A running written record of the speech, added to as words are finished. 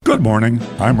Good morning,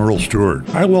 I'm Earl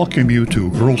Stewart. I welcome you to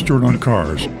Earl Stewart on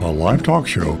Cars, a live talk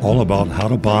show all about how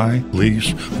to buy,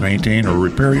 lease, maintain, or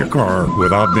repair your car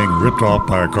without being ripped off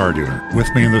by a car dealer. With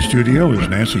me in the studio is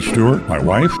Nancy Stewart, my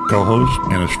wife, co-host,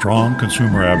 and a strong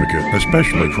consumer advocate,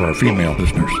 especially for our female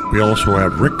listeners. We also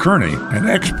have Rick Kearney, an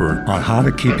expert on how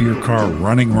to keep your car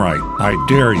running right. I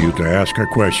dare you to ask a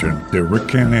question that Rick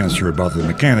can't answer about the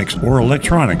mechanics or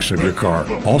electronics of your car.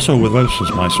 Also with us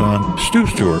is my son, Stu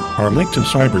Stewart, our link to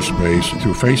cyberspace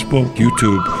through Facebook,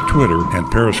 YouTube, Twitter, and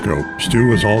Periscope.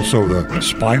 Stu is also the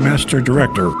Spymaster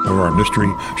Director of our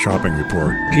Mystery Shopping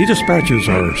Report. He dispatches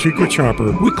our secret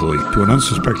shopper weekly to an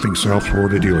unsuspecting South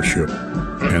Florida dealership.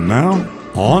 And now,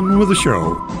 on with the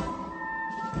show.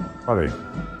 Howdy.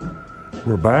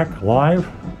 We're back live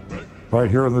right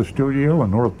here in the studio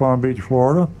in North Palm Beach,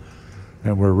 Florida,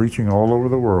 and we're reaching all over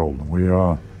the world. We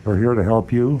are here to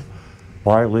help you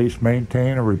buy, lease,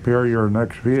 maintain, and repair your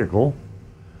next vehicle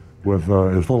with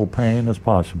as little pain as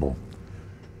possible.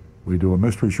 We do a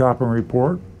mystery shopping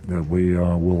report that we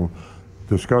will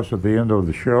discuss at the end of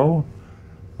the show.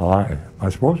 I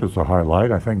suppose it's a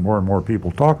highlight. I think more and more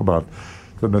people talk about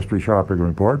the mystery shopping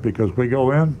report because we go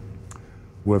in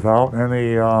without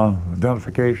any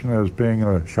identification as being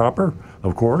a shopper,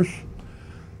 of course,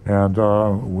 and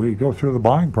we go through the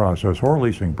buying process or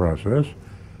leasing process,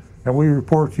 and we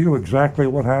report to you exactly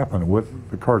what happened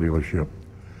with the car dealership.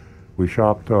 We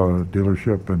shopped a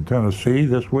dealership in Tennessee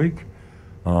this week.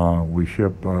 We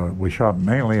shop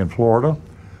mainly in Florida,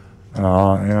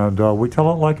 and we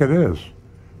tell it like it is.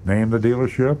 Name the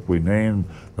dealership, we name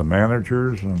the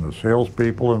managers and the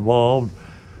salespeople involved,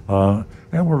 and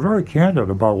we're very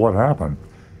candid about what happened.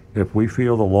 If we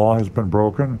feel the law has been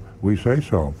broken, we say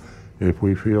so. If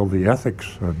we feel the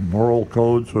ethics and moral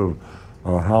codes of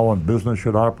how a business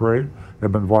should operate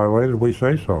have been violated, we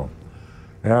say so.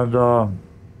 And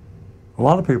a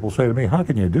lot of people say to me, how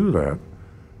can you do that?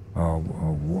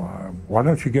 Why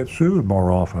don't you get sued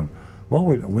more often? Well,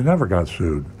 we never got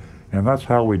sued. And that's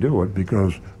how we do it,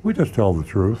 because we just tell the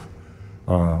truth.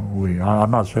 I'm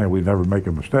not saying we never make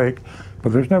a mistake,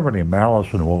 but there's never any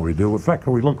malice in what we do. In fact,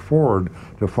 we look forward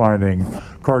to finding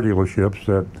car dealerships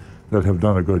that have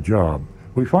done a good job.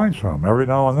 We find some every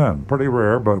now and then, pretty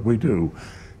rare, but we do.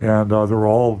 And they're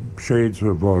all shades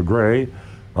of gray.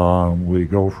 We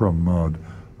go from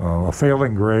a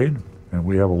failing grade, and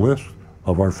we have a list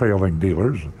of our failing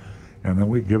dealers, and then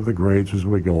we give the grades as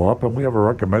we go up, and we have a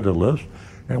recommended list,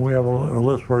 and we have a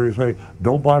list where you say,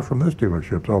 don't buy from this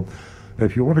dealership. So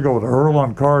if you want to go to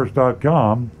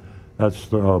earloncars.com, that's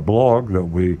the blog that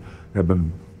we have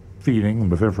been feeding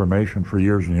with information for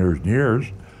years and years and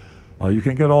years. You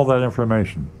can get all that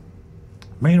information.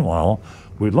 Meanwhile,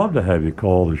 we'd love to have you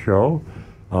call the show.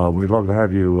 We'd love to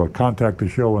have you contact the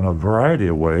show in a variety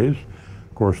of ways.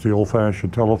 Of course, the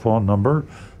old-fashioned telephone number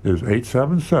is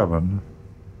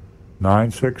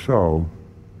 877-960-9960.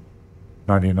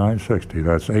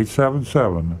 That's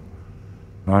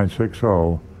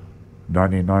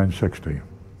 877-960-9960.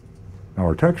 Now,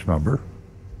 our text number,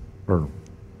 for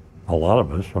a lot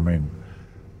of us, I mean,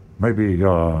 maybe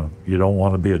you don't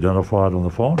want to be identified on the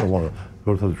phone, or want to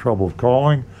go to the trouble of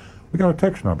calling. We got a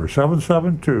text number,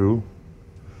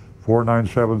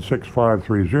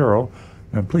 772-497-6530,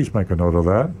 and please make a note of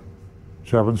that,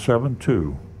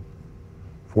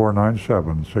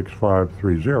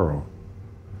 772-497-6530.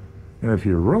 And if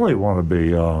you really want to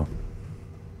be,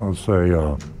 let's say,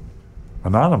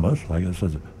 anonymous, I guess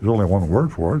there's only one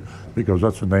word for it, because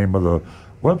that's the name of the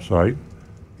website,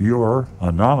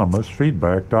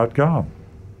 youranonymousfeedback.com.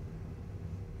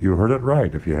 You heard it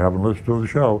right. If you haven't listened to the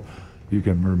show, you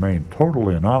can remain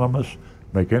totally anonymous,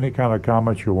 make any kind of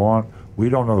comments you want. We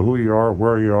don't know who you are,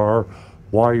 where you are,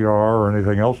 why you are, or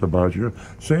anything else about you.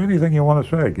 Say anything you want to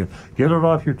say. Get it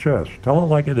off your chest. Tell it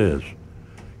like it is.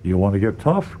 You want to get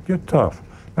tough? Get tough.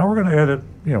 Now we're going to edit,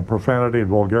 profanity and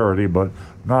vulgarity, but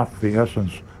not the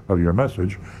essence of your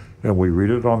message. And we read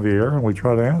it on the air and we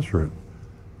try to answer it.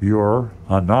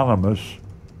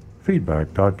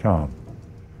 YourAnonymousFeedback.com.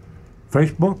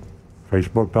 Facebook,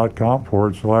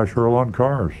 Facebook.com/Earl on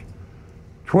Cars.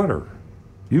 Twitter,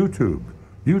 YouTube,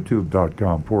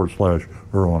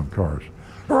 YouTube.com/Earl on Cars.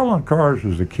 Earl on Cars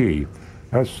is the key.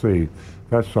 That's the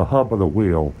hub of the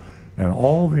wheel, and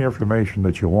all the information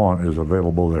that you want is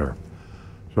available there.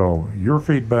 So your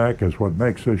feedback is what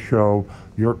makes this show,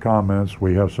 your comments.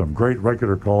 We have some great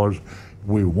regular callers.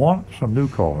 We want some new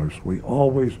callers. We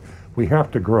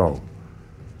have to grow.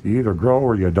 You either grow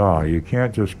or you die. You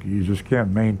just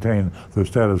can't maintain the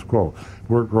status quo.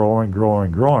 We're growing,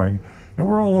 and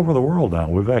we're all over the world now.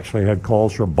 We've actually had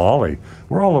calls from Bali.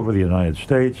 We're all over the United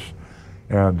States,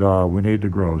 and we need to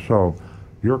grow. So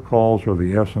Your calls are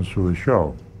the essence of the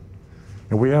show.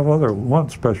 And we have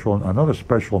another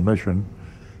special mission,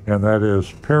 and that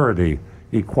is parity,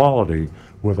 equality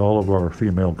with all of our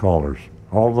female callers,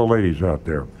 all the ladies out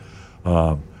there.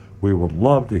 We would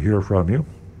love to hear from you.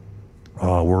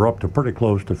 We're up to pretty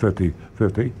close to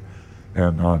 50-50.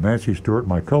 And Nancy Stewart,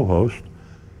 my co-host,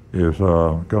 is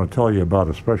going to tell you about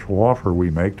a special offer we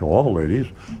make to all the ladies.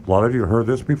 A lot of you heard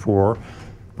this before,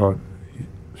 but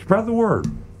spread the word.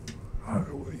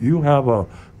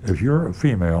 If you're a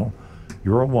female,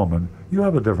 you're a woman, you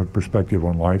have a different perspective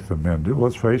on life than men do.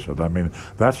 Let's face it. I mean,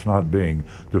 that's not being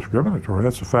discriminatory.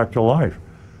 That's a fact of life.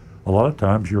 A lot of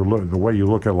times the way you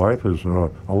look at life is a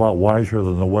lot wiser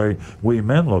than the way we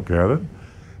men look at it.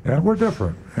 And we're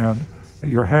different. And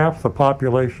you're half the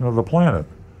population of the planet.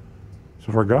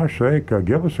 So for gosh sake,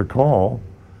 give us a call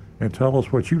and tell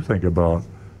us what you think about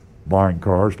buying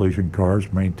cars, leasing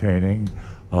cars, maintaining,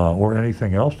 or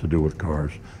anything else to do with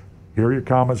cars. Hear your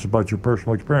comments about your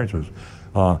personal experiences.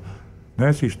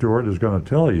 Nancy Stewart is going to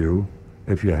tell you,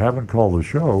 if you haven't called the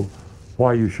show,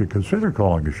 why you should consider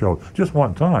calling the show. Just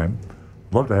one time.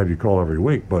 Love to have you call every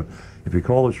week, but if you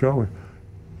call the show,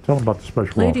 tell them about the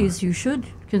special Ladies, offer. you should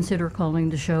consider calling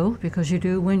the show because you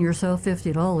do win yourself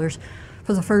 $50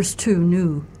 for the first 2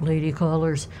 new lady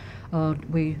callers.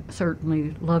 We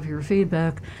certainly love your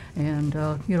feedback, and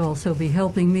you'd also be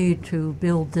helping me to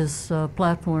build this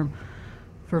platform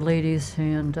for ladies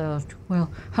and,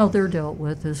 how they're dealt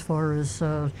with as far as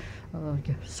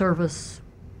service,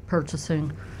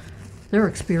 purchasing, their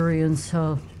experience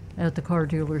at the car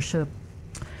dealership.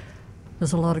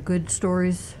 There's a lot of good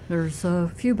stories. There's a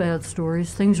few bad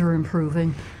stories. Things are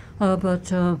improving. But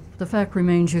the fact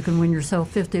remains you can win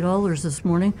yourself $50 this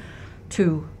morning.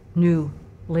 2 new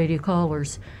lady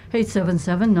callers.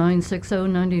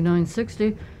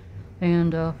 877-960-9960.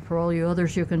 And for all you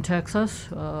others, you can text us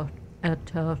at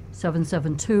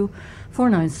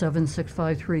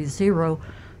 772-497-6530.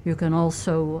 You can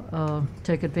also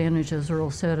take advantage, as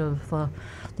Earl said, of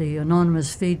the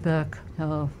anonymous feedback.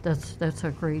 That's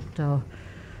a great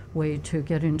way to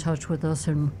get in touch with us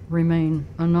and remain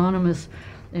anonymous.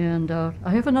 And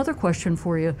I have another question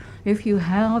for you. If you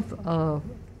have,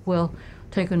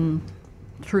 taken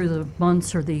through the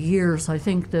months or the years, I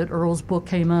think that Earl's book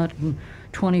came out in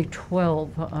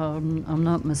 2012. I'm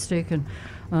not mistaken.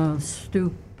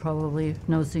 Stu probably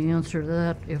knows the answer to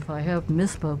that if I have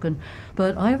misspoken.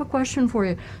 But I have a question for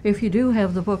you. If you do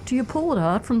have the book, do you pull it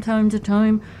out from time to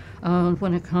time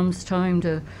when it comes time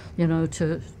to,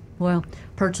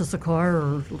 purchase a car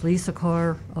or lease a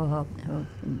car,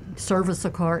 service a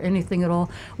car, anything at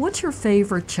all? What's your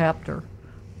favorite chapter,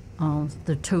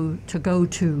 the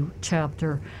to-go-to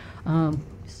chapter?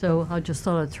 So I just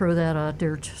thought I'd throw that out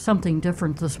there, something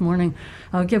different this morning.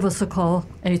 Give us a call,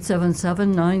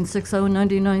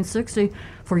 877-960-9960.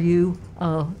 For you,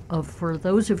 for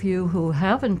those of you who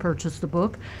haven't purchased the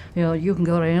book, you can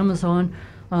go to Amazon.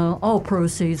 All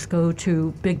proceeds go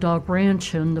to Big Dog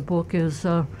Ranch, and the book is,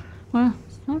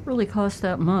 it's not really cost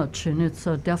that much, and it's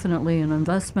definitely an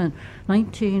investment.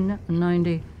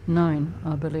 $19.99,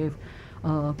 I believe,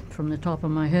 from the top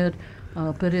of my head.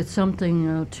 But it's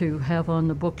something to have on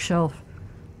the bookshelf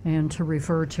and to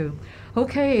refer to.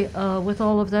 Okay, with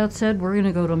all of that said, we're going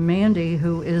to go to Mandy,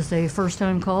 who is a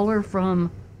first-time caller from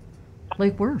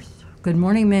Lake Worth. Good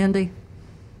morning, Mandy.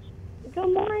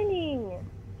 Good morning.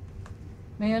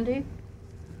 Mandy,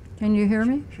 can you hear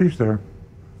me? She's there.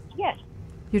 Yes.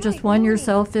 You just won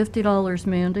yourself $50,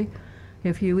 Mandy.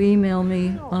 If you email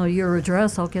me your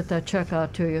address, I'll get that check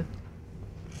out to you.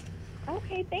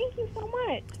 Okay, thank you so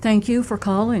much. Thank you for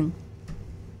calling.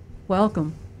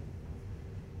 Welcome.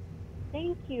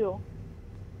 Thank you.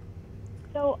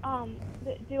 So,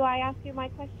 do I ask you my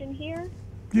question here?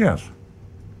 Yes.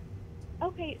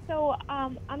 Okay, so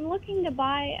I'm looking to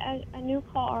buy a new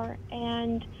car,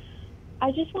 and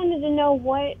I just wanted to know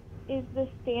what is the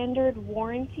standard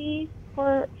warranty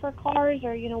for cars,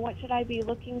 or what should I be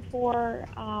looking for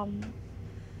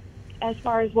as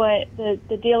far as what the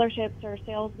dealerships or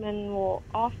salesmen will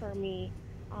offer me.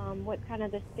 What's kind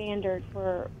of the standard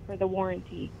for the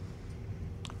warranty?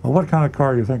 Well, what kind of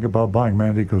car do you think about buying,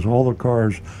 Mandy? Because all the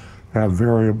cars have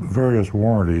various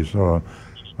warranties.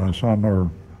 Some are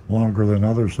longer than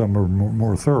others, some are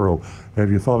more thorough.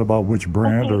 Have you thought about which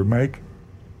brand or make?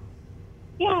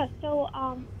 Yeah, so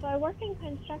I work in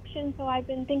construction, so I've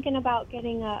been thinking about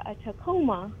getting a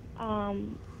Tacoma,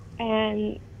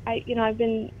 and I've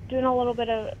been doing a little bit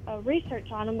of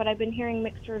research on them, but I've been hearing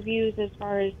mixed reviews as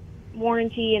far as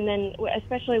warranty, and then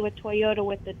especially with Toyota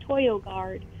with the Toyo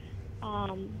Guard.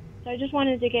 So I just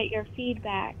wanted to get your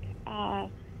feedback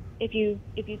if you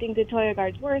think the Toyo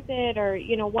Guard's worth it, or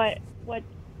what's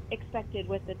expected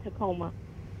with the Tacoma.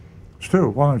 Stu,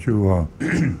 why don't you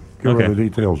give her the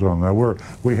details on that?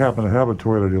 We happen to have a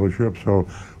Toyota dealership, so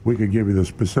we could give you the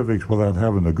specifics without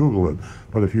having to Google it.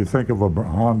 But if you think of a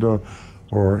Honda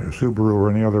or a Subaru or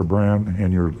any other brand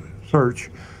in your search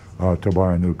to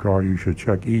buy a new car, you should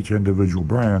check each individual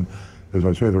brand. As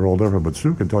I say, they're all different, but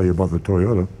Stu can tell you about the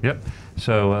Toyota. Yep.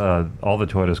 So all the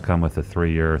Toyotas come with a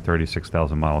 3-year,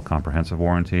 36,000-mile comprehensive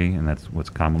warranty, and that's what's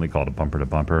commonly called a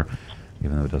bumper-to-bumper,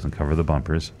 even though it doesn't cover the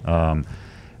bumpers.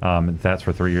 That's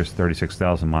for 3 years,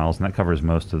 36,000 miles, and that covers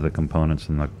most of the components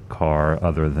in the car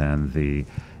other than the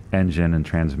engine and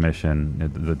transmission,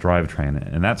 the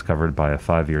drivetrain, and that's covered by a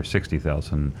 5-year,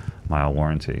 60,000-mile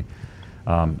warranty.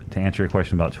 To answer your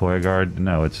question about Toyo Guard,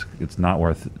 no, it's not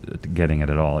worth getting it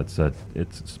at all. It's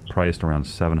priced around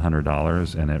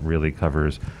 $700, and it really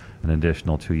covers an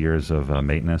additional 2 years of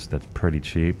maintenance. That's pretty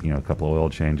cheap. A couple of oil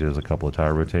changes, a couple of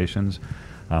tire rotations,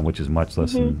 which is much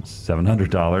less than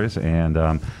 $700.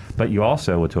 And but you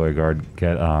also with Toyo Guard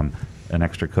get an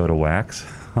extra coat of wax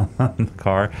on the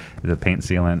car, the paint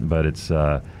sealant, but it's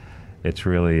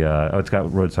really it's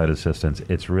got roadside assistance.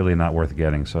 It's really not worth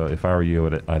getting. So if I were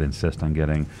you, I'd insist on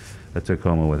getting a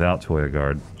Tacoma without Toyo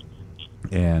Guard.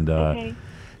 And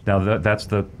now that's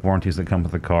the warranties that come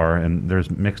with the car. And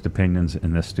there's mixed opinions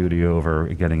in this studio over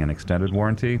getting an extended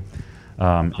warranty.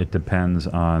 It depends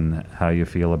on how you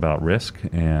feel about risk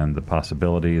and the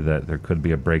possibility that there could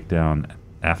be a breakdown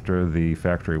after the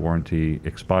factory warranty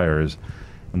expires,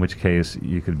 in which case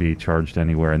you could be charged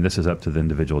anywhere, and this is up to the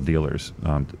individual dealers.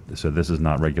 So this is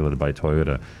not regulated by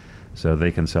Toyota. So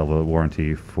they can sell the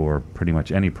warranty for pretty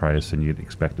much any price, and you'd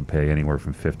expect to pay anywhere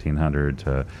from $1,500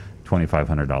 to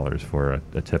 $2,500 for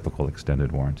a typical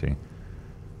extended warranty.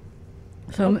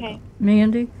 So,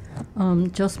 Mandy,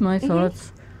 just my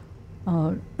thoughts.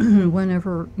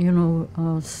 Whenever,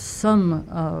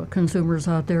 some consumers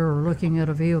out there are looking at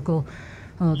a vehicle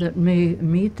that may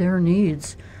meet their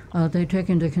needs, they take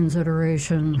into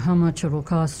consideration how much it'll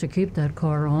cost to keep that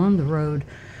car on the road.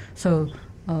 So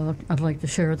I'd like to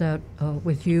share that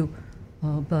with you.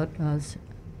 But as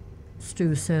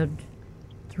Stu said,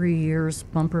 3 years,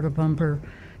 bumper to bumper,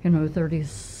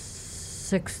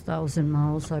 36,000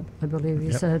 miles, I believe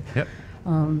you said. Yep.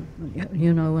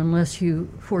 Unless you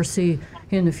foresee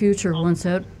in the future, once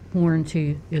that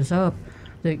warranty is up,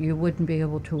 that you wouldn't be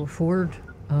able to afford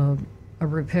a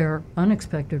repair,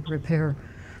 unexpected repair,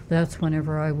 that's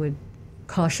whenever I would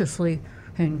cautiously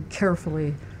and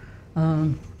carefully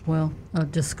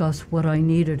discuss what I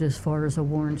needed as far as a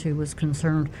warranty was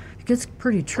concerned. It gets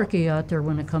pretty tricky out there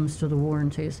when it comes to the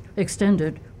warranties,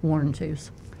 extended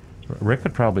warranties. Rick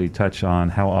could probably touch on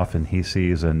how often he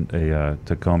sees a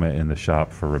Tacoma in the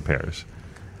shop for repairs.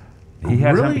 He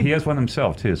has one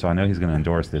himself too, so I know he's going to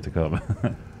endorse the Tacoma.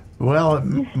 Well,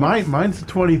 mine's a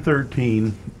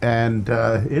 2013, and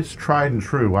it's tried and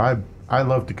true. I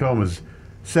love Tacomas.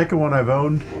 Second one I've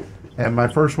owned, and my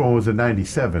first one was a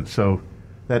 '97. So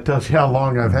that tells you how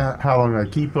long I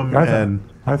keep them.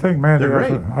 I think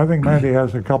Mandy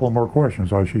has a couple more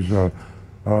questions. She's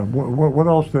what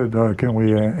else can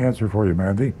we answer for you,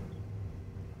 Mandy?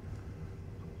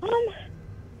 Does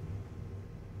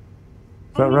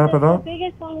that wrap it up? The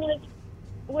biggest one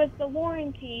was the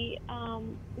warranty.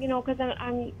 Because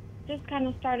I'm just kind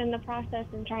of starting the process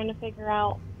and trying to figure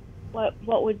out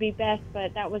what would be best.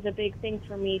 But that was a big thing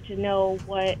for me to know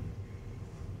what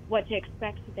to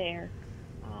expect there.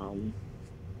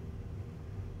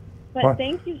 But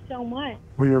thank you so much.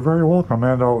 Well, you're very welcome.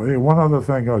 And one other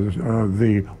thing is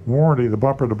the warranty, the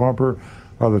bumper-to-bumper,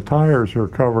 the tires are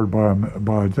covered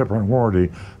by a different warranty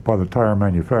by the tire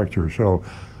manufacturer. So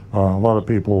a lot of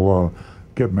people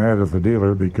get mad at the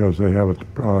dealer because they have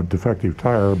a defective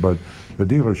tire, but the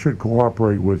dealer should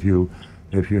cooperate with you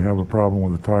if you have a problem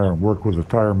with the tire and work with the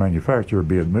tire manufacturer,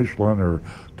 be it Michelin or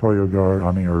Toyo Guard,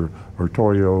 or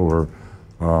Toyo or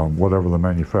whatever the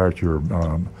manufacturer.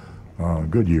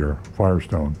 Goodyear,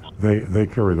 Firestone, they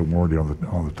carry the warranty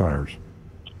on the tires.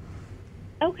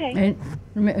 Okay.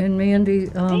 And Mandy,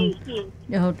 thank you.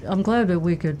 I'm glad that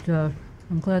we could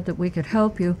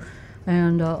help you,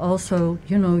 and also,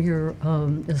 your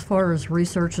as far as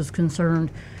research is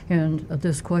concerned, and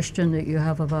this question that you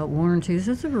have about warranties,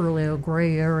 it's really a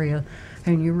gray area,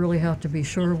 and you really have to be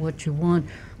sure what you want.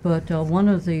 But one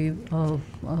of the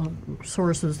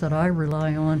sources that I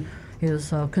rely on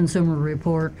is Consumer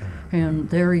Report, and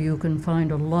there you can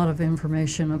find a lot of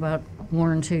information about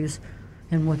warranties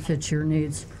and what fits your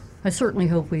needs. I certainly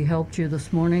hope we helped you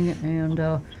this morning, and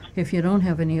if you don't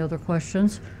have any other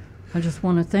questions, I just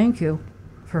want to thank you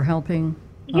for helping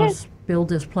us build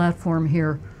this platform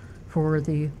here for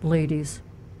the ladies.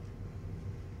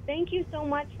 Thank you so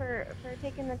much for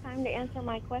taking the time to answer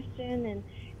my question, and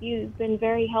you've been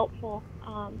very helpful,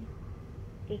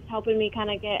 just helping me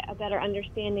kind of get a better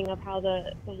understanding of how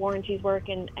the warranties work,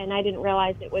 and I didn't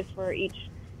realize it was for each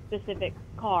specific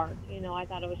car. I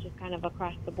thought it was just kind of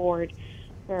across the board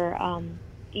for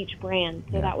each brand.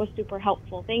 So that was super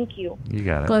helpful. Thank you. You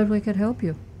got it. Glad we could help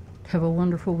you. Have a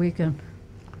wonderful weekend.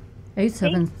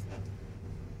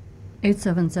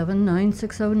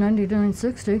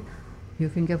 877-960-9960. You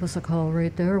can give us a call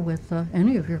right there with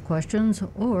any of your questions,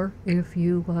 or if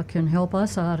you can help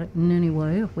us out in any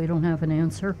way, if we don't have an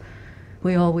answer.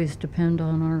 We always depend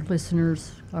on our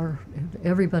listeners,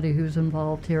 everybody who's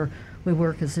involved here. We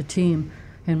work as a team,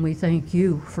 and we thank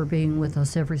you for being with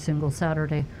us every single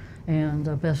Saturday. And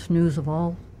the best news of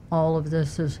all of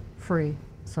this is free,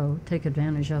 so take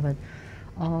advantage of it.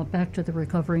 Back to the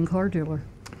recovering car dealer.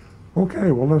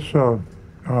 Okay, well, let's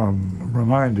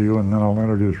remind you, and then I'll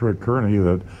introduce Rick Kearney,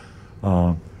 that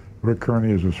Rick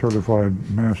Kearney is a certified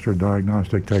master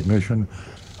diagnostic technician.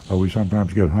 We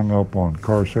sometimes get hung up on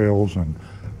car sales and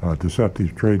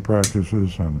deceptive trade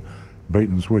practices and bait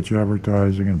and switch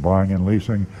advertising and buying and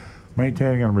leasing.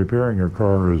 Maintaining and repairing your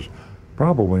car is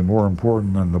probably more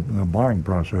important than the buying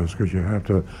process, because you have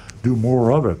to do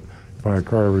more of it. Buy a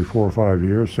car every 4 or 5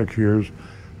 years, 6 years,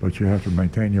 but you have to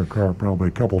maintain your car probably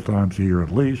a couple times a year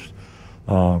at least.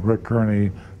 Rick Kearney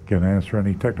can answer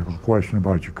any technical question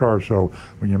about your car. So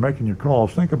when you're making your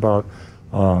calls, think about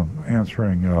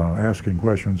asking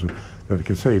questions that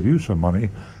can save you some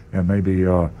money and maybe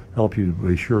help you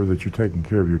be sure that you're taking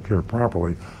care of your car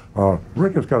properly.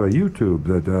 Rick has got a YouTube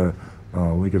that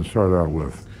we can start out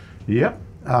with. Yep.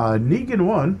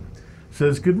 Negan1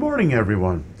 says, "Good morning,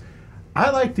 everyone. I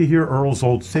like to hear Earl's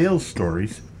old sales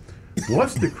stories.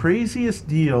 What's the craziest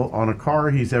deal on a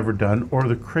car he's ever done, or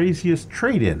the craziest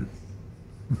trade-in?"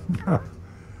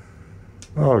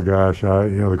 Oh gosh,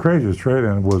 the craziest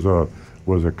trade-in was a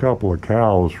couple of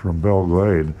cows from Belle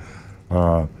Glade.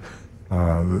 The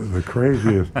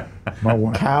craziest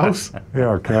Cows?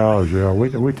 Yeah, cows. Yeah,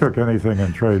 we took anything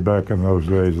in trade back in those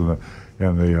days in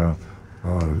the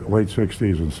late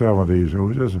 '60s and '70s.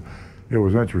 It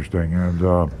was interesting, and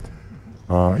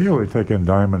we take in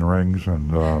diamond rings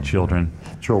and Children.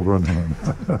 I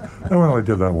only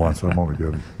did that once. I'm only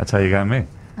kidding. That's how you got me.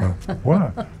 One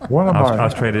of I was my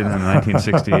traded in the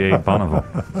 1968 Bonneville.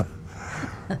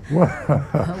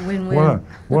 Win-win.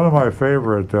 one of my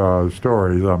favorite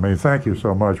stories. I mean, thank you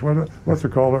so much. What's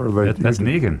it called? That's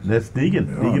Negan. That's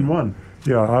Negan. Negan1.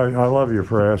 Yeah, I love you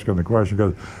for asking the question,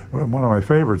 because one of my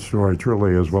favorite stories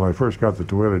truly is when I first got the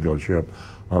Toyota dealership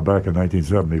back in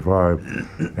 1975,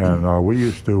 and we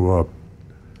used to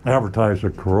advertise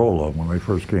a Corolla when they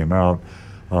first came out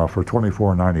for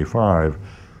 $24.95,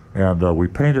 and we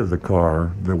painted the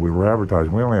car that we were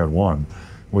advertising. We only had one.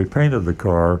 We painted the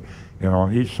car, and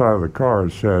on each side of the car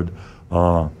it said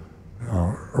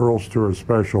Earl Stewart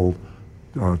Special,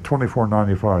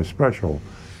 $24.95 special.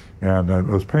 And it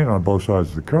was painted on both sides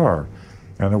of the car.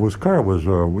 And we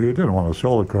didn't want to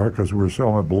sell the car because we were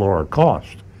selling it below our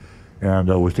cost. And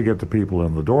it was to get the people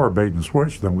in the door, bait and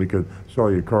switch, then we could sell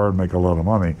you a car and make a lot of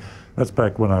money. That's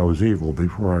back when I was evil,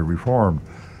 before I reformed.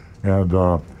 And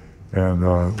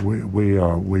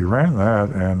we ran that,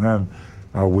 and then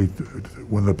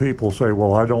when the people say,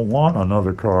 well, I don't want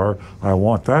another car, I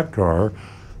want that car,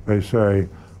 they say,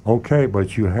 okay,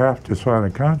 but you have to sign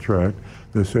a contract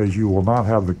that says you will not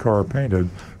have the car painted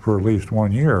for at least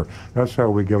 1 year. That's how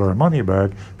we get our money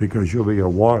back, because you'll be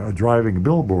a driving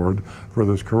billboard for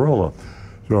this Corolla.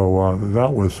 So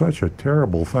that was such a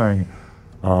terrible thing.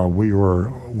 We were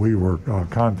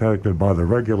contacted by the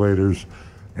regulators,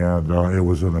 and it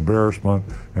was an embarrassment,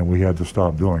 and we had to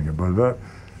stop doing it. But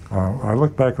I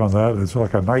look back on that, it's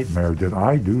like a nightmare. Did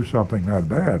I do something that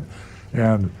bad?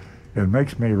 And it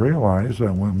makes me realize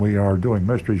that when we are doing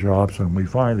mystery shops and we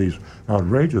find these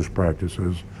outrageous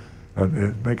practices,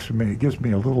 it gives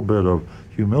me a little bit of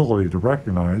humility to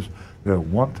recognize that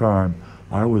one time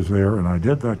I was there and I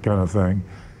did that kind of thing,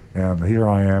 and here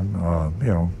I am,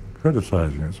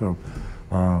 criticizing it. So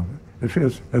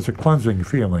it's a cleansing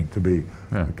feeling to be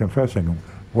confessing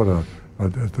what the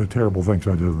terrible things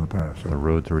I did in the past. So The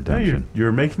road to No, redemption.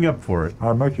 you're making up for it.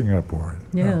 I'm making up for it.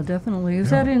 Yeah, definitely. Is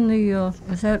that in the?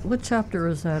 What chapter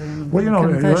is that in? Well,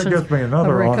 that Confessions gets me of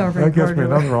a Recovering Car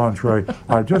Dealer? entree.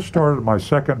 I just started my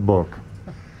second book,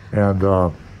 and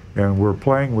we're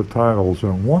playing with titles.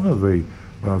 And one of the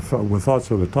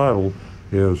thoughts of the title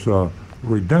is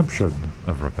redemption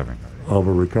Of recovering. of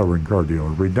a recovering car dealer.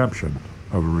 Redemption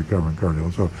of a recovering car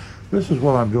dealer. So this is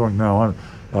what I'm doing now.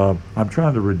 I'm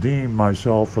trying to redeem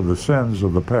myself for the sins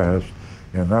of the past,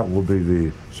 and that will be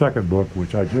the second book,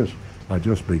 which I just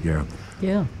began.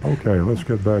 Yeah. Okay, let's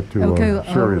get back to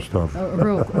serious stuff.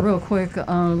 Real quick,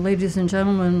 ladies and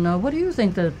gentlemen, what do you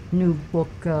think the new book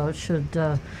should,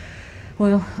 be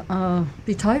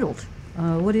titled?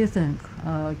 What do you think?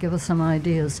 Give us some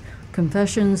ideas.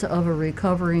 Confessions of a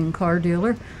Recovering Car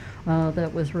Dealer.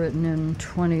 That was written in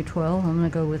 2012. I'm going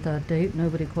to go with that date.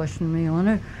 Nobody questioned me on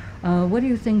it. What do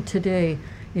you think today,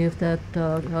 if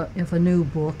a new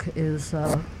book is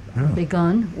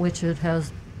begun, which it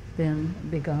has been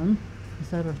begun? Is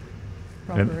that a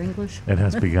proper English? It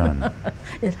has begun.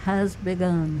 It has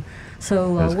begun.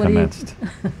 So Has what commenced. do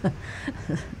you?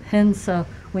 Hence,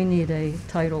 we need a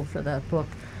title for that book.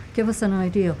 Give us an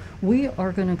idea. We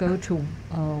are going to go to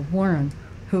Warren,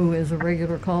 who is a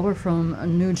regular caller from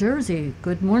New Jersey.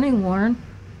 Good morning, Warren.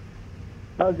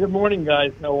 Good morning,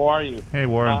 guys. How are you? Hey,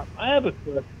 Warren. I have a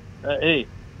question. Hey,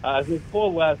 as we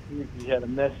called last week, we had a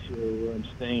mess here where I'm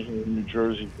staying here in New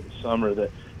Jersey for the summer that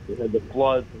we had the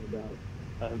floods and about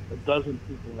a dozen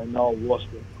people I know lost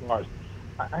their cars.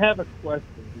 I have a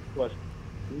question because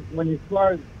when your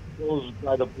car goes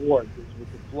by the board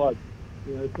with the flood,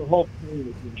 it's a whole thing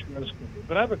with the insurance company.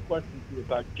 But I have a question for you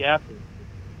about gap insurance.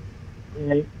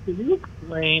 And can you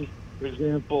explain, for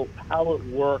example, how it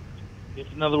works?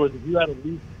 If, in other words, if you had a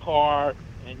leased car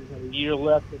and you had a year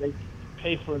left, do they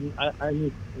pay for a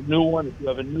new one if you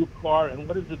have a new car? And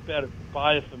what is it better, to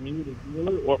buy it from you, the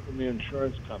dealer, or from your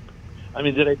insurance company? I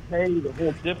mean, do they pay the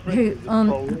whole difference?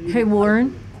 Hey,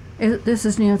 Warren. This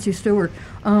is Nancy Stewart.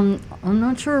 I'm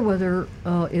not sure whether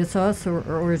it's us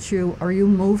or it's you. Are you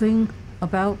moving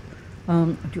about?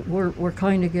 We're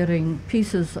kind of getting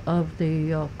pieces of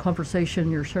the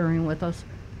conversation you're sharing with us.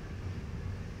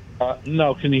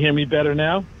 No, can you hear me better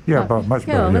now? Yeah, but much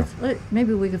better. Yeah.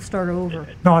 Maybe we could start over.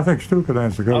 No, I think Stu could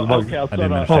answer. Okay, I'll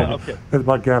start off. Okay. It's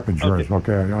about gap insurance.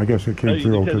 Okay, I guess it came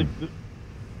through.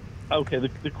 Okay,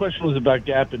 the question was about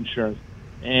gap insurance,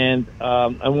 and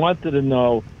I wanted to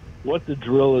know what the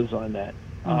drill is on that.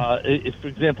 If, for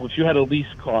example, if you had a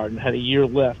lease car and had a year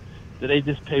left, do they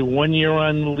just pay 1 year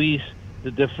on the lease,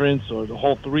 the difference, or the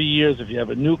whole 3 years? If you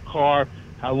have a new car,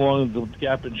 how long does the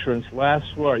gap insurance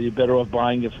last for? Are you better off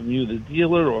buying it from you, the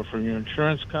dealer, or from your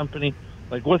insurance company?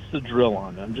 Like, what's the drill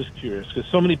on it? I'm just curious, because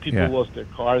so many people lost their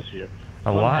cars here.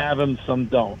 Some have them, some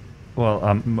don't.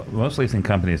 Well, most leasing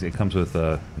companies, it comes with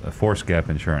a forced gap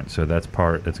insurance. So that's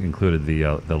included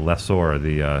the lessor,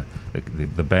 the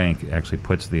bank actually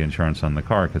puts the insurance on the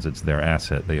car because it's their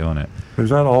asset. They own it. Is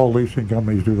that all leasing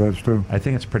companies do that, Stu? I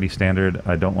think it's pretty standard.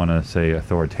 I don't want to say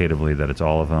authoritatively that it's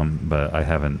all of them, but I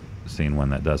haven't seen one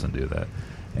that doesn't do that.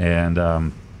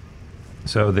 And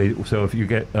so if you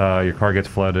get your car gets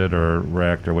flooded or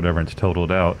wrecked or whatever, and it's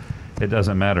totaled out, it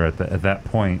doesn't matter at that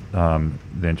point.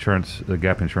 The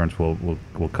gap insurance will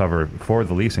cover for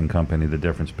the leasing company the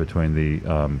difference between the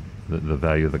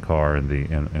value of the car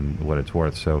and what it's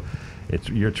worth. So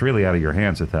it's really out of your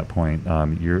hands at that point.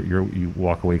 You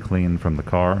walk away clean from the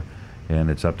car,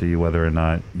 and it's up to you whether or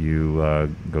not you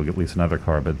go lease another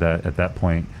car. But at that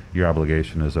point, your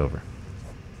obligation is over.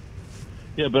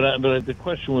 Yeah, but the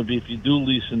question would be, if you do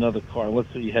lease another car,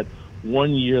 let's say you had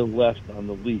 1 year left on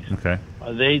the lease. Okay.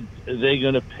 Are they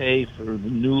going to pay for the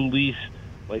new lease?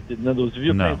 Like, in other words, if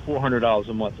you're paying $400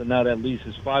 a month and now that lease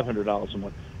is $500 a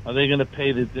month, are they going to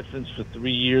pay the difference for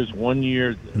 3 years, 1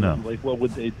 year? No. Like, what would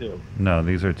they do? No,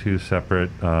 these are two separate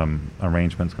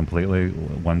arrangements completely.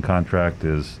 One contract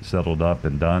is settled up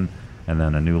and done, and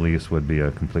then a new lease would be a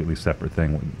completely separate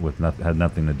thing had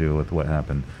nothing to do with what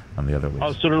happened on the other lease.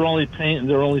 Oh, so they're only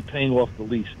paying off the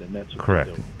lease, then? That's what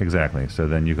correct. Exactly. So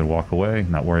then you can walk away,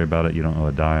 not worry about it. You don't owe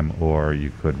a dime, or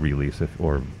you could release it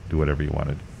or do whatever you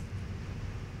wanted.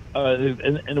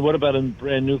 And what about a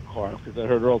brand new car? Because I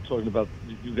heard Earl talking about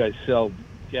you guys sell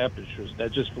gap insurance. Is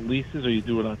that just for leases, or you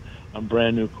do it on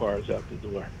brand new cars out the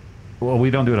door? Well,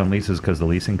 we don't do it on leases because the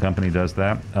leasing company does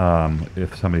that.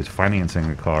 If somebody's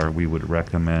financing a car, we would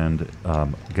recommend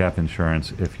gap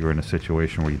insurance if you're in a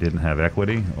situation where you didn't have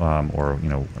equity, or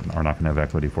are not going to have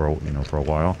equity for a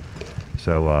while.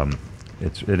 So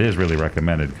it is really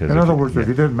recommended. Because in other words, if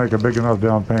you didn't make a big enough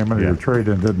down payment, or your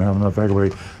trade-in didn't have enough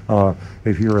equity,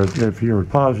 if you're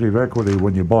positive equity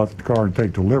when you bought the car and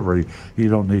take delivery, you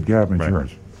don't need gap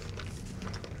insurance.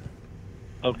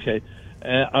 Right. Okay.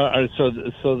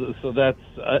 So that's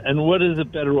and what is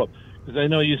it better off? Because I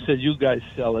know you said you guys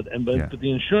sell it, but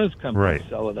the insurance companies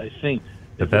sell it. I think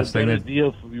the best thing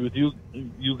deal with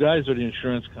you guys or the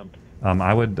insurance company.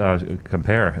 I would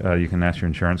compare. You can ask your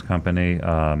insurance company.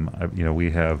 We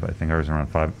have, I think ours is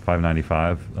around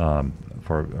 $595 for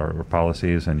for our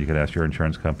policies, and you could ask your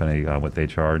insurance company what they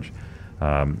charge.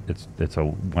 It's a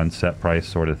one set price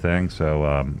sort of thing.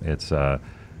 So it's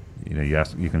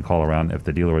you can call around. If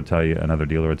the dealer would tell you, another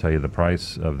dealer would tell you the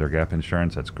price of their gap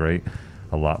insurance. That's great.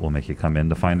 A lot will make you come in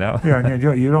to find out. Yeah, and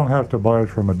you don't have to buy it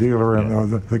from a dealer.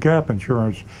 And the gap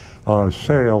insurance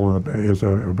sale is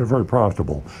very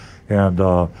profitable, and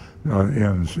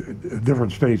in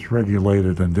different states regulate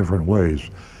it in different ways.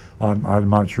 I'm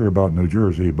not sure about New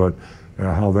Jersey, but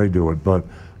how they do it. But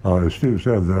as Stu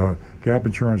said, the gap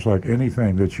insurance, like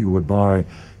anything that you would buy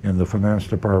in the finance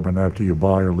department after you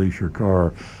buy or lease your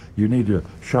car, you need to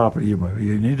shop it. You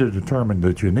need to determine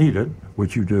that you need it,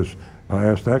 which you just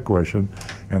asked that question,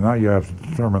 and now you have to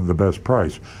determine the best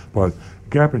price. But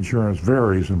gap insurance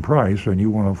varies in price, and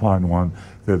you want to find one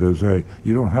that is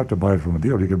you don't have to buy it from a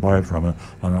dealer. You can buy it from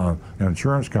an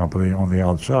insurance company on the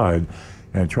outside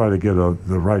and try to get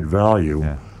the right value.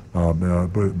 Yeah.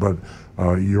 But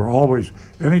you're always,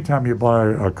 anytime you buy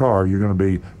a car, you're going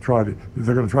to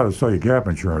they're going to try to sell you gap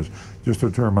insurance. Just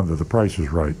determine that the price is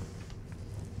right.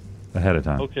 Ahead of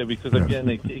time. Okay, because again,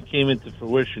 it came into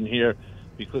fruition here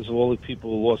because of all the people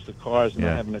who lost their cars, and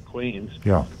I have an acquaintance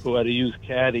who had a used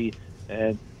Caddy,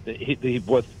 and he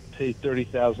paid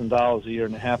 $30,000 a year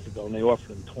and a half ago, and they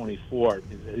offered him 24.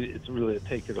 It's really a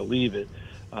take it or leave it.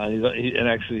 And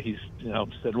actually, he's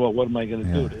said, "Well, what am I going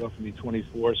to do? They offered me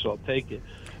 24, so I'll take it."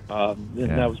 And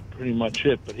that was pretty much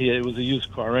it. But it was a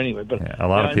used car anyway. But a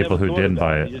lot of people who didn't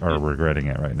buy it are regretting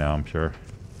it right now, I'm sure.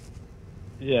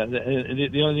 Yeah, and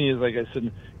the only thing is, like I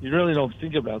said, you really don't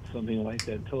think about something like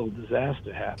that until a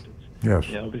disaster happens. Yes.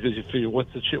 Because you figure,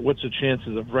 what's the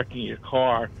chances of wrecking your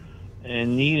car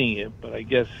and needing it? But I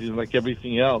guess, like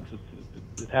everything else,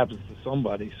 it happens to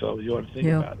somebody, so you ought to think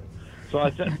about it. So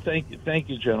I thank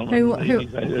you, gentlemen.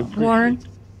 Hey, Warren,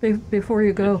 before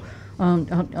you go,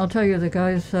 I'll tell you, the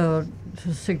guys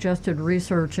suggested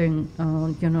researching,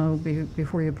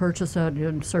 before you purchase that.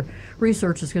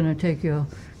 Research is going to take you,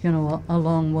 a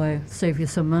long way, save you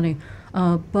some money.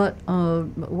 But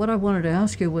what I wanted to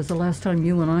ask you was, the last time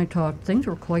you and I talked, things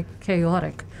were quite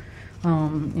chaotic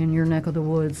in your neck of the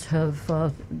woods. Have,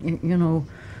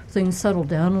 things settled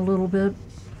down a little bit?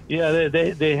 Yeah,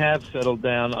 they have settled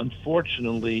down.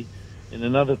 Unfortunately, in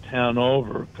another town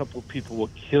over, a couple of people were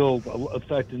killed. In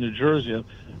fact, in New Jersey,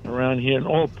 around here, in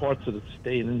all parts of the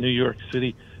state, in New York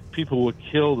City, people were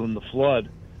killed in the flood.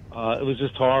 It was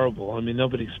just horrible. I mean,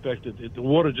 nobody expected it. The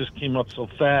water just came up so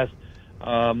fast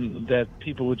that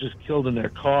people were just killed in their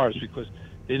cars because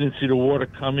they didn't see the water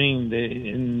coming.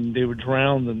 They were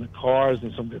drowned in the cars,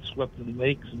 and some got swept in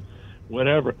lakes and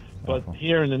whatever. But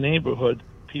here in the neighborhood,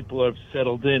 people have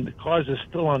settled in. The cars are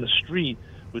still on the street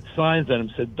with signs on them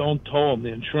said, "Don't tow them. The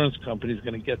insurance company is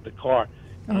going to get the car."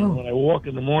 And when I walk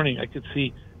in the morning, I could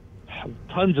see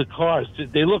tons of cars.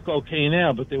 They look okay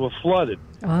now, but they were flooded.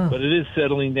 But it is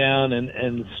settling down,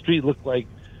 and the street looked like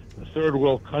a third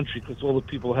world country because all the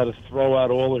people had to throw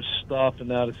out all their stuff, and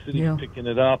now the city's picking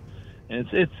it up. And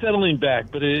it's settling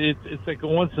back, but it's like a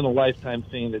once-in-a-lifetime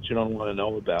thing that you don't want to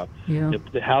know about. Yeah.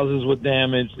 The houses were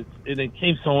damaged. It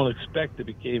came so unexpected.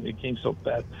 It came so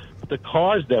fast. But the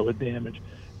cars that were damaged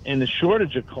and the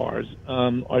shortage of cars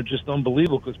are just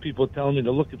unbelievable because people are telling me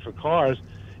they're looking for cars,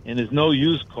 and there's no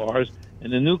used cars.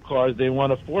 And the new cars, they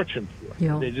want a fortune for.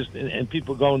 Yeah. They just and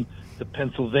people going to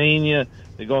Pennsylvania.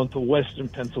 They're going to Western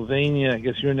Pennsylvania. I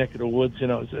guess your neck of the woods,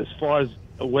 as far as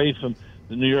away from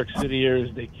the New York City area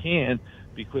as they can,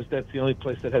 because that's the only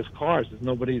place that has cars. There's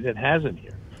nobody that has them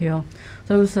here. Yeah,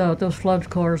 those flood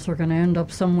cars are going to end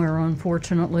up somewhere,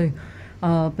 unfortunately.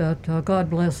 But God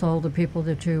bless all the people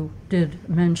that you did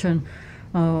mention.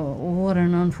 What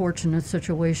an unfortunate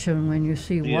situation when you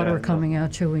see water coming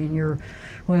at you and you're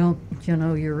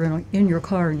in your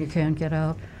car and you can't get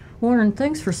out. Warren,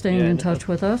 thanks for staying in touch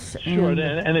with us. Sure,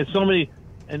 and there's so many,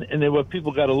 and what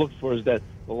people got to look for is that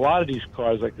a lot of these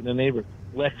cars, like in the neighborhood,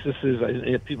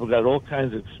 Lexuses, people got all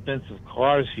kinds of expensive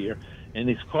cars here, and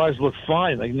these cars look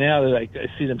fine. Like now that I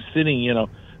see them sitting, and I'm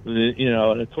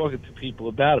talking to people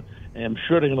about it, and I'm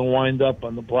sure they're going to wind up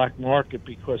on the black market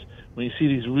because when you see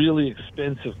these really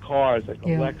expensive cars like a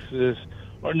Lexus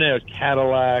or a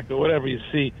Cadillac or whatever you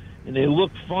see, and they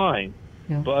look fine,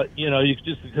 but you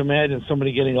just can imagine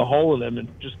somebody getting a hold of them and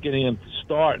just getting them to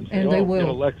start and say, and they will. Get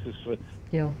a Lexus for.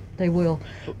 Yeah, they will.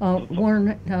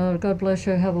 Warren, God bless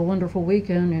you. Have a wonderful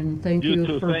weekend, and thank you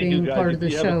for being part of the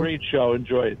show. You have a great show.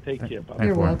 Enjoy it. Take care. Bye.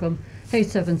 You're welcome.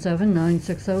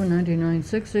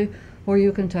 877-960-9960, or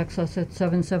you can text us at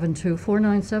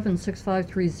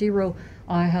 772-497-6530.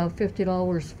 I have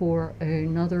 $50 for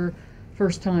another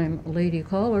first-time lady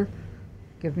caller.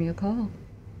 Give me a call.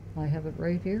 I have it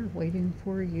right here waiting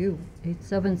for you.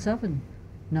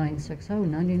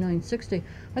 877-960-9960.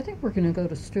 I think we're going to go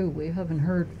to Stu. We haven't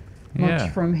heard much Yeah.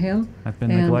 from him. I've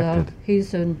been and, neglected.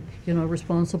 He's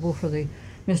responsible for the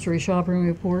mystery shopping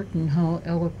report and how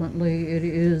eloquently it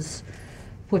is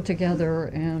put together.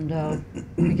 And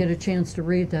if you get a chance to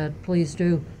read that, please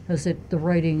do, as the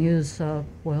writing is,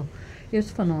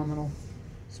 it's phenomenal.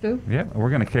 Stu? Yeah, we're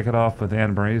going to kick it off with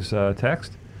Anne Marie's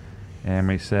text. Anne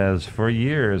Marie says, for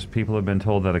years, people have been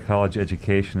told that a college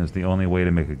education is the only way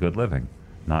to make a good living.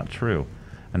 Not true.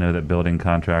 I know that building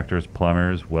contractors,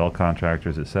 plumbers, well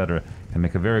contractors, etc., can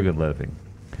make a very good living.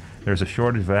 There's a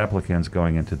shortage of applicants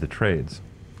going into the trades.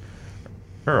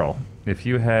 Earl, if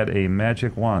you had a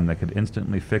magic wand that could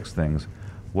instantly fix things,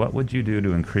 what would you do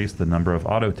to increase the number of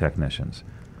auto technicians?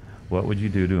 What would you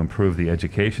do to improve the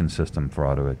education system for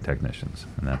auto technicians?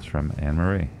 And that's from Anne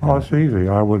Marie. Oh, it's easy.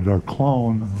 I would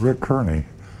clone Rick Kearney,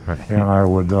 Right. and I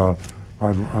would.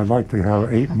 I'd like to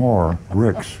have 8 more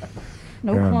Ricks.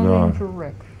 No And, cloning for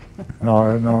Rick. No,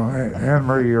 Anne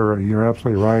Marie, you're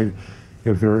absolutely right.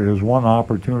 If there is one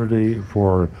opportunity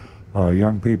for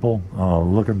young people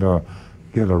looking to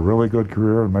get a really good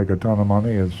career and make a ton of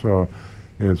money, it's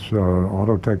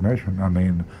auto technician. I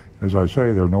mean, as I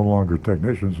say, they're no longer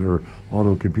technicians; they're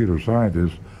auto computer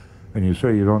scientists. And you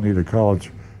say you don't need a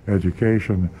college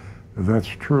education. That's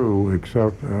true,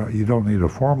 except you don't need a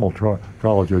formal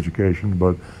college education.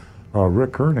 But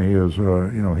Rick Kearney is,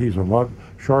 he's a lot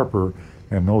sharper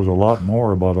and knows a lot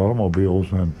more about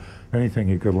automobiles than anything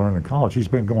he could learn in college. He's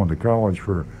been going to college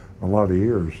for a lot of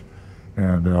years,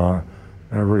 and I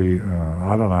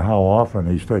don't know how often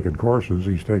he's taken courses.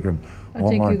 He's taken I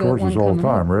think online you got courses one all the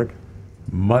coming time, up. Rick.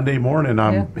 Monday morning,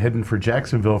 I'm Yeah. heading for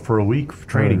Jacksonville for a week of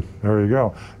training. There you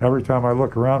go. Every time I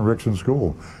look around, Rick's in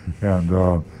school,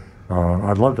 and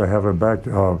I'd love to have him back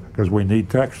because we need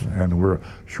techs, and we're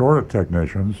short of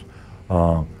technicians.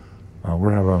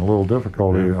 We're having a little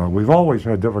difficulty. We've always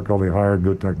had difficulty hiring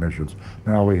good technicians.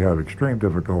 Now we have extreme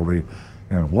difficulty,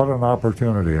 and what an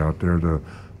opportunity out there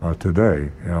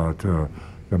today to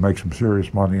make some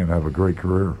serious money and have a great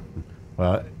career.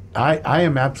 Well, I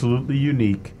am absolutely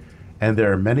unique, and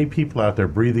there are many people out there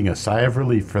breathing a sigh of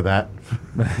relief for that.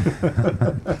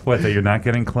 What, that you're not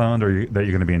getting cloned, or that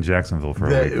you're going to be in Jacksonville for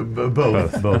a week?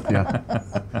 Both, yeah.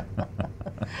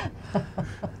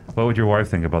 What would your wife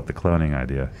think about the cloning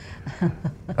idea?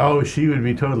 Oh, she would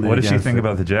be totally. What does she against think it.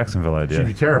 about the Jacksonville She'd be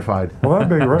idea? terrified. Well,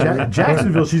 that'd be right.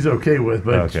 Jacksonville, she's okay with,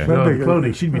 but Okay. no, That'd be-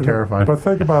 cloning, she'd be terrified. But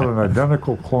think about an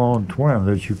identical clone twin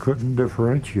that you couldn't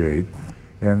differentiate,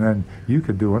 and then you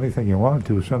could do anything you wanted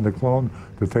to. Send the clone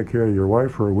to take care of your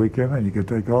wife for a weekend, and you could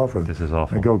take off and, This is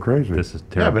awful. and go crazy. This is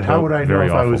Yeah, terrible. but how would I know Very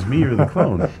if I was awful. me or the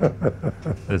clone?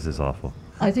 This is awful.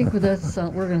 I think that's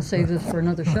we're going to save this for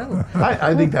another show.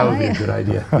 I think that would be a good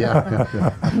idea.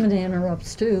 Yeah. I'm going to interrupt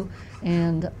Stu,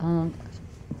 and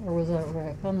or was that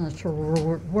Rick? I'm not sure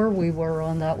where we were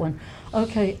on that one.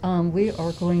 Okay, we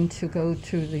are going to go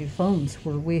to the phones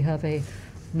where we have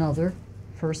another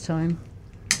first-time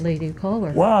lady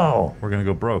caller, Wow. We're going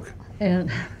to go broke. and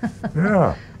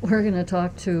Yeah. we're going to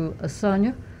talk to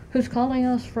Sonia, who's calling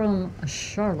us from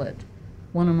Charlotte,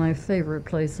 one of my favorite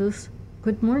places.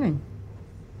 Good morning.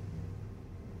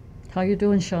 How you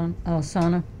doing,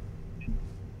 Sana?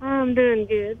 I'm doing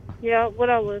good. Yeah, what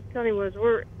I was telling you was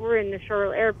we're in the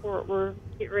Charlotte airport. We're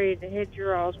getting ready to head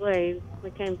your all's way.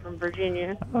 We came from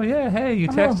Virginia. Oh, yeah. Hey, you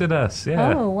texted us.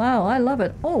 Yeah. Oh, wow, I love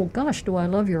it. Oh, gosh, do I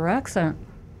love your accent.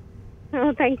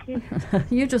 Oh, thank you.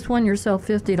 You just won yourself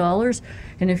 $50,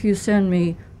 and if you send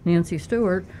me, Nancy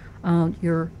Stewart,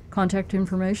 your contact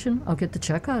information, I'll get the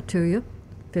check out to you,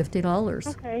 $50.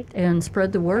 Okay. And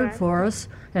spread the word Okay. for us,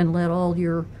 and let all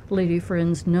your lady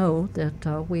friends know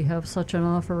that we have such an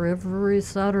offer every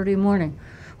Saturday morning.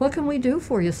 What can we do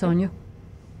for you, Sonia?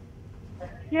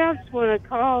 Yeah, I just want to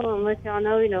call and let y'all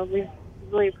know, we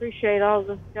really appreciate all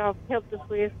the y'all helped us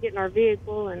with getting our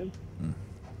vehicle and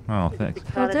Oh, thanks.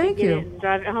 excited thank to get you. it and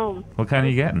drive it home. What kind are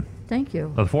you getting? Thank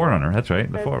you. Oh, the 4Runner. That's right.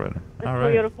 The That's- 4Runner. The All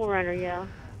right. Toyota 4Runner, yeah.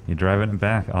 You driving it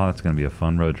back? Oh, that's going to be a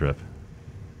fun road trip.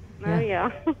 Oh, yeah.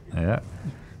 Yeah.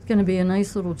 It's going to be a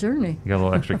nice little journey. You got a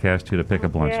little extra cash, too, to pick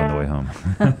up lunch on the Yeah. way home.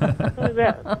 It was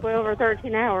about 12 or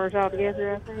 13 hours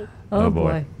altogether, I think. Oh, Oh,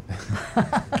 boy.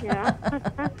 Yeah.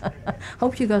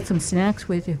 Hope you got some snacks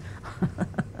with you.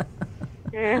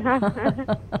 Yeah.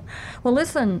 Well,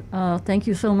 listen, thank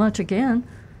you so much again,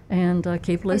 and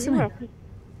keep listening.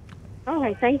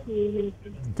 Okay, thank you.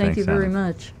 Thank you Thanks, very Anna.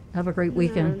 much. Have a great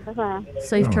weekend. Bye-bye.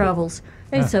 Safe Oh. travels.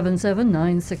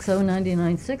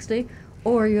 877-960-9960,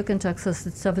 Or you can text us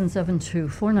at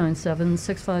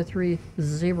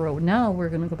 772-497-6530. Now we're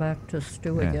going to go back to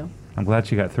Stu Yeah. again. I'm glad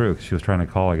she got through 'cause she was trying to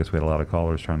call. I guess we had a lot of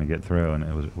callers trying to get through, and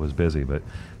it was busy, but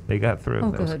they got through.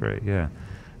 Oh, That was good. great. Yeah. All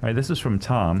right. This is from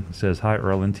Tom. It says, "Hi,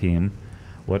 Earl and team.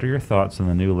 What are your thoughts on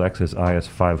the new Lexus IS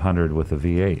 500 with the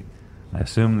V8? I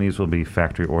assume these will be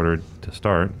factory ordered to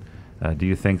start. Do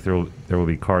you think there will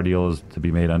be car deals to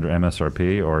be made under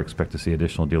MSRP, or expect to see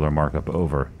additional dealer markup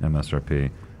over MSRP?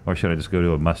 Or should I just go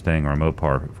to a Mustang or a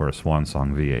Mopar for a Swan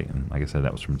Song V8?" And like I said,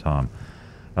 that was from Tom.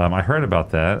 I heard about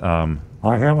that.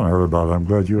 I haven't heard about it. I'm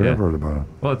glad you Yeah. have heard about it.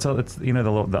 Well, it's the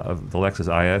Lexus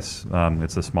IS.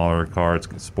 It's a smaller car. It's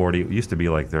sporty. It used to be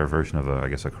like their version of a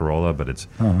Corolla, but it's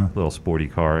a little sporty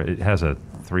car. It has a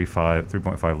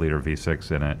 3.5 liter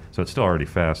V6 in it, so it's still already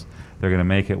fast. They're going to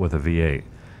make it with a V8.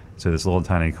 So this little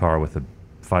tiny car with a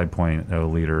 5.0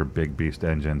 liter big beast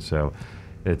engine. So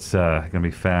it's going to be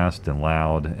fast and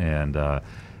loud. And I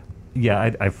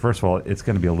first of all, it's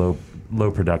going to be a low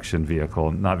production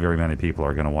vehicle. Not very many people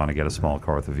are going to want to get a small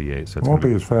car with a V8. So It won't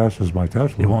be as fast as my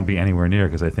Tesla. it won't be anywhere near,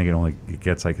 because I think it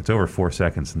gets it's over 4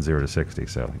 seconds from 0 to 60.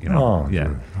 So Oh, yeah,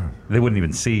 sure. they wouldn't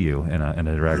even see you in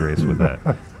a drag race with that.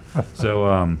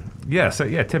 So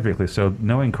typically, so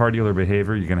knowing car dealer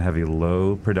behavior, you're going to have a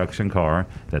low production car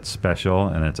that's special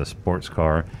and it's a sports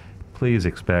car. Please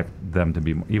expect them to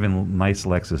be, even nice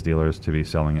Lexus dealers, to be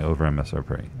selling it over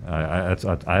MSRP.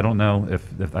 I don't know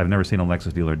if I've never seen a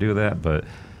Lexus dealer do that, but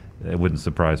it wouldn't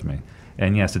surprise me.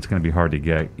 And yes, it's going to be hard to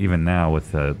get. Even now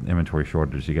with inventory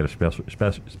shortage, you get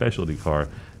a specialty car,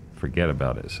 forget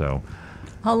about it. So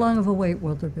How long of a wait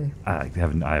will there be? I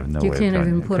have no way. You of can't telling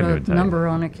even you. put Couldn't a even tell you. number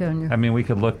on it, can you? I mean, we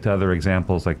could look to other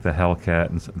examples like the Hellcat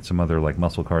and some other like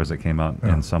muscle cars that came out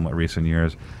in somewhat recent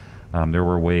years. There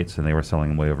were waits, and they were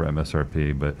selling way over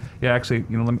MSRP. But yeah, actually,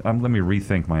 let me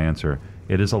rethink my answer.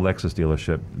 It is a Lexus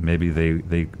dealership. Maybe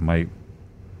they might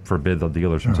forbid the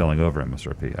dealers from selling over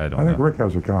MSRP. I don't I think know. Rick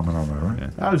has a comment on that, right?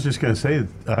 Yeah. I was just going to say,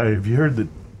 have you heard that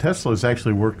Tesla is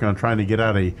actually working on trying to get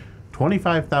out a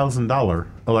 $25,000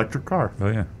 electric car? Oh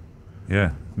yeah,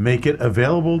 yeah. Make it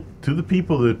available to the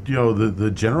people that,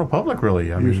 the general public,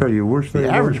 really. I You mean, say you wish they the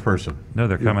would? average person. No,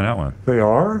 they're coming out with. They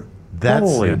are?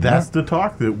 Holy That's heck. the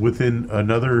talk, that within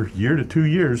another year to 2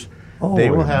 years, they Holy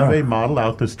will have heck. a model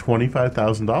out that's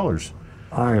 $25,000.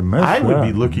 I missed I would that.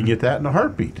 be looking at that in a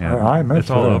heartbeat. Yeah, I missed it's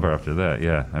all that. over after that.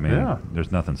 Yeah, I mean, Yeah.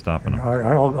 there's nothing stopping them.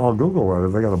 I'll Google it.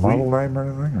 Have they got a model name or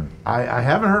anything? Or? I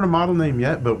haven't heard a model name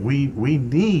yet, but we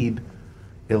need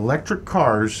electric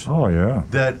cars Oh, yeah.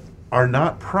 that are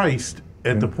not priced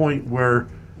at the point where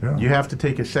Yeah. you have to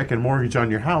take a second mortgage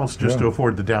on your house just Yeah. to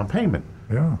afford the down payment.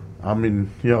 Yeah. I mean,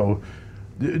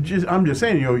 I'm just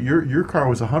saying, your car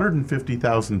was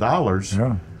 $150,000,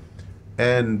 Yeah.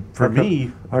 and for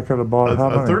me, I could have bought how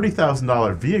a many?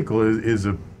 $30,000 vehicle is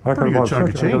a I could pretty have good bought chunk of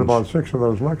six. I could have change. bought 6 of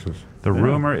those Lexus. The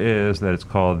rumor is that it's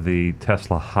called the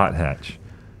Tesla Hot Hatch,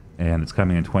 and it's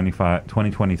coming in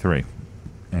 2023.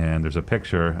 And there's a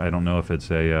picture. I don't know if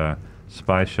it's a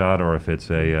spy shot or if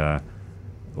it's a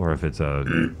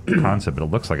concept, but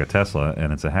it looks like a Tesla,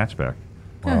 and it's a hatchback.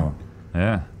 Wow.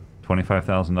 Yeah,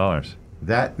 $25,000.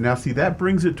 That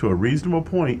brings it to a reasonable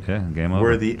point. Yeah, game over.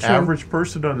 Where the Sure. average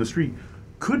person on the street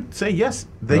could say yes,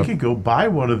 they Yep. could go buy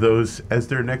one of those as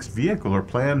their next vehicle, or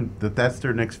plan that that's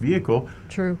their next vehicle,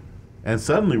 True. and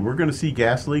suddenly we're going to see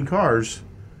gasoline cars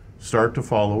start to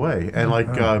fall away. And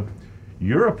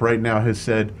Europe right now has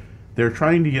said they're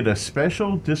trying to get a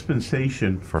special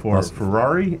dispensation for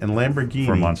Ferrari and Lamborghini,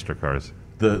 For monster cars.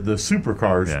 the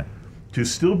supercars, Yeah. to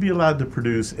still be allowed to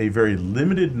produce a very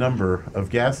limited number of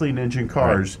gasoline engine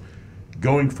cars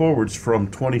going forwards from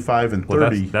 25 and Well,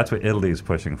 30. that's what Italy is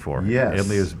pushing for. Yes.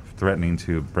 Italy is threatening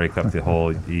to break up the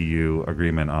whole EU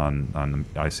agreement on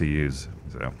ICUs.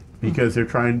 So because they're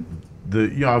trying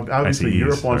obviously ICEs,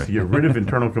 Europe wants to sorry. get rid of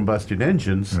internal combustion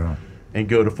engines Yeah. and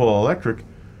go to full electric,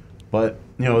 but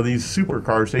these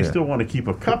supercars, they still want to keep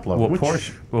a couple of them.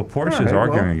 Porsche All is right,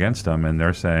 arguing well. against them, and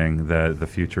they're saying that the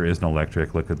future isn't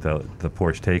electric. Look at the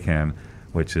Porsche Taycan,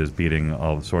 which is beating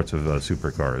all sorts of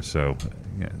supercars. So,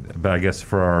 but I guess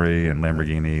Ferrari and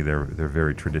Lamborghini, they're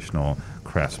very traditional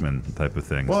craftsman type of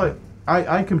things. Well,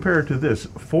 I compare it to this.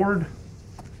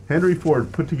 Henry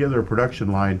Ford put together a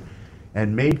production line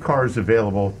and made cars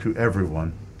available to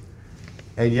everyone,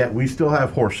 and yet we still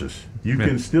have horses. You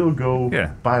can still go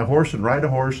buy a horse and ride a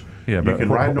horse. Yeah, you but can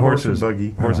ride in a horse and horses,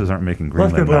 buggy. horses aren't making green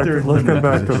Let's get label.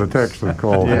 back to the text that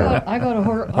called. Yeah. I got a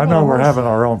horse. I know we're having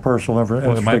our own personal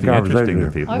Well, it might be interesting to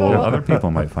people. I got Well, a- other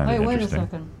people might find Hey, it wait a interesting.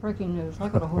 second. Breaking news. I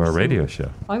got a Or horse. a radio show.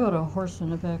 I got a horse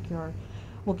in the backyard.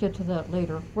 We'll get to that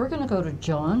later. We're going to go to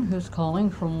John, who's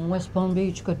calling from West Palm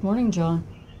Beach. Good morning, John.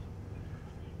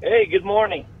 Hey, good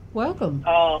morning. Welcome.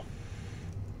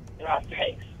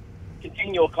 Thanks.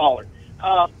 Continual caller.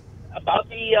 About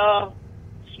the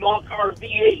small car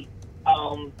V8.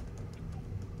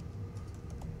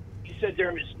 You said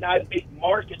there is not a big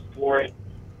market for it,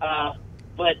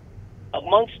 but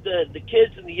amongst the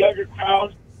kids and the younger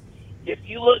crowd, if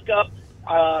you look up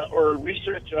or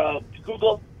research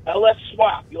Google LS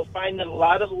swap, you'll find that a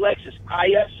lot of the Lexus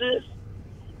ISs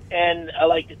and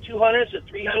like the 200s, the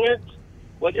 300s,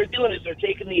 what they're doing is they're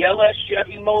taking the LS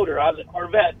Chevy motor out of the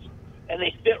Corvettes, and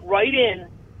they fit right in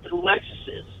to the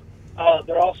Lexuses.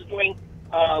 They're also doing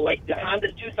like the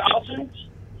Honda 2000s.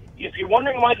 If you're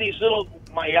wondering why these little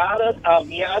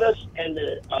Miatas and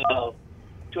the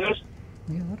Toyotas,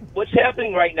 what's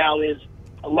happening right now is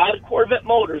a lot of Corvette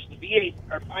motors, the V8,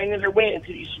 are finding their way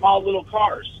into these small little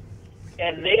cars,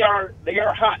 and they are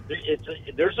hot.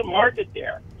 There's a market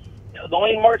there. The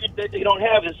only market that they don't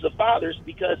have is the fathers,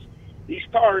 because these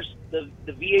cars, the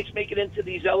V8s make it into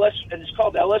these LS, and it's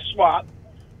called LS swap.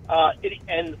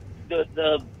 And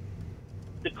the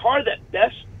car that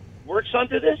best works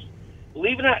under this,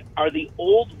 believe it or not, are the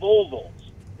old Volvos,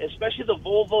 especially the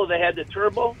Volvo that had the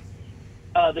turbo.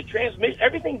 The transmission,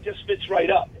 everything just fits right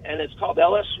up, and it's called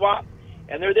LS swap,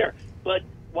 and they're there. But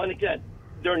again,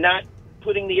 they're not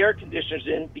putting the air conditioners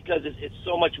in because it's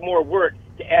so much more work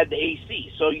to add the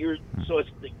AC. So it's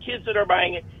the kids that are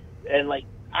buying it, and like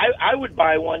I would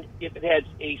buy one if it has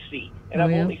AC, and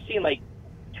I've only seen like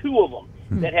 2 of them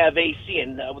that have AC,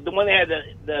 and the one that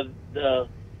had the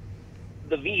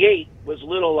V8 was a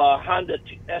little Honda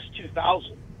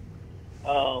S2000,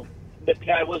 but the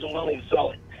guy wasn't willing to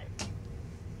sell it.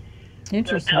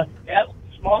 Interesting. That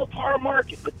small car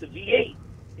market, but the V8,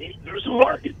 there's a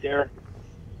market there.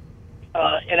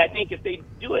 And I think if they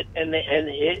do it,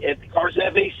 if the cars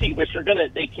have AC, which they're gonna,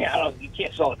 you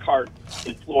can't sell a car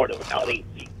in Florida without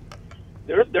AC.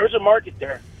 There's a market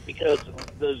there because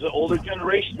there's an older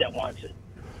generation that wants it.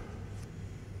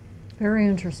 Very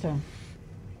interesting.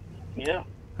 Yeah.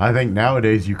 I think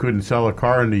nowadays you couldn't sell a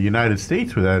car in the United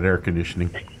States without air conditioning.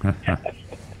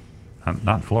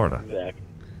 Not Florida. Exactly.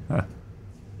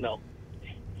 No.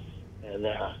 And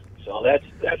so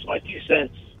that's my 2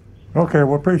 cents. Okay,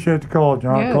 well, appreciate the call,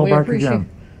 John. Yeah, Call we back appreciate again.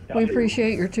 we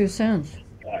appreciate your 2 cents,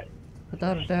 All right.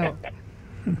 without a doubt.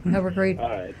 Have a great All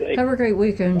right. Thank have a great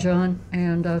weekend, John,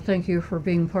 and thank you for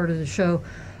being part of the show.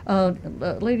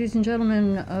 Ladies and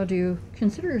gentlemen, do you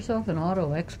consider yourself an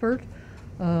auto expert?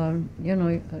 I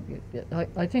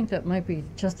think that might be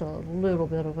just a little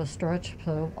bit of a stretch.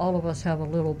 So all of us have a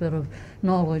little bit of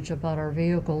knowledge about our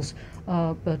vehicles,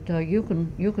 but you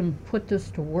can put this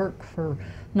to work for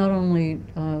not only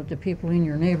the people in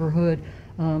your neighborhood,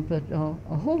 but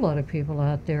a whole lot of people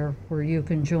out there where you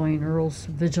can join Earl's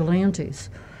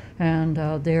Vigilantes, and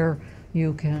there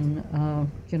you can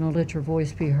let your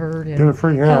voice be heard and Get a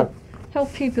free hat.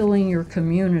 help people in your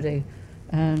community.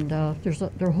 And there's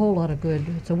a whole lot of good.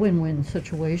 It's a win-win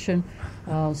situation.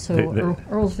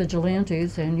 Earl's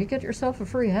Vigilantes, and you get yourself a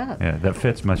free hat. Yeah, that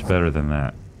fits much better than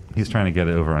that. He's trying to get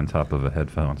it over on top of the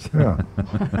headphones. Yeah.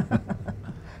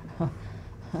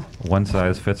 One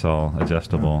size fits all,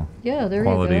 adjustable. Yeah, there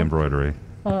Quality you go. embroidery.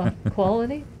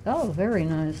 Quality? Oh, very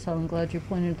nice. I'm glad you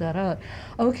pointed that out.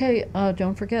 Okay,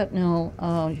 don't forget now,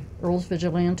 Earl's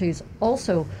Vigilantes.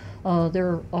 Also,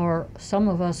 there are some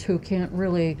of us who can't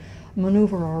really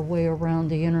maneuver our way around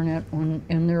the internet,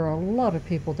 and there are a lot of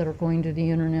people that are going to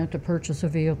the internet to purchase a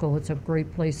vehicle. It's a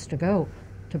great place to go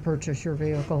to purchase your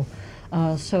vehicle.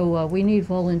 So we need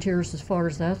volunteers as far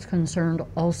as that's concerned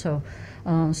also.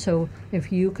 So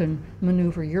if you can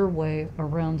maneuver your way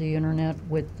around the internet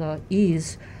with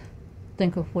ease,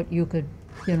 think of what you could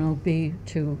be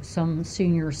to some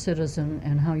senior citizen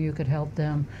and how you could help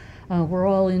them. We're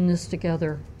all in this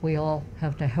together. We all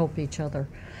have to help each other.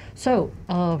 So,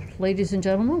 ladies and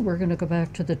gentlemen, we're going to go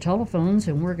back to the telephones,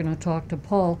 and we're going to talk to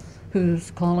Paul,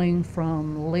 who's calling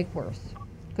from Lake Worth.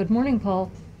 Good morning, Paul.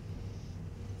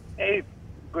 Hey,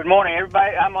 good morning,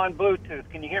 everybody. I'm on Bluetooth.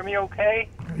 Can you hear me okay?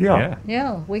 Yeah.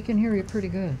 Yeah, we can hear you pretty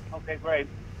good. Okay, great.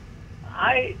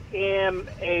 I am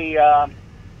a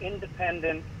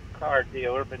independent car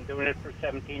dealer. Been doing it for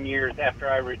 17 years after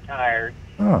I retired.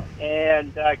 Oh.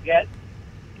 And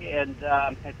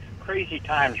it's crazy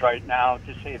times right now,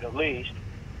 to say the least.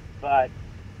 But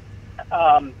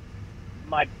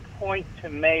my point to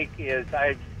make is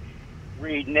I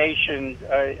read Nation's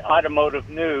automotive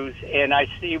news, and I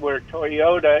see where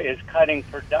Toyota is cutting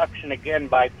production again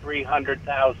by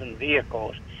 300,000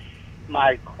 vehicles.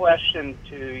 My question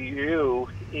to you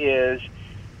is,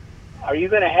 are you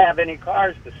going to have any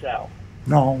cars to sell?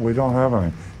 No, we don't have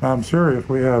any. I'm serious.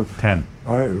 We have 10.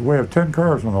 We have 10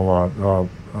 cars on the lot,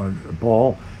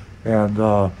 Paul,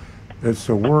 and it's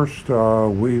the worst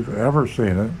we've ever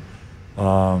seen it.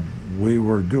 We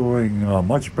were doing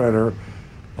much better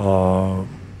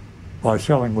by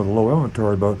selling with low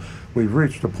inventory, but we've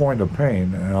reached a point of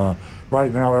pain.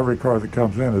 Right now, every car that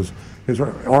comes in is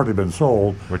already been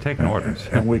sold. We're taking orders.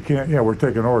 And we can't. Yeah, we're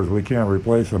taking orders. We can't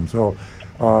replace them. So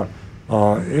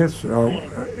it's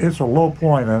a low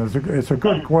point, and it's a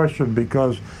good question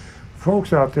because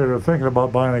folks out there that are thinking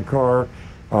about buying a car,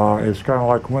 it's kind of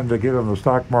like when to get in the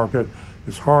stock market.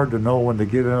 It's hard to know when to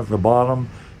get in at the bottom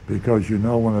because you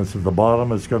know when it's at the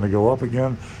bottom, it's going to go up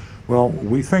again. Well,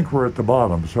 we think we're at the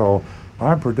bottom, so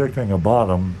I'm predicting a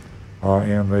bottom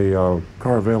in the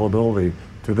car availability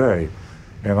today,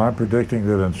 and I'm predicting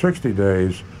that in 60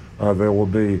 days there will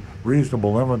be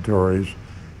reasonable inventories,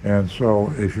 and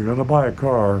so if you're going to buy a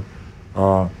car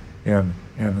in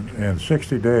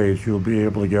 60 days, you'll be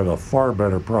able to get a far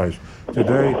better price.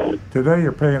 Today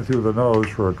you're paying through the nose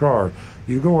for a car.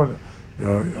 You go in,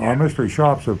 our mystery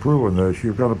shops have proven this.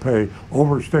 You're going to pay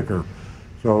over sticker.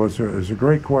 So it's a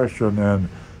great question, and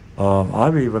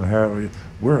I've even had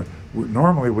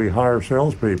normally we hire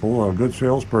salespeople, a good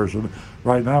salesperson.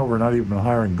 Right now we're not even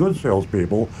hiring good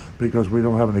salespeople because we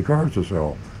don't have any cars to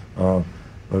sell. But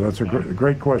that's a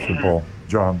great question, Paul.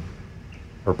 John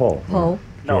or Paul? Paul.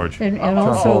 George. And John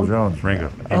also, Paul Jones.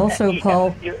 Ringo. Also,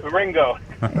 Paul. Ringo.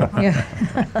 Yeah,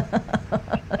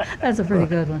 that's a pretty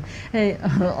good one. Hey,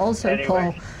 also,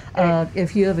 Anyway. Paul,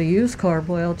 if you have a used car,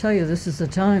 boy, I'll tell you, this is the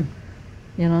time.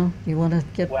 You know, you want to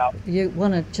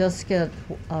just get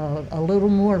a little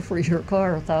more for your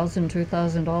car, $1,000,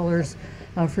 $2,000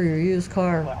 for your used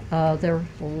car. There are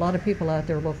a lot of people out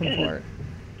there looking for it.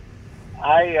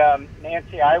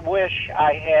 Nancy, I wish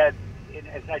I had,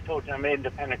 as I told you, I'm an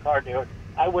independent car dealer.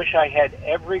 I wish I had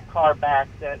every car back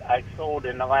that I sold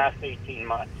in the last 18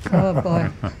 months. Oh, boy.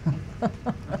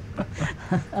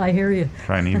 I hear you.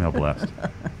 Try an email blast.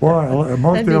 Well,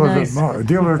 most dealers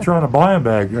are trying to buy them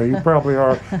back. You probably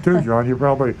are too,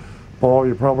 John. Paul,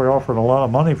 you're probably offering a lot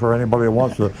of money for anybody that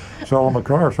wants to sell them a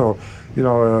car. So, you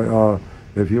know,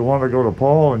 if you want to go to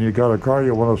Paul and you got a car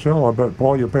you want to sell, I bet,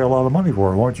 Paul, you'll pay a lot of money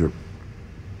for it, won't you?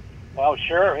 Well,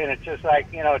 sure, and it's just like,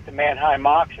 you know, at the Manheim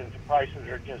auctions, the prices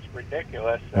are just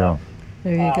ridiculous. So, Yeah.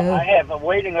 There you go. I have a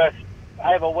waiting list.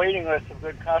 I have a waiting list of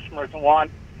good customers who want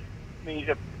me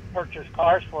to purchase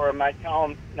cars for them. I tell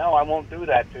them, no, I won't do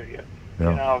that to you.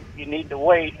 Yeah. You know, you need to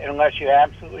wait unless you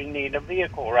absolutely need a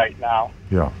vehicle right now.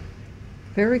 Yeah.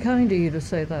 Very kind of you to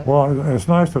say that. Well, it's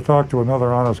nice to talk to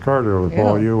another honest car dealer,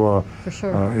 Paul. Yeah, You, for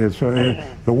sure. it's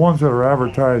the ones that are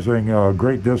advertising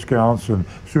great discounts and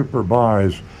super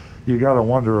buys. You got to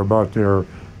wonder about their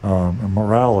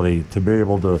morality to be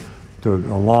able to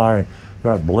lie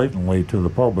that blatantly to the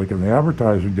public. And the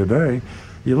advertising today,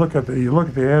 you look at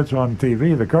the ads on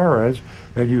TV, the car ads,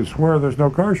 and you swear there's no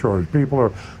car shortage. People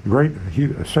are great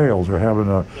sales. They're having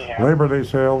a Labor Day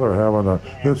sale. They're having a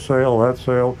this sale, that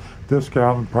sale,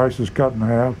 discount, prices cut in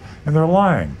half, and they're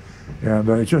lying. And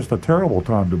it's just a terrible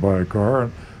time to buy a car.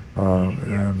 Paul,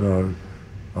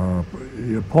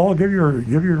 give your.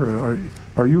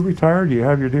 Are you retired? Do you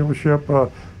have your dealership?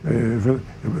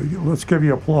 Let's give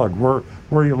you a plug. Where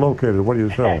are you located? What do you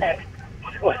sell?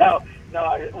 Well,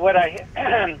 no, what I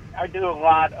do a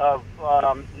lot of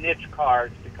niche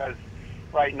cars because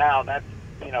right now that's,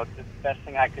 you know, the best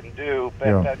thing I can do.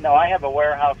 But no, I have a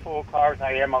warehouse full of cars.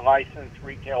 I am a licensed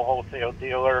retail wholesale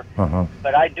dealer,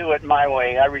 but I do it my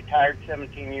way. I retired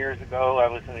 17 years ago. I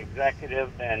was an executive,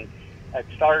 and it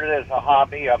started as a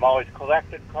hobby. I've always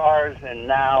collected cars, and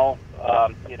now,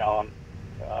 you know,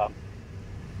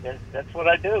 that's what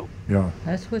I do. Yeah.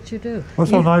 That's what you do. Well,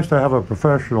 it's so nice to have a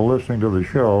professional listening to the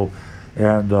show,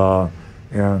 and I'm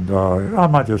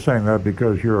not just saying that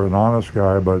because you're an honest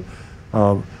guy, but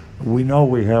we know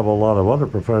we have a lot of other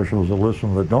professionals that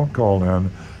listen that don't call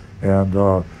in,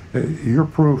 and you're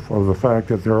proof of the fact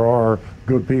that there are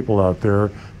good people out there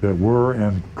that were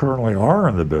and currently are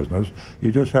in the business.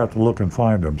 You just have to look and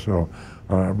find them. So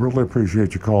I really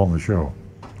appreciate you calling the show.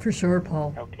 For sure,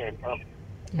 Paul. Okay, well,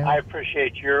 Yeah. I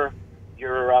appreciate your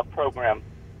program.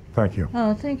 Thank you.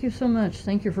 Oh, thank you so much.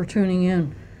 Thank you for tuning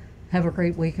in. Have a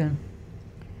great weekend.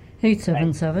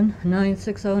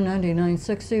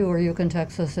 877-960-9960, or you can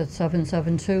text us at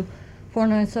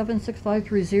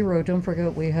 772-497-6530. Don't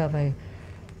forget we have a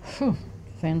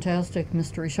fantastic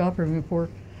mystery shopping report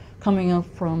coming up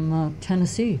from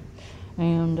Tennessee,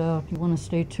 and you want to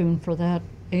stay tuned for that.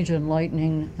 Agent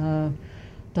Lightning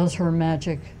does her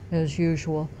magic as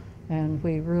usual, and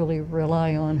we really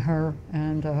rely on her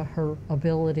and her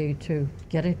ability to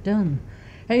get it done.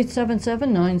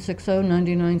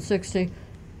 877-960-9960.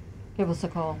 Give us a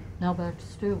call. Now back to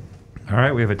Stu. All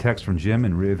right, we have a text from Jim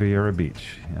in Riviera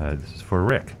Beach. This is for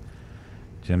Rick.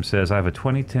 Jim says, I have a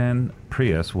 2010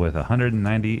 Prius with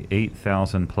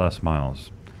 198,000 plus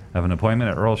miles. I have an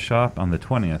appointment at Earl's shop on the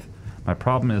 20th. My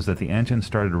problem is that the engine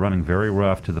started running very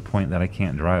rough to the point that I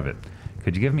can't drive it.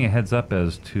 Could you give me a heads up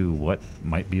as to what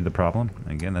might be the problem?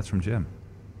 Again, that's from Jim.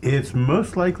 It's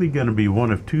most likely going to be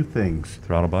one of two things.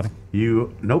 Throttle body?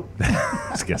 Nope.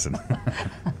 Just guessing.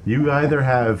 You either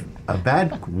have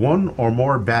one or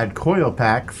more bad coil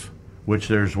packs, which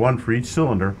there's one for each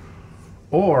cylinder,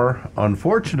 or,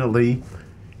 unfortunately,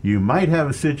 you might have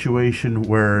a situation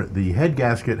where the head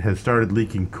gasket has started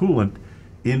leaking coolant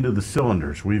into the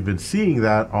cylinders. We've been seeing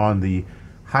that on the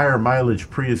higher mileage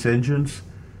Prius engines.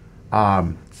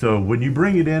 So when you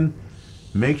bring it in,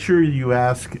 make sure you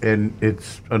ask, and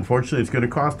unfortunately it's going to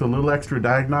cost a little extra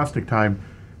diagnostic time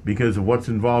because of what's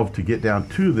involved to get down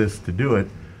to this to do it,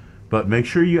 but make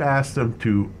sure you ask them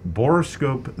to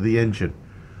borescope the engine.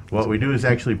 What we do is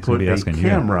actually put a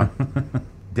camera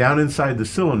down inside the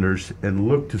cylinders and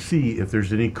look to see if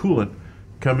there's any coolant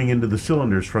coming into the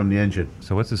cylinders from the engine.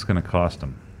 So what's this going to cost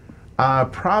them?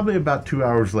 Probably about 2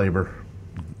 hours labor.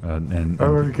 Can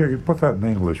you put that in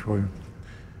English, will you?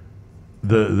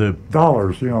 The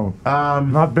dollars,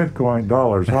 not Bitcoin,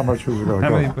 dollars. How much is it going to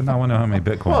cost? I want to know how many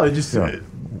Bitcoin. Well, it just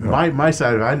my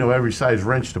side of it, I know every size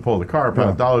wrench to pull the car,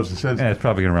 about dollars and cents. Yeah, it's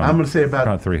probably going to run. I'm going to say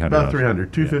about 300. About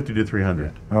 300, 250 to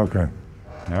 300. Okay. All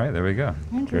right, there we go.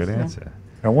 Great answer.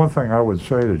 And one thing I would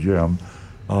say to Jim,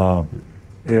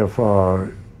 if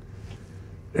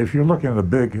you're looking at a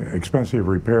big, expensive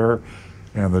repair,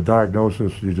 and the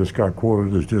diagnosis you just got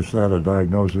quoted is just that, a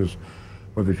diagnosis.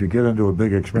 But if you get into a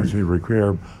big, expensive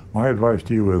repair, my advice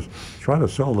to you is try to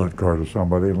sell that car to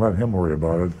somebody and let him worry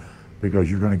about it,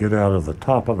 because you're going to get out of the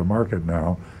top of the market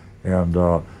now. And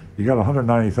you got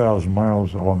 190,000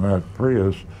 miles on that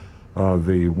Prius.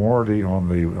 The warranty on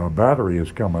the battery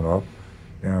is coming up.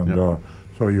 And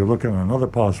so you're looking at another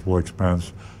possible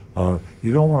expense.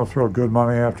 You don't want to throw good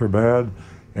money after bad.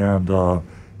 And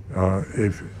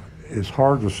if it's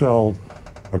hard to sell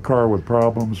a car with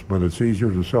problems, but it's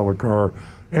easier to sell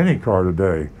any car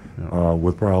today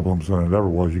with problems than it ever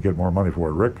was. You get more money for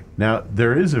it. Rick? Now,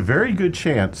 there is a very good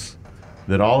chance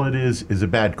that all it is a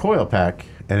bad coil pack,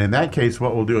 and in that case,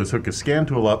 what we'll do is hook a scan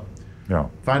tool up,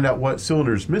 find out what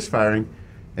cylinder is misfiring,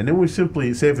 and then we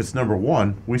simply, say if it's number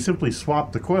 1, we simply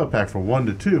swap the coil pack from 1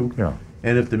 to 2,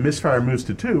 and if the misfire moves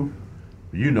to 2,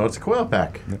 it's a coil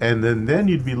pack. And then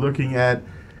you'd be looking at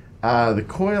the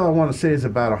coil, I want to say, is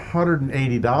about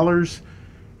 $180,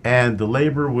 and the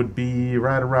labor would be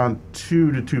right around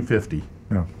 $200 to $250.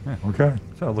 Yeah. Okay.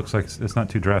 So it looks like it's not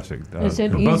too drastic. Is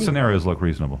it both easy? Scenarios look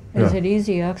reasonable. Is it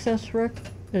easy access, Rick?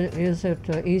 Is it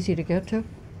easy to get to?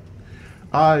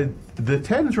 The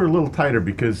 10s are a little tighter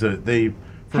because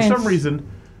for some reason,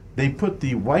 they put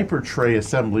the wiper tray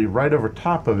assembly right over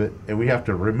top of it, and we have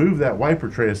to remove that wiper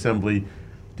tray assembly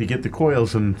to get the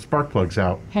coils and spark plugs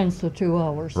out. Hence the 2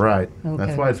 hours. Right. Okay.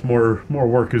 That's why it's more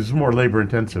work, because it's more labor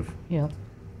intensive. Yeah.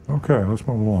 Okay, let's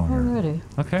move along here. Alrighty.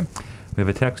 Okay. We have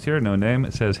a text here, no name.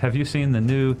 It says, have you seen the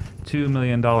new $2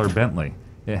 million Bentley?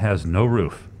 It has no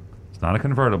roof. It's not a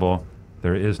convertible.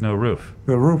 There is no roof.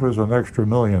 The roof is an extra $1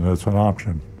 million. It's an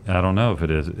option. I don't know if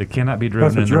it is. It cannot be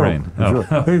driven in the rain.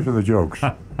 These are the jokes.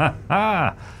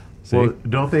 See? Well,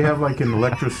 don't they have like an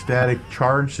electrostatic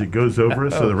charge that goes over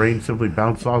it so the rain simply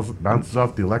bounces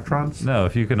off the electrons? No,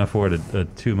 if you can afford a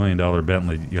 $2 million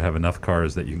Bentley, you have enough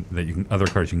cars that other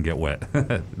cars you can get wet.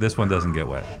 This one doesn't get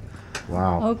wet.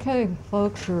 Wow. Okay,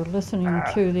 folks, you're listening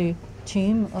to the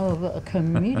team of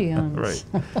comedians. Right.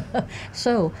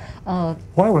 So,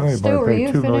 why would anybody Stu, pay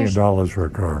 $2 million for a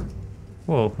car?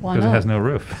 Well, Why because it not? has no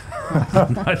roof.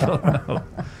 I don't know.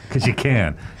 Because you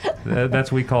can.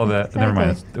 We call that. Never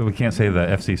mind. We can't say the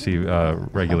FCC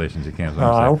regulations. You can't.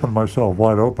 I opened myself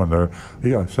wide open there.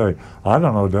 You got to say, I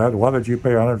don't know, Dad. Why did you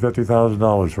pay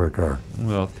 $150,000 for a car?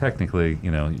 Well, technically,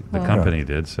 the company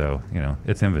did. So,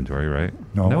 it's inventory, right?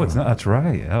 No, it's not. That's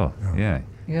right. Oh, yeah.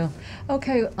 Yeah.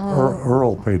 Okay.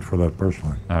 Earl paid for that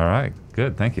personally. All right.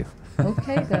 Good. Thank you.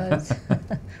 Okay, guys.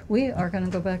 We are going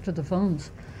to go back to the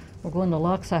phones. We're going to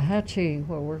Loxahatchee,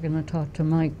 where we're going to talk to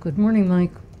Mike. Good morning,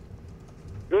 Mike.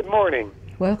 Good morning.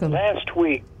 Welcome. Last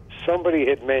week, somebody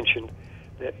had mentioned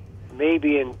that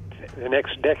maybe in the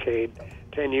next decade,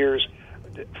 10 years,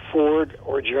 Ford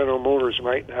or General Motors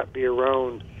might not be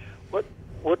around. What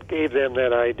gave them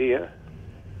that idea?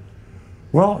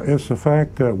 Well, it's the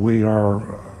fact that we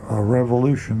are a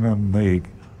revolution in the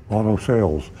auto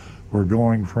sales. We're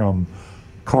going from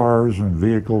cars and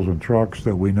vehicles and trucks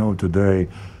that we know today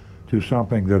to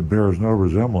something that bears no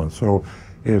resemblance. So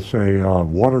it's a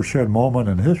watershed moment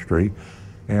in history,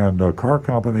 and car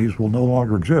companies will no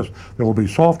longer exist. There will be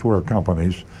software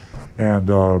companies, and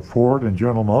Ford and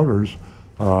General Motors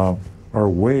are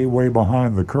way, way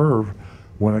behind the curve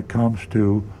when it comes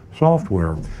to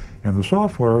software. And the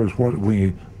software is what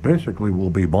we basically will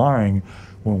be buying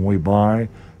when we buy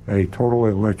a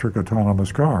totally electric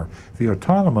autonomous car. The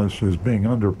autonomous is being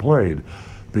underplayed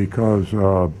because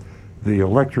the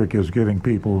electric is getting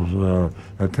people's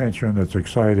attention. It's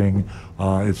exciting.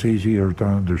 It's easier to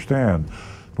understand.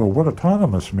 But what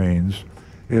autonomous means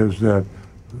is that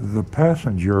the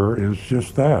passenger is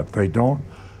just that. They don't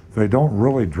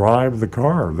really drive the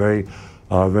car. They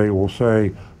will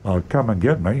say, "Come and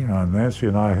get me." Nancy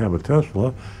and I have a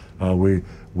Tesla. We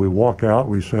walk out.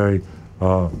 We say,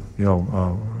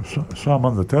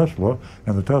 summon the Tesla,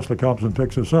 and the Tesla comes and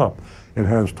picks us up. It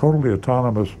has totally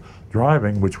autonomous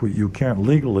driving, which you can't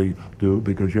legally do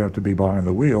because you have to be behind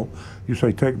the wheel. You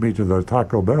say, "Take me to the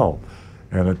Taco Bell,"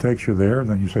 and it takes you there. And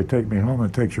then you say, "Take me home," and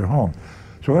it takes you home.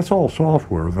 So that's all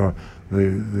software.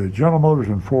 The General Motors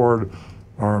and Ford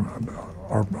are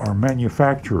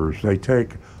manufacturers. They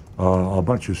take a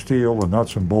bunch of steel and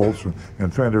nuts and bolts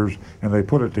and fenders, and they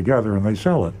put it together and they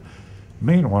sell it.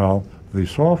 Meanwhile, the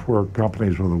software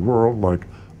companies of the world, like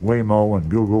Waymo and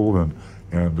Google and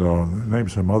name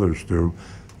some others too,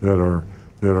 that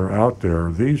are out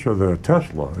there. These are the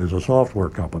Tesla is a software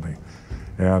company,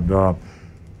 and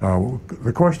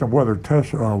the question of whether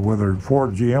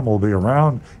Ford GM will be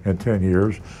around in 10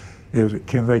 years is,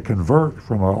 can they convert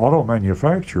from an auto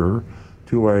manufacturer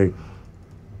to a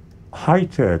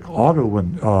high-tech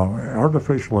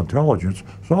artificial intelligence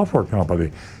software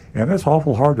company? And that's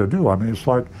awful hard to do. I mean, it's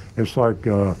like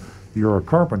you're a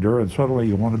carpenter and suddenly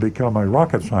you want to become a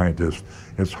rocket scientist.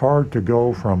 It's hard to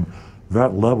go from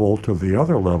that level to the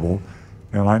other level,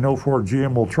 and I know Ford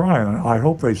GM will try, and I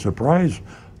hope they surprise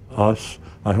us.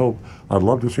 I'd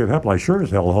love to see it happen. I sure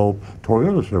as hell hope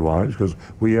Toyota survives, because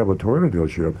we have a Toyota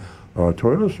dealership.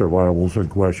 Toyota survival is in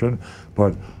question,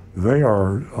 but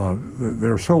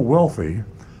they're so wealthy,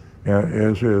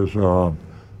 as is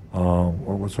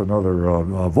what's another,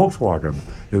 Volkswagen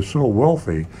is so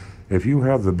wealthy. If you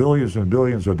have the billions and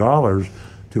billions of dollars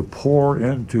to pour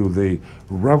into the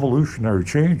revolutionary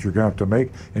change you're going to have to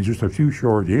make in just a few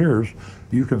short years,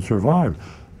 you can survive.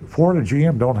 Ford and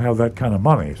GM don't have that kind of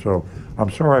money. So I'm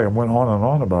sorry I went on and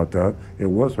on about that. It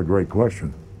was a great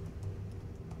question.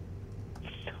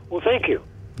 Well, thank you.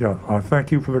 Yeah,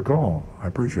 thank you for the call. I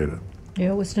appreciate it.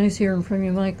 Yeah, it was nice hearing from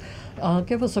you, Mike.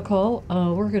 Give us a call.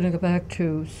 We're going to go back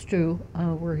to Stu,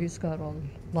 where he's got a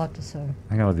lot to say.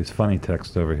 I got all these funny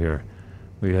texts over here.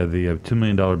 We had the $2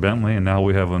 million Bentley, and now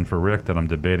we have one for Rick that I'm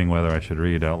debating whether I should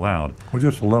read out loud. We'll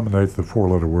just eliminate the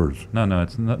four-letter words. No,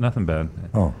 it's nothing bad.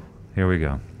 Oh. Here we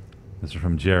go. This is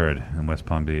from Jared in West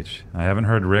Palm Beach. I haven't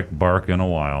heard Rick bark in a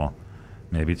while.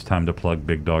 Maybe it's time to plug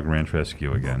Big Dog Ranch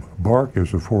Rescue again. Bark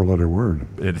is a four-letter word.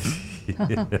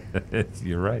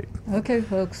 You're right. Okay,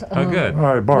 folks. Oh, good. All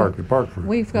right, bark for me.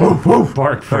 We've got. Woof,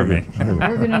 bark for me. We're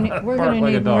gonna need more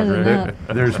than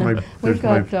that. We've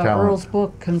got Earl's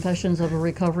book, Confessions of a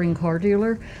Recovering Car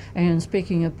Dealer. And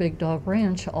speaking of Big Dog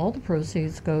Ranch, all the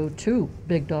proceeds go to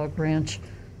Big Dog Ranch.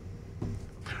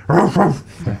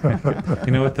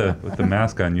 You know, with the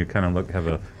mask on, you kind of have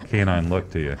a canine look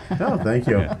to you. Oh, thank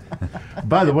you. Yeah.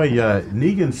 By the way,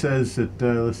 Negan says that,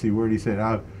 let's see, where did he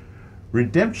say?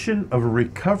 Redemption of a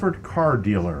Recovered Car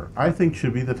Dealer, I think,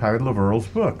 should be the title of Earl's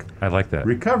book. I like that.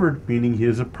 Recovered, meaning he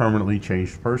is a permanently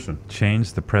changed person.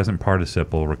 Change the present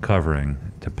participle, recovering,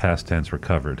 to past tense,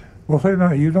 recovered. Well, say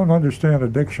no, you don't understand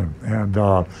addiction, and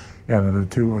to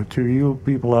you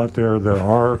people out there that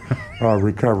are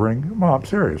recovering, well, I'm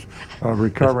serious,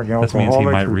 recovering alcoholics. That means he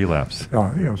might relapse.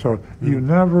 So you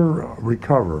never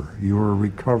recover. You are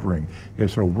recovering.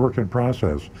 It's a work in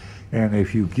process. And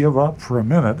if you give up for a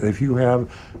minute, if you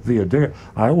have the addiction,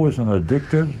 I was an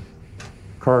addicted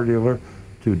car dealer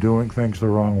to doing things the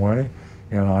wrong way,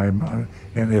 and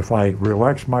if I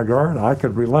relax my guard, I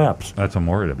could relapse. That's what I'm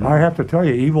worried about. I have to tell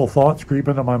you, evil thoughts creep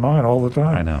into my mind all the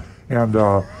time. I know.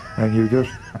 And you just,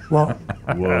 well,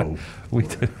 whoa.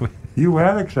 You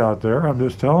addicts out there, I'm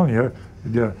just telling you,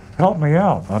 help me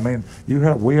out. I mean,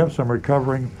 we have some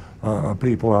recovering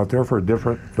people out there for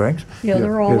different things. Yeah,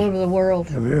 they're all over the world,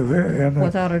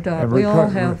 without a doubt. We all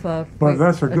have but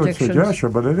that's a good addictions.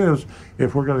 suggestion, but it is,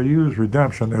 if we're going to use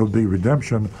redemption, it would be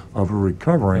redemption of a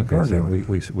recovering car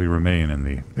dealer. So we remain in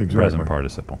the present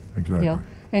participle. Exactly. Yeah,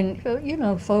 And, you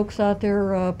know, folks out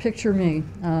there, picture me,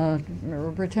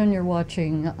 or pretend you're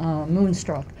watching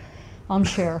Moonstruck. I'm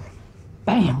Cher.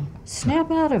 Bam!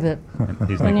 Snap out of it.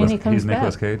 He's And then Nicolas, he comes he's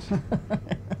Nicolas back. Cage.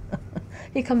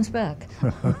 He comes back.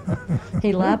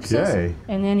 He lapses, Okay.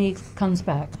 and then he comes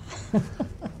back.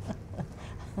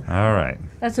 All right.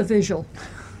 That's a visual.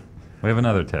 We have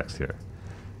another text here.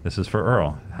 This is for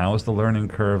Earl. How is the learning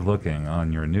curve looking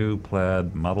on your new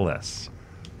Plaid Model S?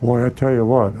 Boy, I tell you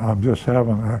what, I'm just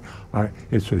having,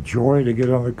 it's a joy to get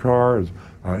on the car. It's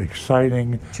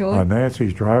exciting. Joy?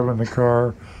 Nancy's driving the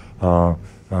car.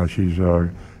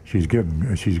 She's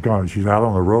out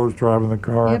on the roads driving the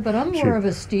car. Yeah, but I'm more of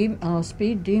a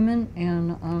speed demon,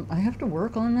 and I have to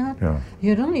work on that. Yeah.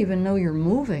 You don't even know you're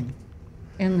moving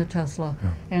in the Tesla.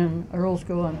 And Earl's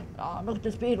going, oh, look at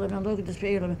the speed limit, look at the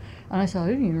speed limit. And I said, I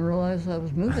didn't even realize I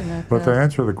was moving that But fast. to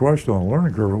answer the question on the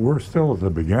learning curve, we're still at the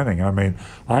beginning. I mean,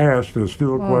 I asked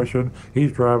Stu a question.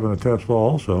 He's driving a Tesla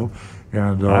also,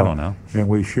 and I don't know. And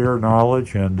we share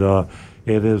knowledge. And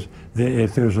it is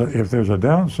if there's a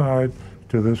downside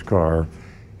to this car,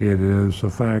 it is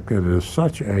the fact that it is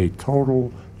such a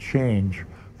total change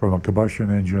from a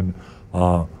combustion engine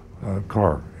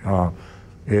car.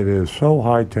 It is so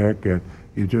high tech that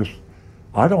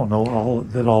I don't know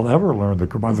that I'll ever learn the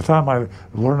car. By the time I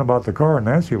learn about the car and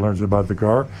Nancy learns about the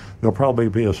car, there'll probably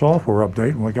be a software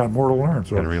update and we got more to learn.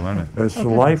 So Gotta relearn it. it's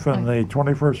life in the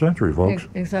 21st century, folks.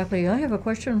 Exactly. I have a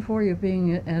question for you,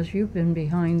 being as you've been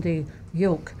behind the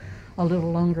yoke a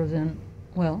little longer than,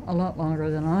 well, a lot longer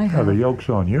than I Yeah, have. the yoke's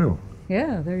on you.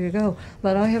 Yeah, there you go.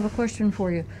 But I have a question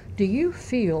for you. Do you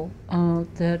feel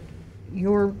that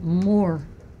you're more,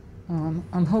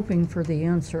 I'm hoping for the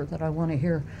answer that I want to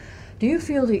hear. Do you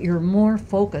feel that you're more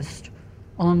focused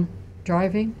on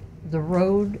driving, the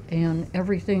road, and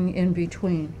everything in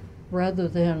between, rather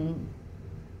than,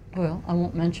 well, I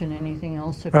won't mention anything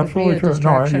else. It Absolutely could be a true. No,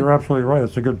 distraction. you're absolutely right.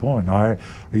 That's a good point.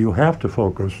 You have to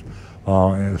focus,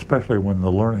 and especially when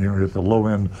you're at the low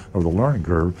end of the learning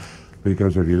curve,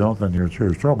 because if you don't, then you're in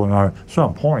serious trouble. And at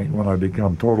some point, when I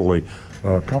become totally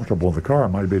comfortable in the car, it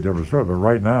might be a different story. But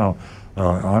right now,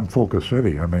 I'm Focus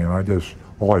City. I mean,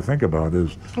 all I think about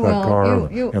is that Well, car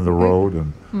and the road.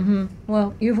 And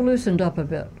Well, you've loosened up a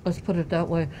bit, let's put it that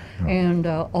way. And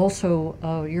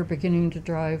also, you're beginning to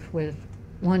drive with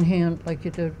one hand like you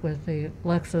did with the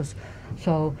Lexus.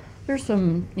 So there's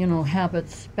some,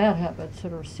 habits, bad habits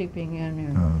that are seeping in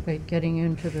and getting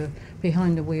into the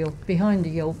behind the wheel, behind the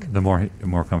yoke. The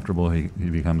more comfortable he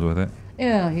becomes with it.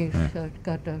 Yeah, he's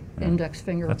got the index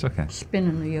finger That's okay.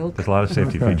 spinning the yoke. There's a lot of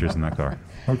safety features in that car.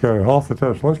 okay, off the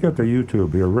test. Let's get to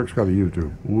YouTube here. Rick's got a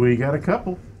YouTube. We got a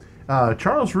couple.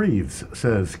 Charles Reeves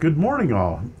says, "Good morning,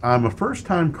 all. I'm a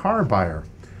first-time car buyer.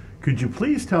 Could you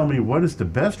please tell me what is the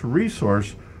best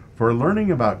resource for learning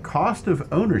about cost of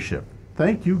ownership?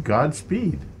 Thank you.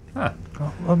 Godspeed." Huh.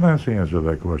 Let Nancy answer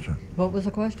that question. What was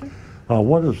the question?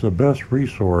 What is the best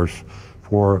resource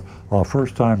for a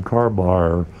first-time car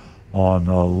buyer on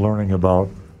learning about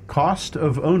Cost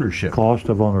of ownership. cost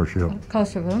of ownership?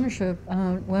 Cost of ownership,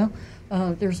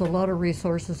 there's a lot of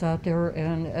resources out there,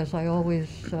 and as I always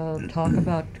talk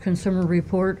about Consumer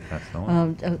Report, That's the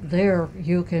one. there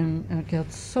you can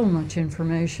get so much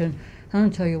information. I'm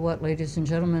going to tell you what, ladies and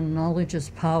gentlemen, knowledge is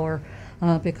power,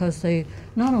 because they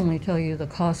not only tell you the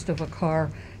cost of a car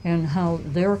and how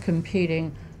they're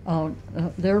competing,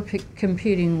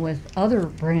 competing with other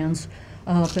brands,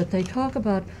 but they talk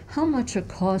about how much it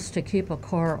costs to keep a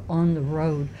car on the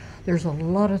road. There's a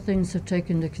lot of things to take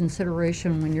into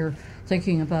consideration when you're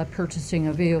thinking about purchasing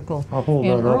a vehicle. I'll hold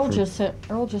And that up Earl for-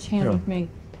 just handed me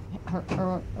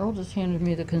Earl just handed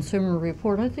me the Consumer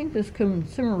Report. I think this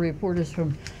Consumer Report is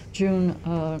from June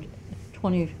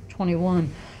 2021,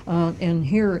 and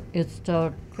here it's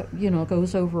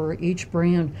goes over each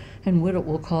brand and what it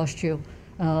will cost you.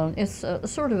 It's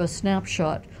sort of a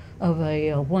snapshot of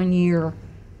a 1 year,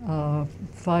 1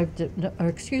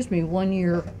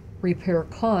 year repair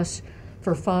costs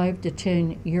for 5 to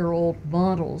 10 year old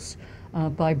models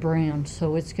by brand.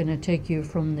 So it's going to take you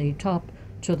from the top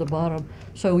to the bottom.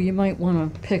 So you might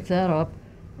want to pick that up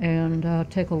and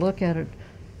take a look at it.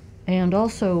 And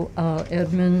also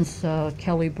Edmunds,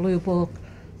 Kelly Blue Book.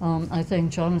 I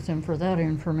thank Jonathan for that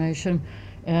information.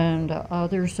 And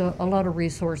there's a lot of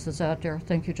resources out there.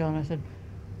 Thank you, Jonathan.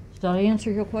 Did I answer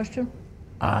your question?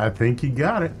 I think you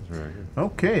got it. Very good.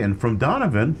 Okay, and from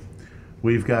Donovan,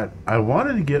 we've got, I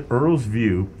wanted to get Earl's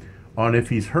view on if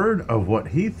he's heard of what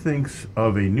he thinks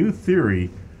of a new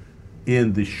theory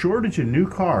in the shortage of new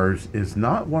cars is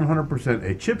not 100%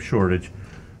 a chip shortage,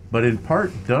 but in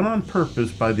part done on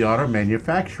purpose by the auto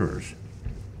manufacturers.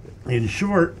 In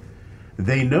short,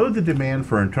 They know the demand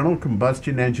for internal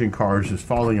combustion engine cars is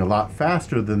falling a lot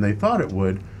faster than they thought it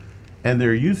would, and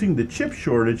they're using the chip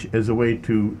shortage as a way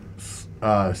to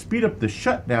speed up the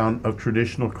shutdown of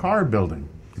traditional car building.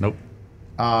 Nope.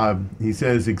 He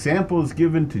says examples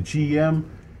given to GM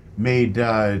made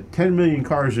 10 million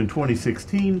cars in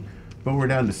 2016, but we're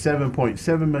down to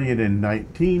 7.7 million in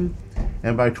 19,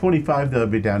 and by 25 they'll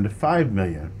be down to 5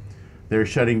 million. They're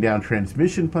shutting down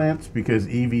transmission plants because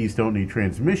EVs don't need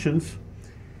transmissions.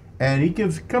 And he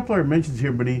gives a couple of mentions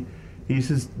here, but he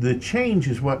says the change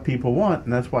is what people want,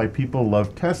 and that's why people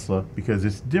love Tesla, because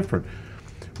it's different.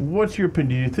 What's your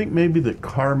opinion? Do you think maybe that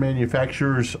car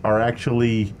manufacturers are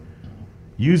actually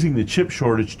using the chip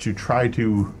shortage to try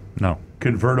to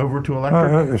convert over to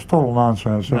electric? It's total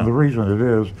nonsense. No. And the reason it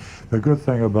is, the good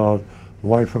thing about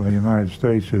life in the United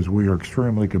States is we are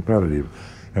extremely competitive.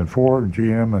 And Ford,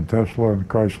 GM, and Tesla, and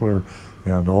Chrysler,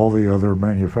 and all the other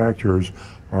manufacturers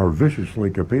are viciously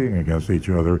competing against each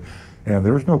other. And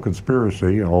there's no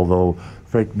conspiracy, although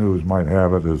fake news might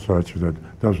have it as such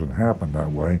that doesn't happen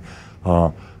that way.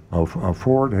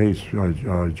 Ford hates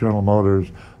General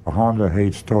Motors, Honda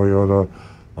hates Toyota,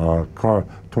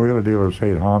 Toyota dealers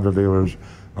hate Honda dealers.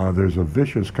 There's a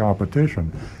vicious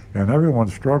competition, and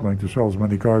everyone's struggling to sell as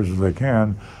many cars as they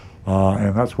can,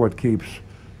 and that's what keeps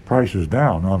prices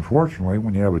down. Unfortunately,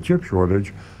 when you have a chip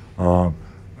shortage,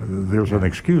 there's an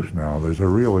excuse now. There's a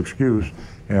real excuse,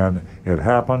 and it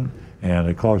happened, and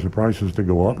it caused the prices to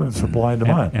go up, and supply and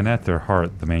demand. And at their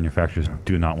heart, the manufacturers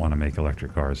do not want to make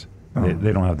electric cars.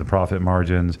 They don't have the profit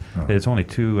margins. It's only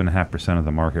 2.5% of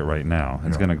the market right now.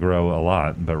 It's going to grow a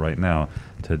lot, but right now,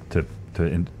 to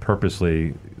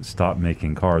purposely stop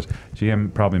making cars,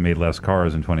 GM probably made less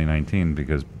cars in 2019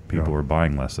 because people were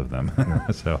buying less of them.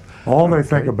 So all they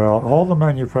think about, all the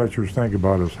manufacturers think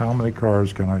about, is how many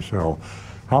cars can I sell,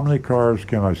 how many cars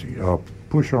can I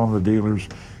push on the dealers,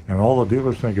 and all the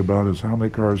dealers think about is how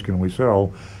many cars can we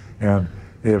sell, and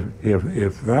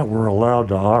if that were allowed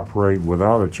to operate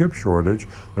without a chip shortage,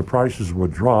 the prices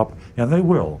would drop, and they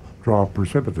will drop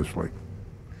precipitously.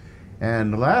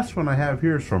 And the last one I have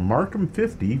here is from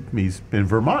Markham50. He's in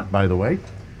Vermont, by the way.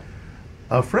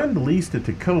 A friend leased a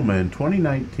Tacoma in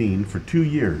 2019 for 2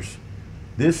 years.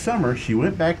 This summer, she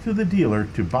went back to the dealer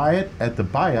to buy it at the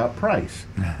buyout price.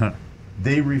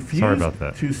 They refused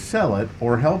to sell it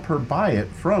or help her buy it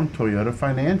from Toyota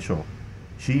Financial.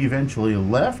 She eventually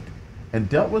left and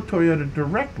dealt with Toyota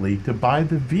directly to buy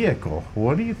the vehicle.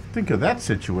 What do you think of that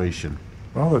situation?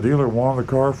 Well, the dealer wanted the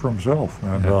car for himself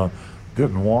and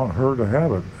didn't want her to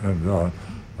have it.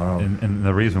 And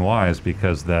the reason why is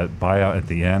because that buyout at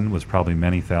the end was probably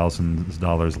many thousands of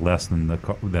dollars less than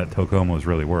that Tacoma was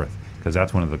really worth, because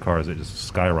that's one of the cars that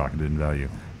just skyrocketed in value.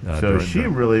 So she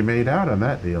really made out on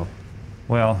that deal.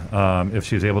 Well, if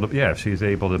she's able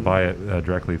to buy it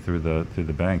directly through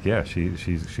the bank, she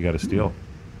got a steal.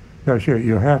 Yeah,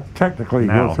 you have to technically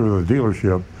go through the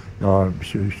dealership.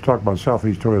 She talked about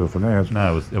Southeast Toyota Finance.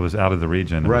 No, it was out of the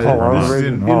region. Right, this is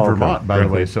in Vermont, by the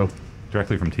way. So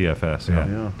directly from TFS,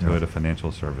 Toyota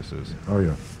Financial Services. Oh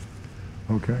yeah.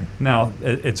 Okay. Now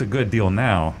it's a good deal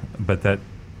now, but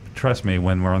trust me,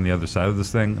 when we're on the other side of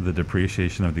this thing, the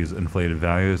depreciation of these inflated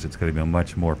values, it's going to be a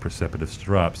much more precipitous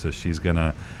drop. So she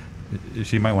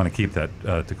might want to keep that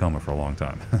Tacoma for a long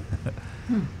time.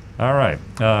 All right.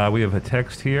 We have a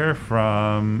text here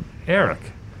from Eric.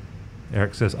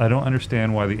 Eric says, I don't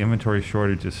understand why the inventory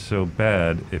shortage is so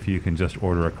bad if you can just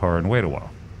order a car and wait a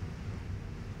while.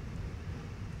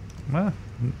 Well,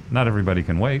 not everybody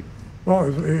can wait. Well,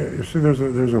 you see,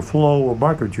 there's a flow of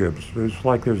microchips. It's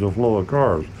like there's a flow of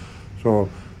cars. So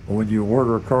when you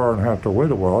order a car and have to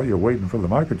wait a while, you're waiting for the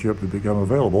microchip to become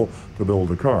available to build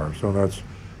the car. So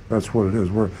that's what it is.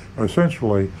 We're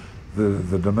essentially,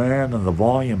 the demand and the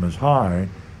volume is high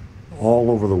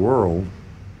all over the world.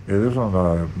 It isn't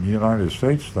a United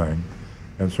States thing,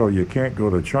 and so you can't go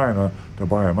to China to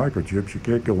buy a microchip. You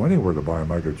can't go anywhere to buy a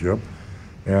microchip,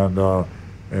 and the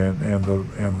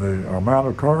amount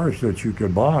of cars that you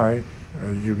can buy,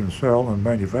 you can sell and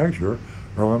manufacture,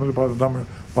 are limited by the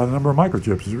number of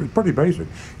microchips. It's pretty basic,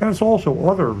 and it's also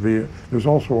there's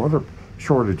also other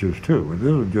shortages too. It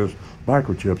isn't just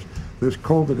microchips. This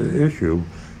COVID issue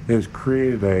has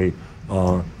created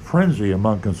a frenzy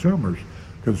among consumers.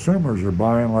 Consumers are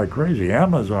buying like crazy.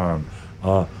 Amazon,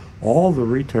 all the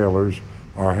retailers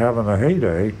are having a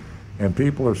heyday, and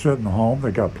people are sitting home.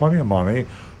 They got plenty of money,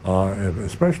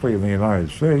 especially in the United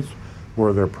States,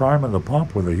 where they're priming the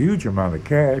pump with a huge amount of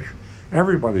cash.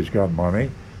 Everybody's got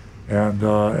money, and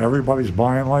everybody's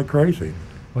buying like crazy.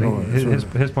 Well,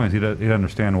 his point is he doesn't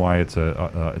understand why it's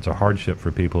a hardship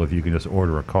for people if you can just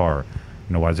order a car.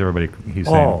 why is everybody? He's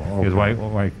saying,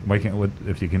 okay. why can't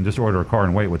if you can just order a car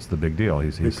and wait? What's the big deal?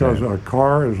 He's because saying. a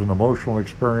car is an emotional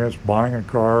experience. Buying a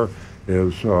car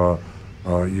is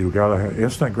you got to have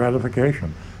instant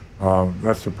gratification.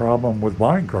 That's the problem with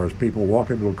buying cars. People walk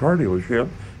into a car dealership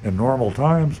in normal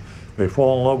times. They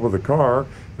fall in love with the car.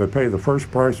 They pay the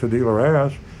first price the dealer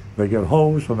asks. They get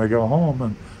hosed and they go home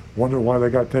and wonder why they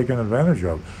got taken advantage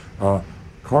of.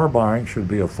 Car buying should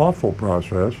be a thoughtful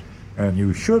process, and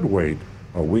you should wait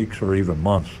weeks or even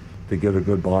months to get a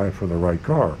good buy for the right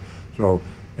car. So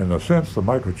in a sense, the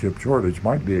microchip shortage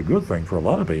might be a good thing for a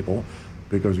lot of people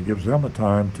because it gives them the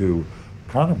time to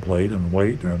contemplate and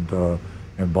wait and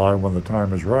buy when the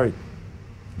time is right.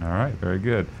 All right, very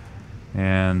good.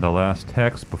 And the last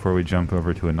text before we jump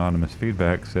over to anonymous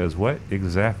feedback says, what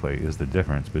exactly is the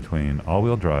difference between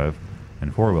all-wheel drive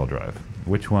and four-wheel drive?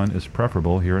 Which one is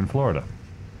preferable here in Florida?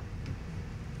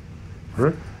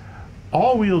 Rick?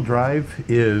 All-wheel drive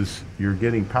is you're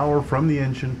getting power from the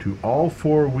engine to all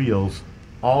four wheels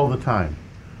all the time.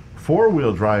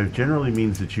 Four-wheel drive generally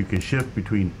means that you can shift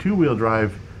between two-wheel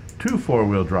drive to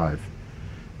four-wheel drive.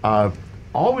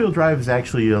 All-wheel drive is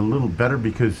actually a little better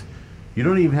because you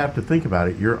don't even have to think about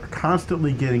it. You're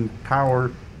constantly getting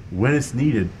power when it's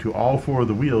needed to all four of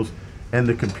the wheels, and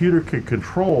the computer can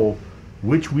control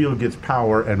which wheel gets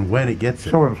power and when it gets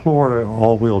it. So in Florida,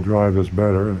 all-wheel drive is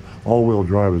better, and all-wheel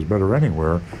drive is better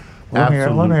anywhere. Let me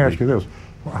ask you this.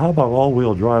 How about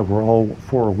all-wheel drive where all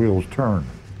four wheels turn?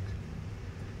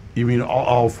 You mean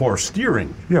all four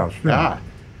steering? Yes. Yeah.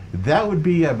 That would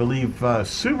be, I believe,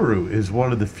 Subaru is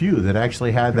one of the few that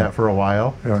actually had that for a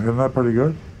while. Yeah, isn't that pretty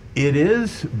good? It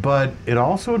is, but it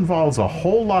also involves a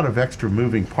whole lot of extra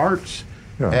moving parts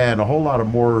and a whole lot of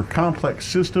more complex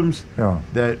systems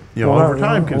that over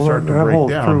time can start to break down.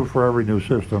 That holds true for every new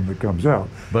system that comes out.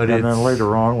 But then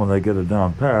later on, when they get it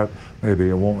down pat, maybe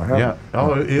it won't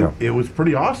happen. It was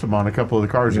pretty awesome on a couple of the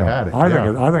cars that had it.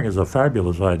 I think it's a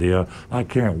fabulous idea. I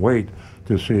can't wait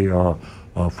to see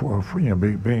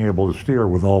being able to steer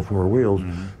with all four wheels.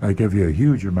 They give you a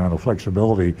huge amount of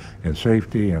flexibility and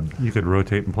safety, and you could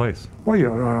rotate in place.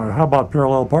 Well, how about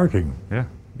parallel parking? Yeah,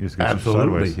 you just get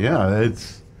absolutely.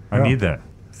 Sideways. I need that.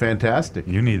 Fantastic.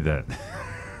 You need that.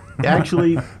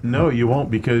 Actually, no, you won't,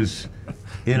 because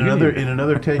in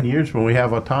another 10 years when we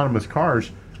have autonomous cars,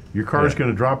 your car is going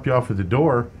to drop you off at the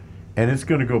door, and it's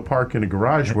going to go park in a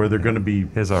garage where they're going to be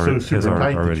so super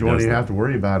tight that you won't even have to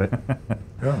worry about it.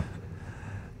 Yeah.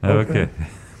 Okay.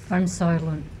 I'm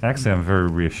silent. Actually, I'm very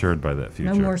reassured by that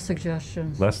future. No more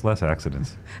suggestions. Less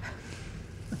accidents.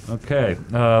 Okay,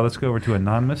 let's go over to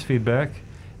anonymous feedback.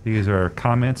 These are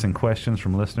comments and questions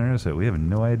from listeners that we have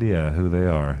no idea who they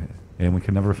are, and we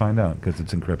can never find out because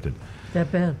it's encrypted.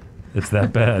 That bad? It's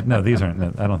that bad. No, these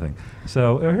aren't. I don't think.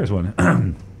 So here's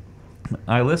one.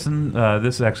 I listened.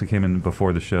 This actually came in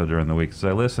before the show during the week. So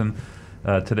I listened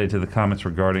today to the comments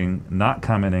regarding not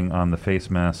commenting on the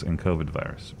face mask and COVID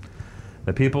virus.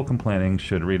 The people complaining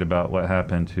should read about what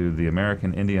happened to the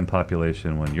American Indian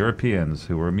population when Europeans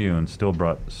who were immune still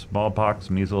brought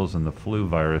smallpox, measles, and the flu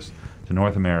virus to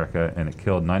North America, and it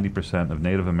killed 90% of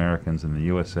Native Americans in the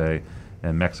USA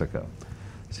and Mexico.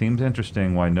 Seems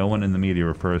interesting why no one in the media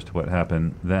refers to what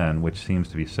happened then, which seems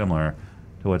to be similar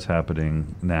to what's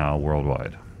happening now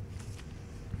worldwide.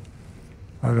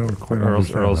 I don't quite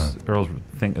understand Earl's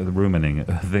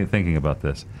thinking about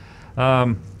this.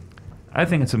 I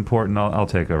think it's important. I'll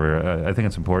take over. I think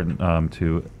it's important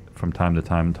to, from time to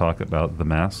time, talk about the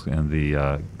mask and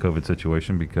the COVID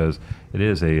situation, because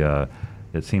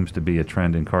it seems to be a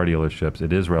trend in car dealerships.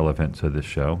 It is relevant to this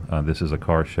show. This is a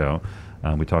car show.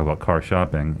 We talk about car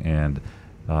shopping, and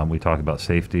we talk about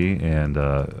safety, and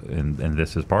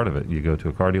this is part of it. You go to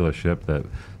a car dealership that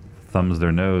thumbs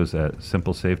their nose at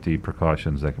simple safety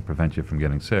precautions that can prevent you from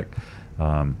getting sick.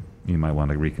 You might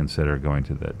want to reconsider going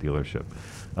to that dealership.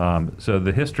 So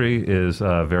the history is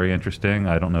very interesting.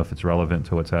 I don't know if it's relevant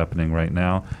to what's happening right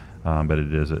now, but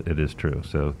it is true.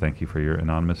 So thank you for your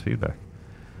anonymous feedback.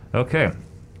 Okay,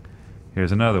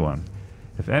 here's another one.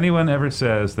 If anyone ever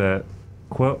says that,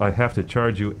 quote, I have to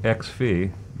charge you X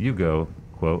fee, you go,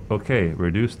 quote, okay,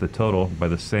 reduce the total by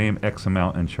the same X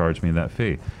amount and charge me that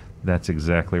fee. That's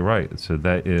exactly right. So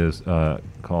that is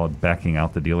called backing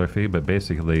out the dealer fee, but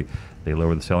basically they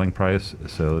lower the selling price,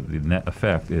 so the net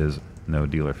effect is no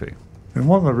dealer fee. And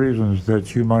one of the reasons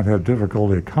that you might have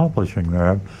difficulty accomplishing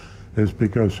that is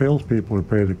because salespeople are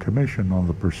paid a commission on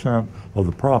the percent of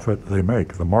the profit they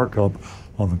make, the markup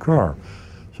on the car.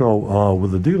 So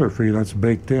with the dealer fee, that's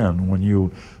baked in. When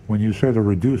you say to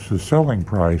reduce the selling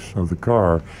price of the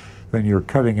car, then you're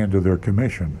cutting into their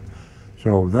commission.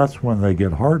 So that's when they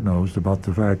get hard-nosed about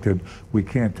the fact that we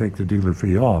can't take the dealer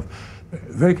fee off.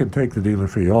 They can take the dealer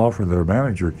fee off, or their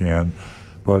manager can,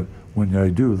 but when they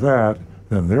do that,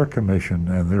 then their commission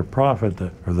and their profit,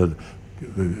 or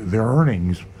their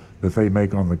earnings that they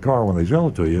make on the car when they sell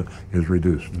it to you, is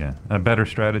reduced. Yeah. A better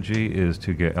strategy is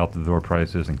to get out-the-door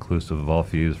prices inclusive of all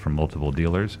fees from multiple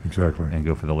dealers. Exactly. And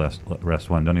go for the rest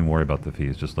one. Don't even worry about the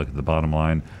fees. Just look at the bottom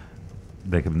line.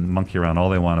 They can monkey around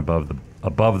all they want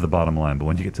above the bottom line, but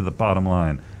when you get to the bottom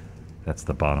line, that's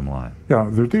the bottom line. Yeah,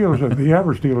 the dealers, the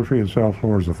average dealer fee in South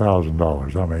Florida is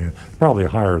 $1,000. I mean, probably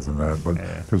higher than that, but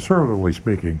conservatively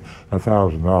speaking,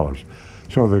 $1,000.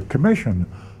 So the commission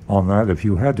on that, if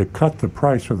you had to cut the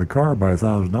price of the car by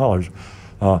 $1,000,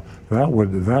 that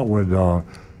would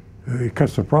it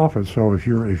cuts the profit. So if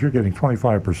you're getting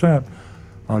 25%,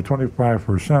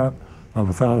 25% of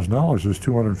 $1,000 is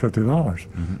 $250.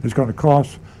 Mm-hmm. It's going to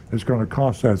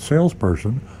cost that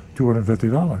salesperson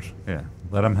 $250. Yeah,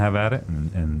 let them have at it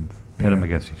and pit them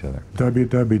against each other.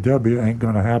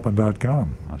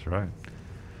 www.ain'tgonnahappen.com. That's right.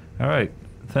 All right,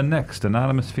 the next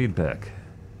anonymous feedback.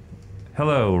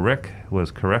 Hello, Rick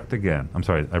was correct again. I'm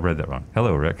sorry, I read that wrong.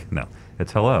 Hello, Rick. No,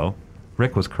 it's hello.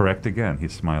 Rick was correct again.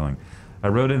 He's smiling. I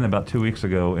wrote in about 2 weeks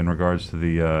ago in regards to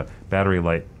the battery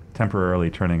light temporarily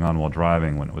turning on while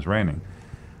driving when it was raining.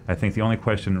 I think the only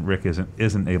question Rick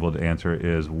isn't able to answer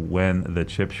is when the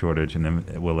chip shortage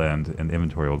will end and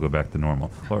inventory will go back to normal.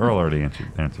 Well, Earl already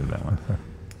answered that one.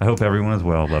 I hope everyone is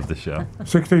well. Love the show.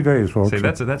 60 days, folks. See,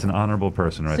 that's an honorable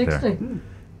person right 60. there.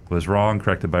 Was wrong,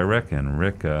 corrected by Rick, and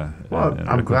Rick... well,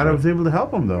 I'm glad I was able to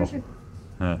help him, though.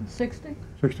 60?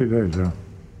 60 days, yeah.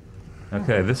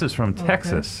 Okay, this is from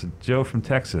Texas. Joe from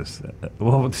Texas.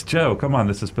 Well, it's Joe. Come on,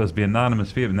 this is supposed to be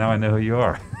anonymous feed, but now I know who you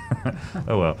are.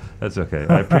 Oh, well, that's okay.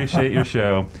 I appreciate your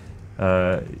show.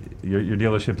 Your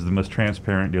dealership is the most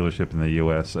transparent dealership in the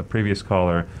U.S. A previous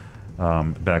caller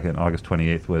back on August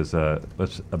 28th was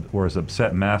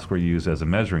upset masks were used as a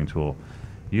measuring tool.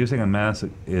 Using a mask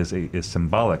is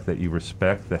symbolic that you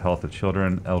respect the health of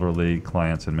children, elderly,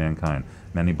 clients, and mankind.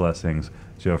 Many blessings,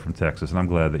 Joe from Texas. And I'm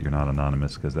glad that you're not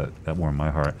anonymous because that warmed my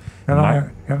heart.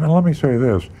 And let me say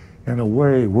this. In a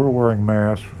way, we're wearing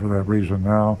masks for that reason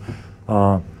now.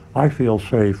 I feel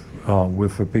safe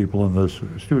with the people in this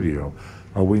studio.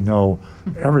 We know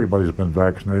everybody's been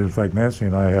vaccinated. In fact, Nancy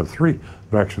and I have 3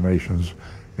 vaccinations,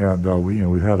 and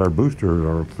we've had our booster,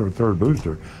 our third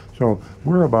booster. So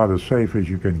we're about as safe as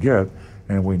you can get,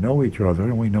 and we know each other,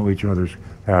 and we know each other's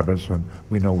habits, and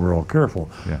we know we're all careful.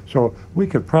 Yeah. So we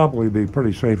could probably be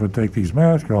pretty safe and take these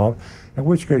masks off, in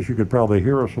which case you could probably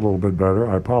hear us a little bit better.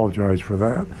 I apologize for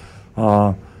that.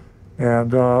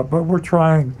 But we're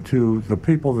trying to, the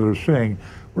people that are seeing,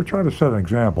 we're trying to set an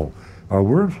example.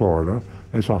 We're in Florida.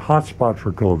 It's a hot spot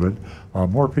for COVID.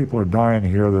 More people are dying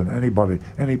here than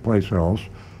any place else.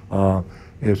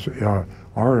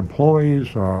 Our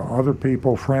employees, other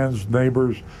people, friends,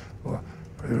 neighbors.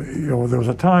 There was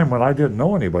a time when I didn't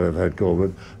know anybody that had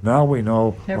COVID. Now we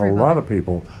know a lot of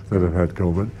people that have had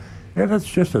COVID. And it's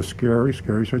just a scary,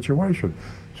 scary situation.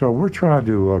 So we're trying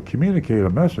to communicate a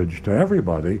message to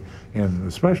everybody,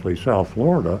 especially South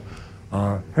Florida.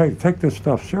 Hey, take this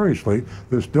stuff seriously.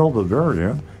 This Delta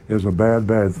variant is a bad,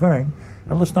 bad thing.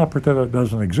 And let's not pretend it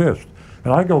doesn't exist.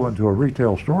 And I go into a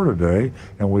retail store today,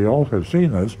 and we all have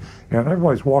seen this, and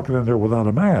everybody's walking in there without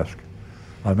a mask.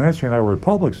 Nancy and I were at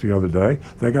Publix the other day.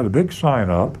 They got a big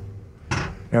sign up,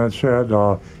 and it said,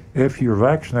 if you're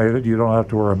vaccinated, you don't have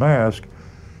to wear a mask.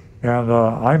 And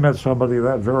I met somebody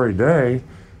that very day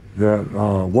that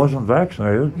wasn't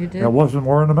vaccinated and wasn't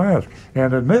wearing a mask,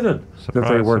 and admitted that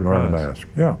they weren't wearing a mask.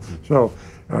 Yeah. So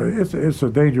it's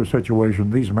a dangerous situation.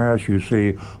 These masks you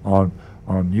see on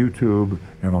YouTube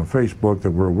and on Facebook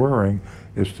that we're wearing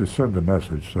is to send a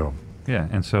message. So yeah,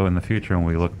 and so in the future when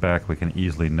we look back, we can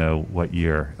easily know what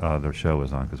year their show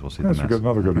was on because we'll see the message. That's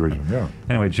another good reason. Yeah.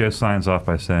 Anyway, Joe signs off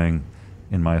by saying,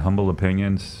 in my humble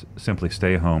opinions, simply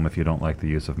stay home if you don't like the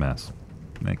use of masks.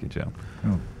 Thank you, Joe.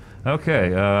 Oh.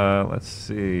 Okay, let's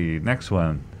see. Next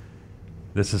one.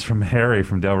 This is from Harry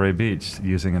from Delray Beach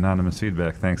using anonymous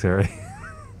feedback. Thanks, Harry.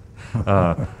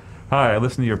 Hi, I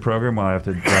listen to your program while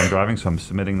I'm driving, so I'm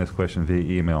submitting this question via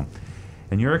email.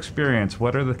 In your experience,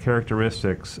 what are the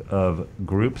characteristics of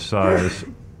group size,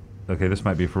 okay, this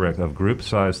might be for Rick, of group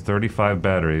size 35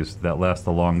 batteries that last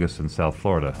the longest in South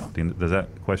Florida? Does that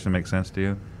question make sense to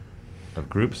you? Of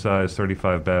group size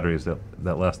 35 batteries that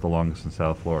last the longest in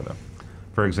South Florida.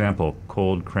 For example,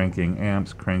 cold cranking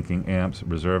amps,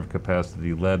 reserve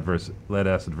capacity, lead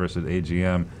acid versus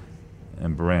AGM,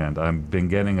 and brand. I've been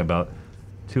getting about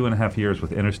 2.5 years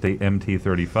with Interstate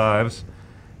MT35s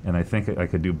and I think I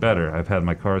could do better. I've had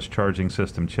my car's charging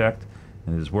system checked,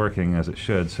 and it is working as it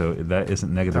should, so that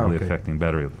isn't negatively affecting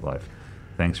battery life.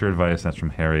 Thanks for your advice. That's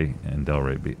from Harry in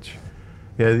Delray Beach.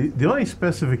 Yeah, the only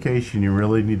specification you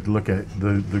really need to look at,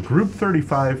 the Group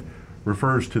 35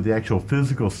 refers to the actual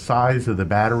physical size of the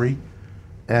battery,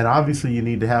 and obviously you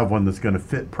need to have one that's going to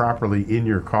fit properly in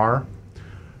your car.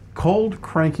 Cold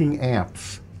cranking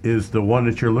amps is the one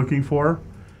that you're looking for,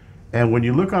 and when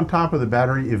you look on top of the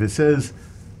battery, if it says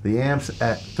the amps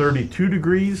at 32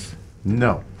 degrees,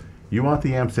 no. You want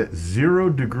the amps at 0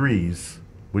 degrees,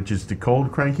 which is the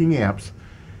cold cranking amps,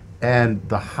 and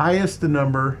the highest the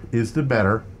number is the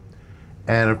better.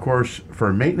 And of course,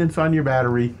 for maintenance on your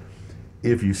battery,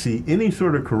 if you see any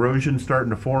sort of corrosion starting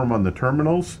to form on the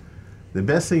terminals, the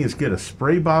best thing is get a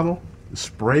spray bottle,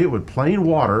 spray it with plain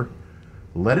water,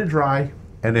 let it dry,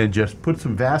 and then just put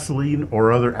some Vaseline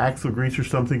or other axle grease or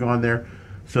something on there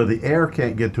so the air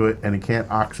can't get to it and it can't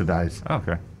oxidize.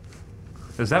 Okay.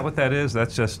 Is that what that is?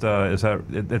 That's just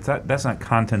that's not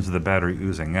contents of the battery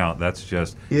oozing out. That's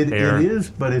just air. It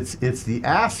is, but it's the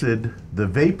acid, the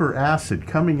vapor acid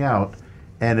coming out,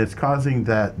 and it's causing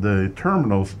the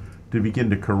terminals to begin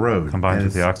to corrode. Combines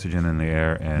with the oxygen in the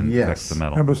air and affects the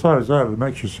metal. And besides that, it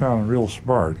makes you sound real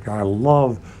smart. I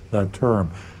love that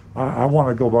term. I want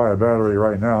to go buy a battery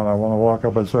right now, and I want to walk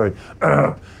up and say,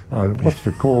 what's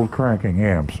the cold cranking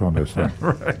amps on this thing?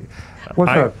 Right.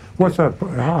 What's that?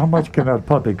 How much can that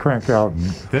puppy crank out?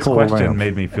 This question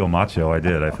made me feel macho. I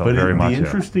did. I felt very macho. The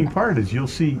interesting part is you'll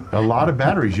see a lot of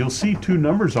batteries. You'll see 2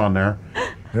 numbers on there,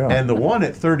 and the one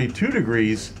at 32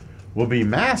 degrees will be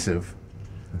massive,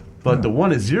 but the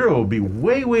one at 0 will be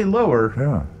way, way lower.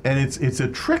 Yeah. And it's a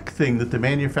trick thing that the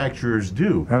manufacturers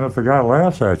do. And if the guy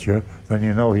laughs at you, then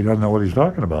you know he doesn't know what he's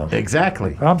talking about.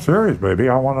 Exactly. I'm serious, baby.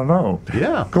 I want to know.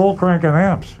 Yeah. Cold cranking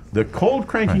amps. The cold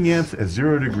cranking amps at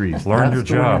 0 degrees. Learn your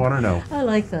job. I want to know. I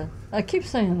like that. I keep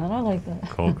saying that. I like that.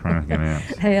 Cold cranking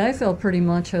amps. Hey, I felt pretty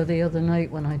macho the other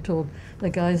night when I told the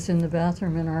guys in the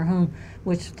bathroom in our home,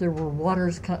 which there were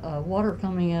water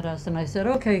coming at us, and I said,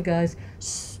 "Okay, guys,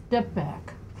 step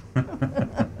back."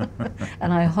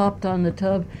 And I hopped on the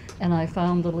tub and I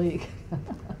found the leak.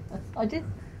 I did,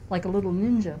 like a little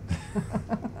ninja.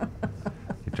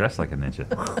 You dress like a ninja.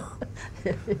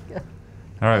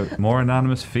 All right, more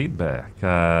anonymous feedback.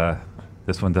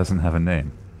 This one doesn't have a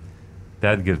name.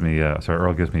 Dad gives me,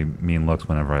 Earl gives me mean looks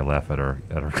whenever I laugh at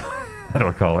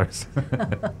our callers.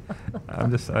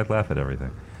 I laugh at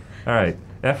everything. All right,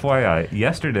 FYI,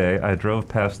 yesterday I drove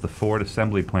past the Ford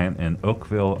assembly plant in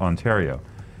Oakville, Ontario.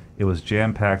 It was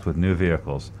jam-packed with new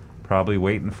vehicles, probably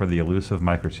waiting for the elusive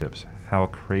microchips. How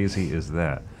crazy is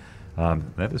that?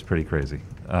 That is pretty crazy.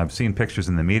 I've seen pictures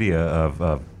in the media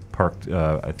of parked,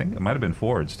 I think it might have been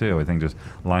Fords too, I think just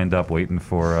lined up waiting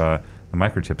for the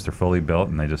microchips. They're fully built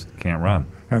and they just can't run.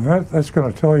 And that's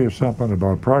going to tell you something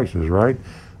about prices, right?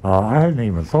 I hadn't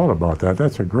even thought about that.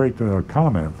 That's a great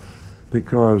comment,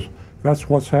 because that's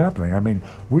what's happening. I mean,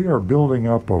 we are building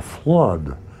up a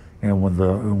flood. And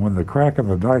when the crack in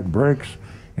the dike breaks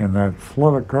and that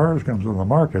flood of cars comes on the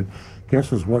market,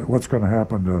 guess what's going to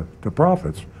happen to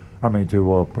profits? I mean,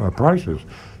 to prices.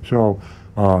 So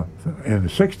in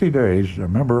 60 days,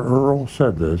 remember Earl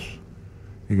said this.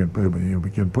 We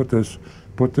can put this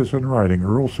in writing.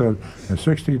 Earl said in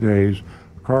 60 days,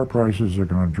 car prices are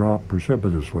going to drop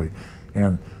precipitously,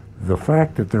 and the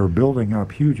fact that they're building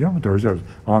up huge inventories. There's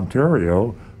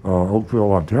Ontario.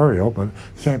 Oakville, Ontario, but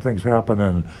same things happen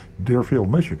in Deerfield,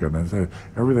 Michigan.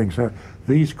 And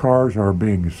these cars are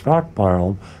being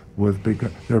stockpiled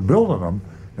because they're building them,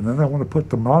 and then they want to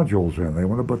put the modules in. They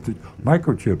want to put the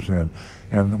microchips in,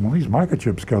 and when these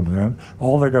microchips come in,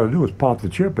 all they got to do is pop the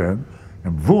chip in,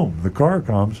 and boom, the car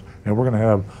comes, and we're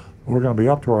going to be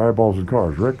up to our eyeballs in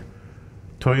cars. Rick,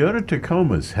 Toyota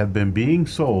Tacomas have been being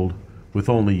sold with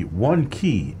only 1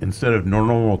 key instead of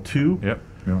normal 2. Yep.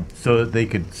 Yeah. So that they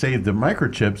could save the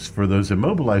microchips for those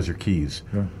immobilizer keys.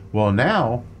 Yeah. Well,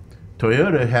 now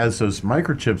Toyota has those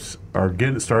microchips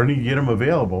starting to get them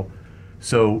available.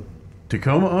 So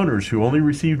Tacoma owners who only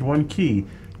received 1 key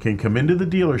can come into the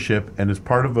dealership, and as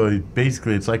part of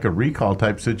basically it's like a recall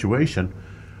type situation,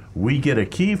 we get a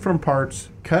key from parts,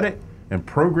 cut it, and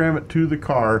program it to the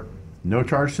car, no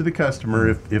charge to the customer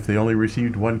if they only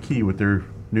received 1 key with their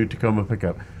new Tacoma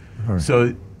pickup. Right.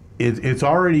 So it's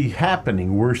already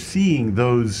happening. We're seeing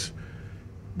those,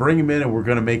 bring them in and we're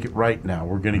going to make it right now.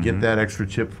 We're going to get that extra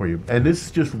chip for you. And this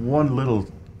is just one little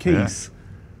case. Yeah.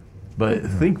 But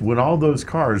think when all those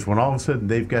cars, when all of a sudden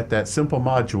they've got that simple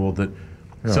module that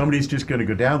somebody's just going to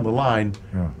go down the line,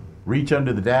 reach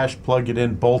under the dash, plug it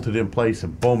in, bolt it in place,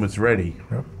 and boom, it's ready.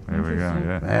 Yep. There we go,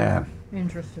 yeah. Man.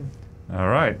 Interesting. All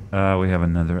right. We have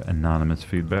another anonymous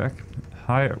feedback.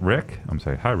 Hi, Rick.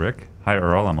 Hi, Rick. Hi,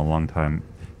 Earl. I'm a long time.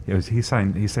 He's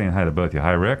saying hi to both of you.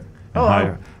 Hi, Rick.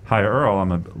 And hi, Earl.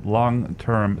 I'm a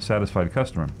long-term satisfied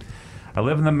customer. I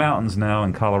live in the mountains now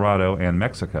in Colorado and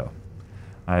Mexico.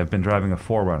 I have been driving a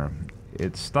 4Runner.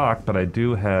 It's stock, but I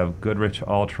do have Goodrich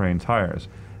all-terrain tires.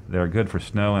 They're good for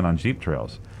snow and on Jeep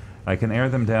trails. I can air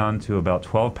them down to about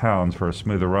 12 pounds for a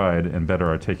smoother ride and better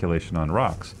articulation on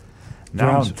rocks.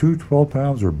 Down to 12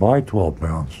 pounds or by 12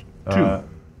 pounds?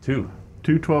 Two.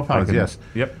 12 pounds, yes.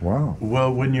 Yep. Wow.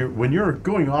 Well, when you're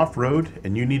going off-road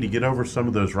and you need to get over some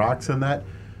of those rocks and that,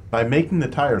 by making the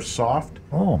tire soft,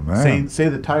 oh man, say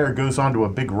the tire goes onto a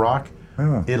big rock,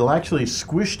 it'll actually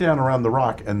squish down around the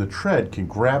rock, and the tread can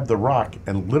grab the rock,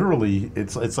 and literally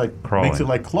it's like crawling. Makes it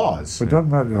like claws. But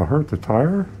doesn't that hurt the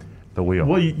tire? The wheel.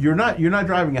 Well, you're not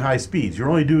driving at high speeds. You're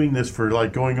only doing this for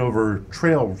like going over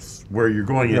trails where you're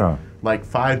going at like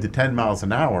 5 to 10 miles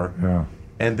an hour. Yeah.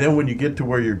 And then when you get to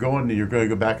where you're going to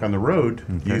go back on the road,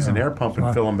 use an air pump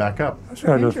and fill them back up.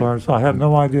 I just learned. So I had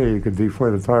no idea you could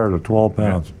deflate a tire to 12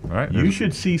 pounds. Yeah. Right. You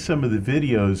should see some of the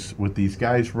videos with these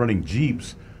guys running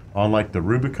Jeeps on like the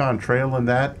Rubicon Trail and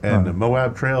the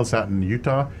Moab trails out in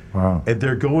Utah. Wow. And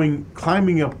they're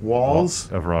climbing up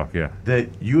walls of rock, that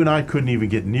you and I couldn't even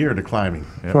get near to climbing.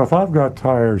 Yeah. So if I've got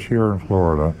tires here in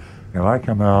Florida and I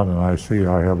come out and I see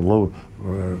I have low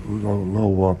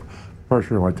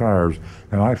pressure in my tires,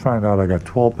 and I find out I got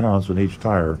 12 pounds in each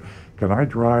tire, can I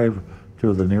drive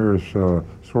to the nearest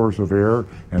source of air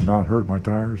and not hurt my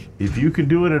tires? If you can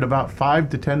do it at about 5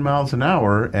 to 10 miles an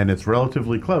hour and it's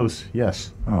relatively close,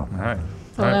 yes. Oh. All right.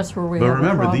 So that's where we But have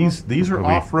remember, a problem. these are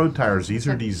off-road tires. These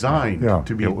are designed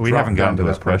to be. We haven't gotten to that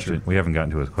his question. pressure. We haven't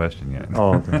gotten to his question yet.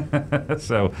 Oh, okay.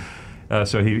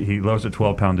 So he lowers to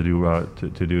 12 pound to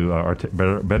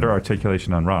do better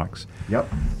articulation on rocks. Yep.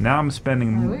 Now I'm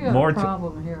spending We got more a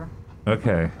problem here.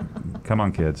 Okay, come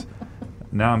on, kids.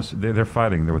 Now they're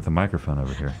fighting. They're with the microphone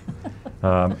over here.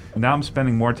 Now I'm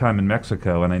spending more time in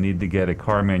Mexico, and I need to get a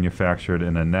car manufactured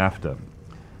in a NAFTA.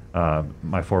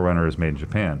 My 4Runner is made in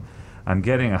Japan. I'm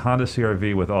getting a Honda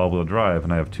CR-V with all-wheel drive,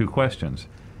 and I have two questions.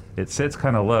 It sits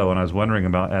kind of low, and I was wondering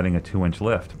about adding a 2-inch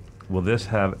lift. Will this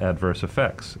have adverse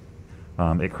effects?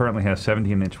 It currently has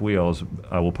 17-inch wheels.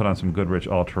 I will put on some Goodrich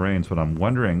all-terrains, but I'm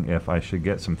wondering if I should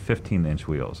get some 15-inch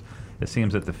wheels. It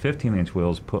seems that the 15-inch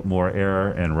wheels put more air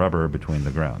and rubber between the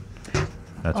ground.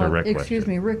 That's a Rick question. Excuse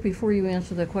me, Rick, before you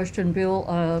answer the question,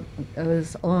 Bill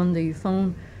is on the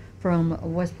phone from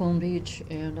West Palm Beach,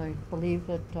 and I believe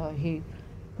that he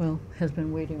has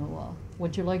been waiting a while.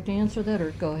 Would you like to answer that,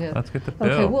 or go ahead? Let's get to Bill.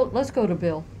 Okay, well, let's go to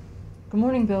Bill. Good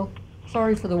morning, Bill.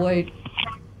 Sorry for the wait.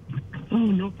 Oh,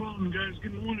 no problem, guys.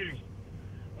 Good morning.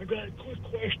 I got a quick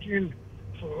question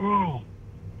for Earl.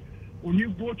 When you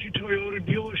bought your Toyota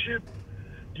dealership,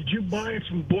 did you buy it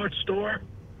from Bart Starr?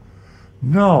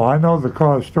 No, I know the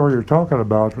car store you're talking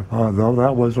about, though.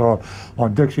 That was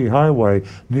on Dixie Highway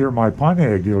near my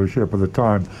Pontiac dealership at the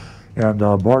time. And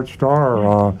Bart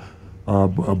Starr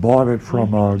bought it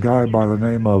from a guy by the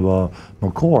name of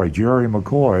McCoy, Jerry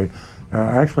McCoy.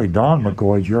 Actually, Don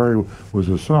McCoy. Jerry was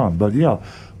his son. But yeah,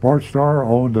 Bart Starr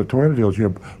owned a Toyota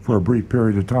dealership for a brief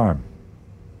period of time.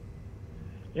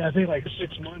 Yeah, I think like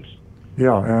 6 months.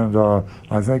 Yeah, and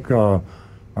I think,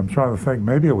 I'm trying to think,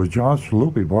 maybe it was John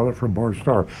Shalupi bought it from Bart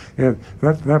Starr.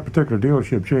 That particular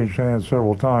delership changed hands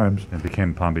several times. It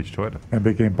became Palm Beach Toyota. And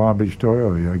became Palm Beach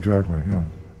Toyota, yeah, exactly, yeah.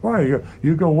 Well,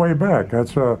 you go way back.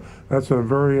 That's a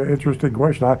very interesting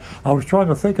question. I was trying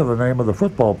to think of the name of the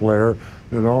football player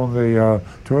that owned the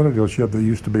Toyota dealership that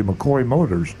used to be McCoy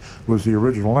Motors, was the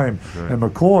original name. Right. And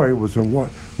McCoy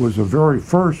was the very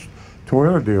first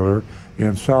Toyota dealer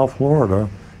in South Florida,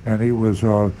 and he was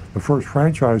the first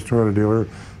franchise Toyota dealer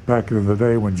back in the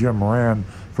day when Jim Moran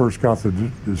first got the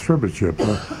distributorship.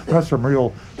 That's some real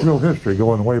history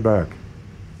going way back.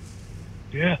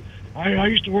 Yeah. I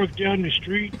used to work down the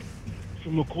street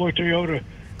from McCoy Toyota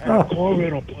at a car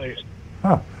rental place.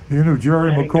 Huh. You knew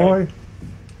Jerry McCoy?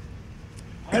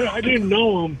 I didn't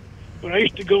know him, but I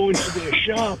used to go into their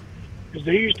shop because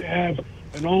they used to have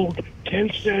an old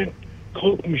 10-cent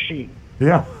Coke machine.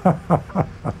 Yeah.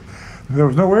 There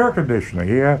was no air conditioning.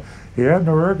 He had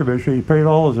no air conditioning. He paid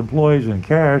all his employees in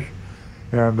cash.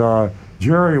 And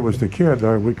Jerry was the kid.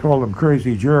 We called him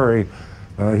Crazy Jerry.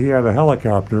 He had a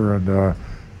helicopter, and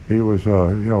he was a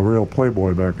real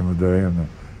playboy back in the day. And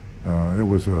it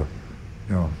was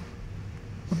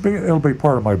it'll be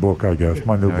part of my book, I guess,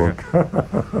 my new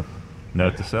book.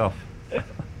 Note to self.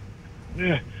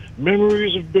 Yeah,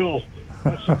 Memories of Bill.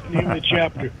 That's the name of the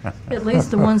chapter. At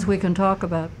least the ones we can talk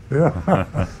about.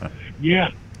 Yeah.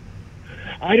 Yeah.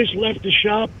 I just left the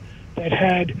shop to that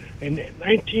had a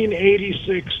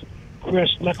 1986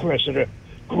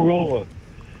 Corolla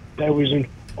that was in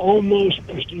almost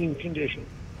pristine condition.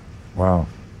 Wow.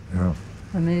 Yeah.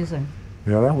 Amazing.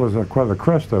 Yeah, that was quite a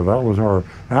Cresta. That was our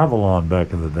Avalon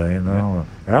back in the day. And now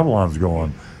Avalon's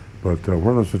gone. But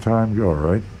where does the time go,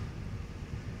 right?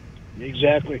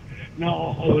 Exactly.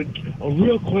 Now, a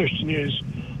real question is,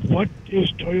 what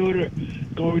is Toyota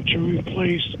going to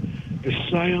replace the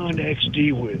Scion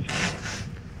XD with?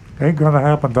 Ain't gonna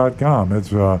happen.com. It's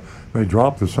they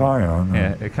dropped the Scion.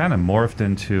 Yeah, it kind of morphed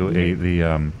into the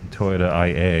Toyota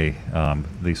IA,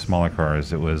 these smaller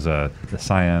cars. It was the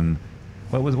Scion.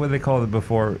 What did they call it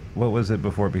before? What was it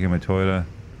before it became a Toyota?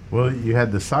 Well, you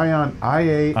had the Scion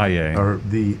IA. Or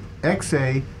the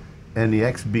XA and the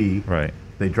XB. Right.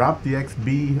 They dropped the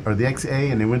XB or the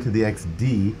XA and they went to the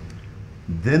XD.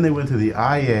 Then they went to the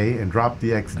IA and dropped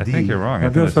the XD. I think you're wrong.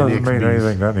 It just doesn't mean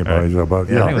anything to anybody. But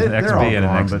yeah, I think it was an XB and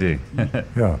an XD.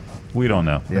 Yeah. We don't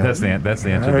know. Yeah. That's the answer.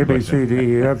 To the A, B, question. C, D,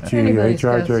 E, F, G, H,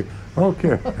 I, J.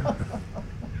 Okay.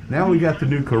 Now we got the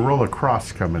new Corolla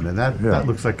Cross coming, and that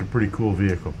looks like a pretty cool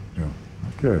vehicle. Yeah.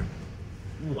 Okay.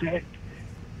 Okay.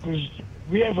 Because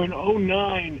we have an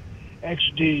 09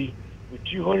 XD with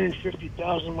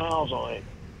 250,000 miles on it,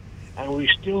 and we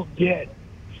still get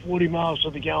 40 miles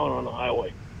to the gallon on the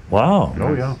highway. Wow.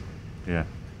 Oh, yeah. Yeah.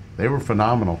 They were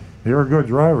phenomenal. You're a good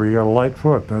driver. You got a light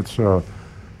foot. That's you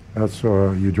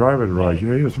drive it right.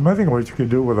 There's nothing what you can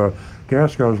do with a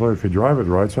gas guzzler if you drive it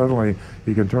right. Suddenly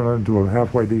you can turn it into a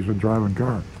halfway decent driving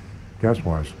car,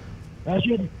 gas-wise. That's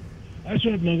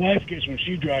what my wife gets when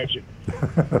she drives it.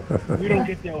 We don't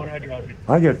get that when I drive it.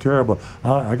 I get terrible.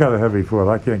 I got a heavy foot.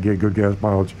 I can't get good gas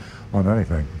mileage on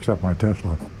anything except my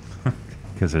Tesla.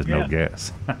 Because there's no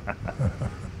gas.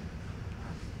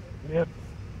 Yep.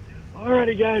 All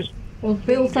righty, guys. Well,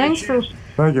 Bill, thanks for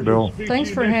Bill.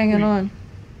 Thanks for hanging on.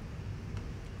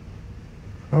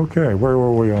 Okay, where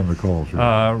were we on the calls?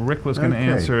 Rick was going to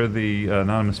answer the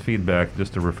anonymous feedback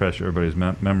just to refresh everybody's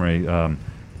memory.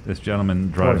 This gentleman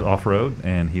drives off-road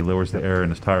and he lowers the air in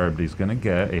his tire, but he's going to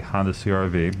get a Honda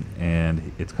CR-V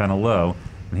and it's kind of low.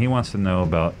 And he wants to know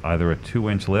about either a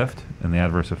 2-inch lift and the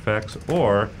adverse effects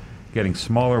or getting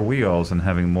smaller wheels and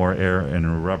having more air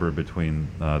and rubber between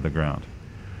the ground.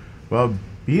 Well,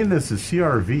 being this a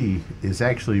CR-V is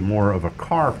actually more of a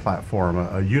car platform,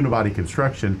 a unibody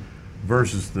construction,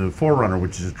 versus the 4Runner,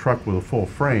 which is a truck with a full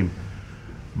frame.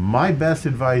 My best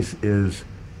advice is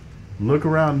look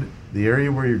around the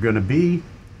area where you're going to be,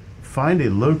 find a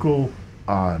local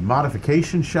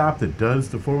modification shop that does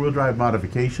the 4-wheel drive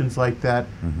modifications like that.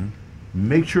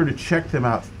 Make sure to check them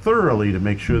out thoroughly to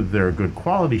make sure that they're a good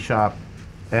quality shop,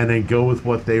 and then go with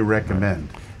what they recommend.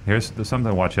 There's something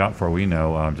to watch out for. We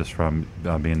know just from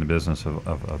being in the business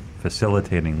of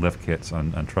facilitating lift kits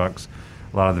on trucks.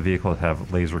 A lot of the vehicles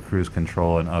have laser cruise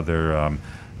control and other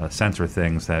sensor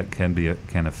things that can be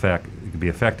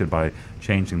affected by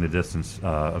changing the distance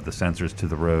of the sensors to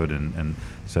the road, and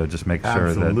so just make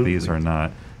sure that these are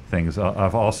not things.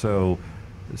 I've also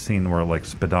seen where like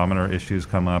speedometer issues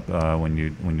come up when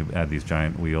you add these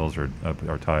giant wheels or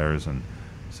tires, and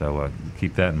so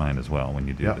keep that in mind as well when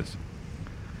you do this.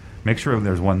 Make sure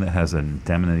there's one that has an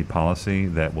indemnity policy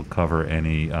that will cover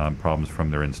any problems from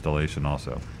their installation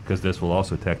also, because this will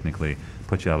also technically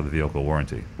put you out of the vehicle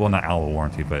warranty. Well, not out of the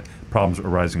warranty, but problems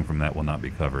arising from that will not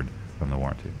be covered from the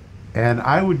warranty. And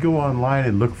I would go online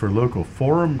and look for local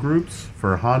forum groups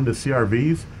for Honda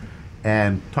CR-Vs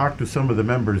and talk to some of the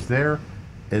members there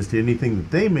as to anything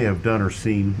that they may have done or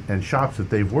seen and shops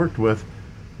that they've worked with.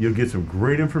 You'll get some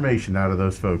great information out of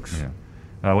those folks. Yeah.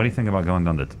 What do you think about going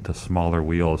down to smaller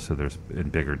wheels so there's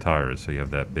bigger tires, so you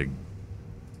have that big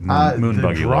moon the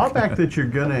buggy drawback that you're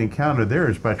going to encounter there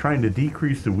is by trying to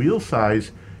decrease the wheel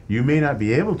size, you may not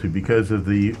be able to because of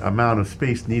the amount of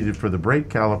space needed for the brake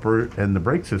caliper and the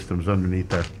brake systems underneath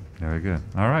there. Very good.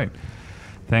 All right.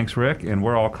 Thanks, Rick. And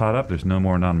we're all caught up. There's no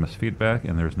more anonymous feedback,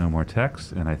 and there's no more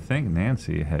texts. And I think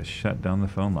Nancy has shut down the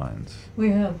phone lines. We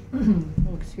have,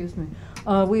 oh, excuse me,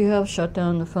 we have shut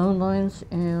down the phone lines,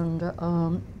 and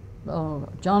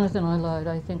Jonathan, I lied.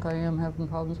 I think I am having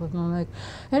problems with my mic.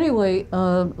 Anyway,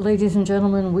 ladies and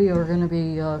gentlemen, we are going to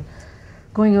be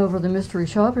going over the mystery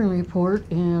shopping report,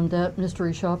 and that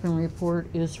mystery shopping report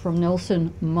is from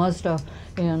Nelson Mazda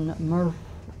in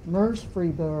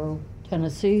Murfreesboro,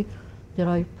 Tennessee. Did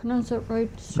I pronounce that right,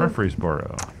 sir?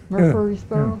 Murfreesboro.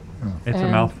 Murfreesboro. It's a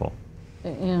mouthful.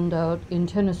 And in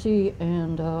Tennessee,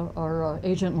 and our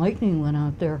agent Lightning went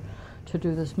out there to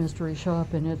do this mystery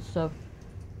shop, and it's,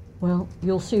 well,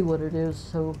 you'll see what it is,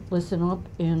 so listen up,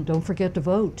 and don't forget to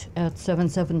vote at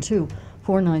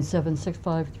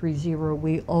 497-6530.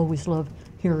 We always love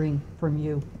hearing from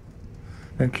you.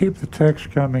 And keep the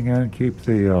text coming in. Keep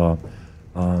the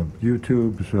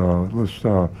YouTubes.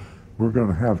 We're going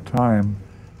to have time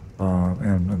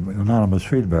and anonymous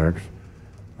feedbacks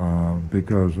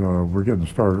because we're getting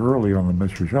started early on the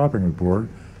Mystery Shopping Report,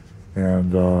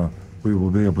 and we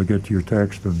will be able to get to your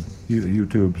text and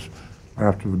YouTubes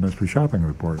after the Mystery Shopping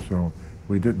Report. So if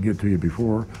we didn't get to you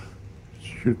before,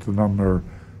 shoot the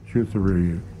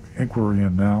inquiry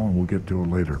in now, and we'll get to it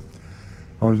later.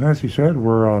 As Nancy said,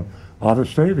 we're out of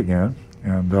state again,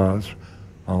 and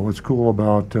what's cool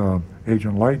about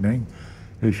Agent Lightning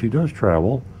is she does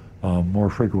travel more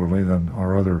frequently than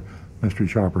our other mystery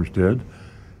shoppers did.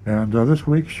 And this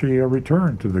week she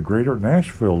returned to the greater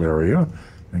Nashville area,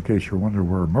 in case you wonder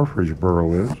where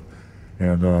Murfreesboro is.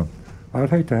 And I'd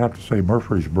hate to have to say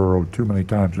Murfreesboro too many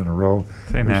times in a row.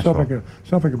 There's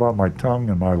something about my tongue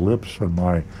and my lips and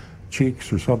my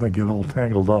cheeks or something get all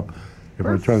tangled up if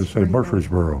I try to say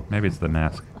Murfreesboro. Maybe it's the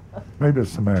mask. Maybe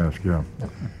it's the mask, yeah.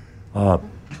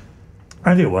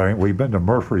 Anyway, we've been to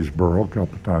Murfreesboro a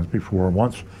couple of times before,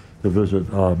 once to visit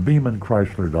Beaman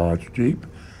Chrysler Dodge Jeep,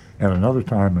 and another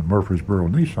time at Murfreesboro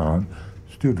Nissan.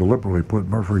 Stu deliberately put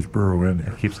Murfreesboro in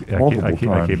multiple times.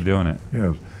 I keep doing it.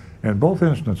 Yes. In both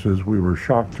instances, we were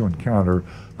shocked to encounter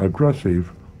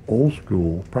aggressive,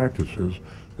 old-school practices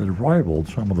that rivaled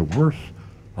some of the worst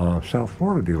South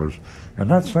Florida dealers, and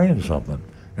that's saying something.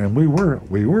 And we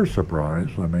were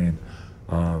surprised. I mean,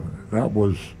 that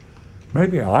was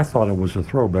maybe I thought it was a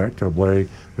throwback to the way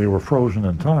they were frozen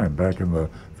in time back in the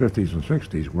 50s and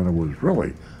 60s when it was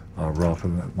really rough,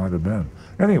 and that might have been.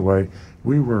 Anyway,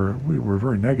 we were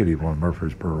very negative on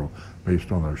Murfreesboro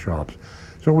based on their shops.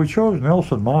 So we chose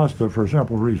Nelson Mazda for a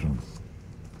simple reason.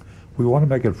 We want to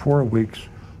make it 4 weeks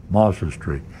Mazda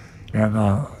streak.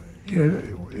 And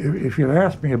if you'd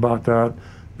asked me about that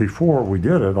before we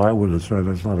did it, I would have said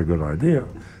it's not a good idea.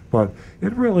 But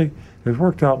it really has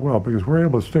worked out well because we're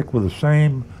able to stick with the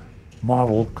same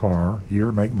model car,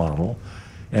 year, make, model,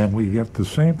 and we get the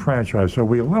same franchise. So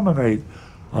we eliminate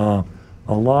a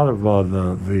lot of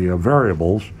the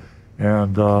variables.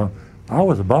 And I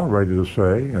was about ready to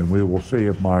say, and we will see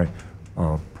if my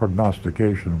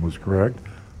prognostication was correct,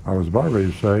 I was about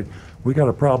ready to say, we got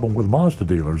a problem with Mazda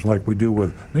dealers like we do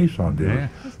with Nissan dealers.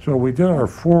 Yeah. So we did our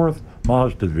 4th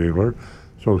Mazda dealer,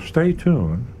 so stay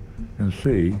tuned and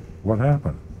see what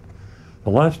happened.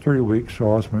 The last 3 weeks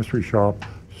saw us mystery shop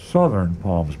Southern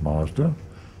Palms Mazda,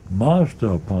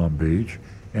 Mazda Palm Beach,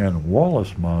 and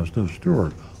Wallace Mazda of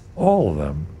Stewart. All of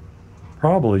them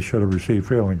probably should have received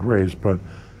failing grades, but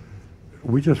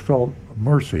we just felt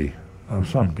mercy of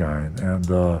some kind, and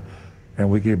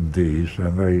we gave them D's,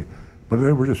 but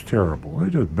they were just terrible. They're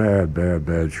just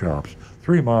bad shops.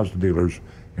 3 Mazda dealers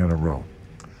in a row.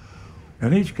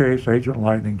 In each case, Agent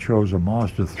Lightning chose a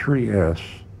Mazda 3S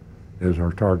as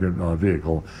our target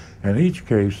vehicle. In each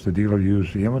case, the dealer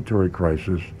used the inventory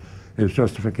crisis as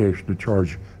justification to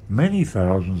charge many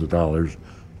thousands of dollars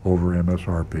over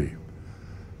MSRP.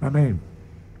 I mean,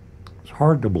 it's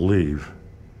hard to believe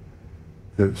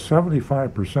that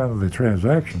 75% of the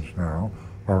transactions now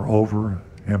are over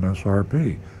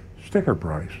MSRP, sticker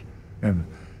price. And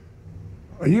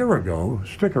a year ago,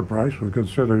 sticker price was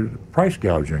considered price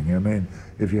gouging. I mean,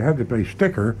 if you had to pay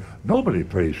sticker, nobody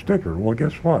pays sticker. Well,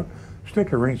 guess what?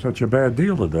 Sticker ain't such a bad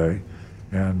deal today,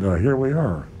 and here we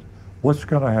are. What's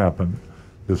going to happen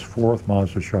this 4th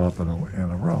Mazda shop in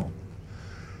a row?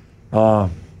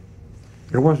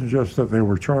 It wasn't just that they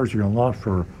were charging a lot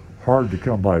for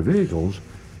hard-to-come-by vehicles.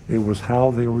 It was how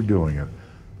they were doing it,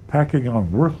 packing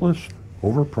on worthless,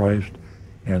 overpriced,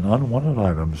 and unwanted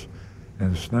items,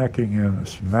 and smacking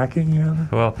in.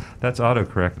 Well, that's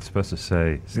autocorrect. It's supposed to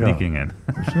say sneaking in.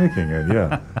 Sneaking in,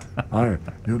 yeah.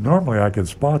 Normally I can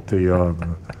spot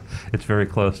the. It's very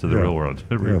close to the real world.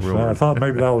 I thought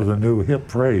maybe that was a new hip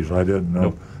phrase. I didn't know.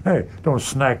 Nope. Hey, don't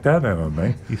snack that in on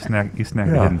me. You snack a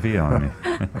hidden V on me.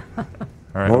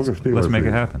 All right, let's make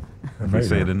it happen. If you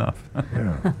say it enough.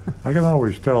 Yeah, I can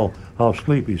always tell how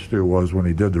sleepy Stu was when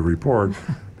he did the report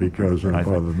because of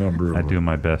the number of. I do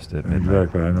my best at midnight.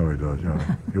 Exactly, I know he does.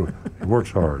 Yeah, he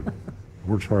works hard. He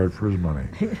works hard for his money.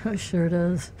 He sure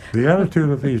does. The attitude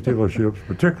of these dealerships,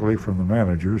 particularly from the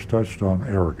managers, touched on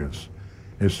arrogance.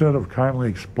 Instead of kindly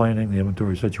explaining the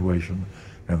inventory situation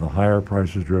and the higher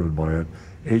prices driven by it,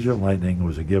 Agent Lightning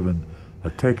was given a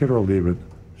take it or leave it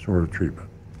sort of treatment.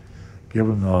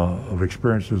 Given of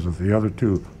experiences at the other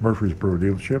 2 Murfreesboro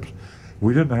dealerships,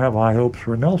 we didn't have high hopes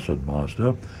for Nelson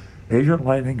Mazda. Agent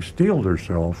Lightning steeled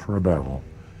herself for a battle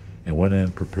and went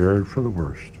in prepared for the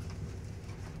worst.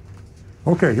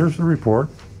 Okay, here's the report.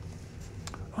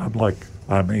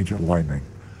 I'm Agent Lightning.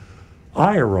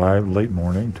 I arrived late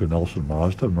morning to Nelson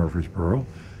Mazda, Murfreesboro,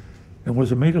 and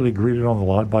was immediately greeted on the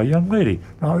lot by a young lady.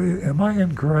 Now, am I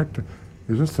incorrect?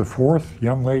 Is this the fourth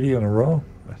young lady in a row?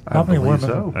 How many women?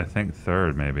 so. I think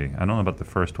third, maybe. I don't know about the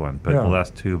first one, but Yeah. the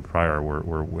last two prior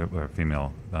were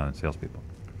female salespeople.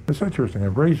 It's interesting.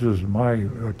 It raises my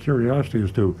curiosity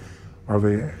as to are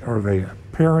they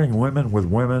pairing women with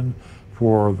women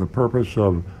for the purpose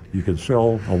of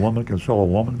a woman can sell a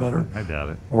woman better? I doubt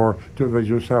it. Or do they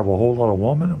just have a whole lot of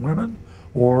women?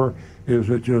 Or is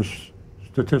it just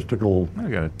statistical? I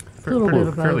got a Little bit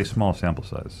of fairly both. small sample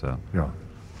size, so. Yeah.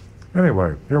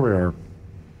 Anyway, here we are.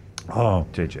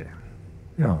 JJ.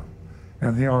 Yeah.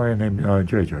 And the young lady named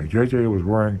JJ. JJ was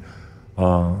wearing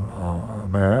a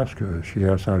mask. She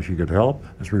asked how she could help.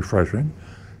 It's refreshing.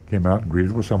 Came out and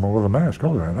greeted with someone with a mask.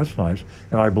 Oh, that's nice.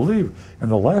 And I believe in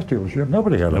the last dealership,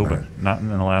 nobody had a Nobody. mask. Not in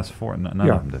the last four. None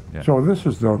Yeah. of them did. Yeah. So this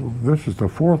is the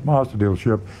fourth Mazda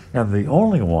dealership, and the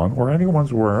only one where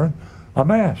anyone's wearing a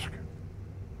mask.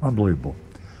 Unbelievable.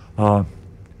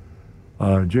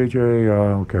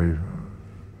 JJ,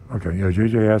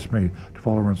 JJ asked me to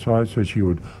follow her inside. Said she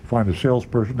would find a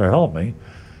salesperson to help me.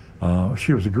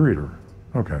 She was a greeter.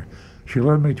 Okay. She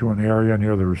led me to an area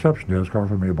near the reception desk,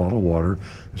 offered me a bottle of water,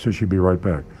 and said she'd be right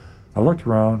back. I looked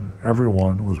around.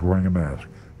 Everyone was wearing a mask.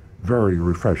 Very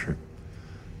refreshing.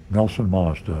 Nelson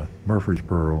Mazda,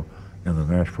 Murfreesboro, in the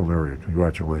Nashville area.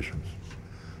 Congratulations.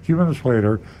 A few minutes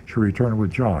later, she returned with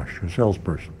Josh, a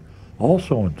salesperson.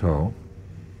 Also in tow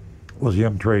was a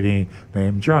young trainee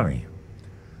named Johnny,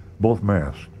 both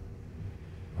masked.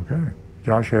 Okay.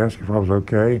 Josh asked if I was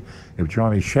okay if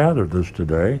Johnny shadowed us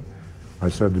today. I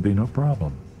said to be no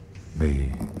problem.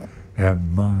 Me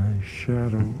and my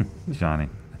shadow. Johnny.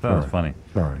 I thought it was funny.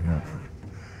 Sorry, yeah.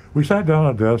 We sat down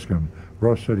at a desk, and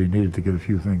Russ said he needed to get a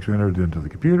few things entered into the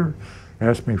computer,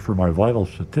 asked me for my vital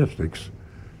statistics.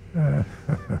 That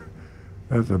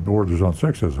borders on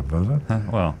sexism, doesn't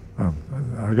it? Well,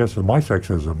 I guess it's my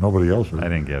sexism, nobody else's. I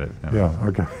didn't get it. No. Yeah,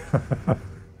 okay.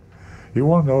 He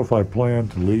wanted to know if I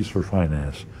planned to lease or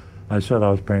finance. I said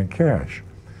I was paying cash,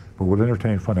 but would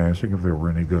entertain financing if there were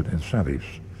any good incentives.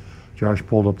 Josh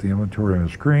pulled up the inventory on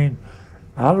the screen.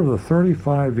 Out of the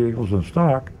 35 vehicles in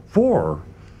stock, 4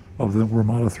 of them were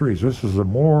Model 3s. This is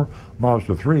more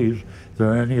Mazda 3s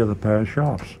than any of the past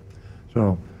shops.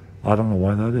 So I don't know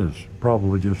why that is.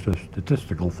 Probably just a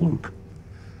statistical fluke.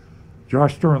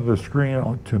 Josh turned the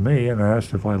screen to me and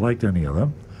asked if I liked any of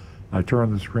them. I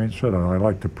turned the screen and said I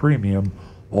liked the premium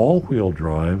all-wheel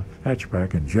drive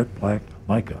hatchback in jet black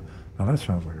mica. Now that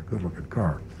sounds like a good-looking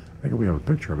car. I think we have a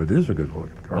picture of it. It is a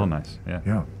good-looking car. Oh, nice. Yeah.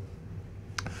 Yeah.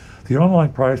 The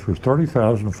online price was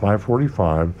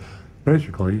 $30,545,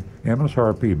 basically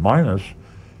MSRP minus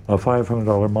a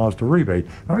 $500 Mazda rebate.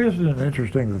 Now, isn't it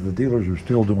interesting that the dealers are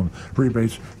still doing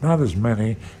rebates? Not as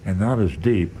many and not as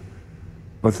deep,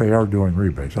 but they are doing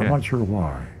rebates. I'm not sure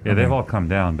why. Yeah, they've all come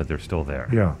down, but they're still there.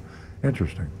 Yeah,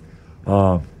 interesting.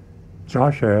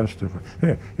 Josh asked if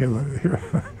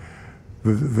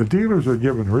the dealers are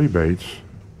giving rebates,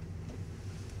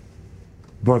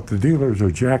 but the dealers are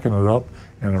jacking it up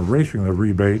and erasing the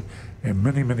rebate and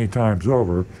many times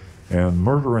over and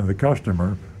murdering the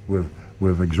customer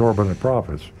with exorbitant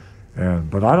profits.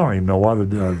 But I don't even know why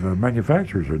the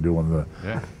manufacturers are doing the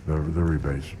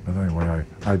rebates. But anyway,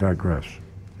 I digress.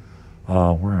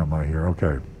 Where am I here?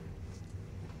 Okay.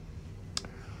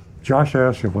 Josh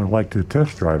asked if I'd like to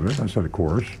test drive it. I said, of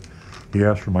course. He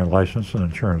asked for my license and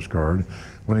insurance card.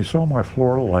 When he saw my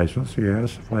Florida license, he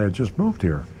asked if I had just moved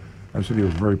here. I said he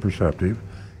was very perceptive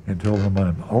and told him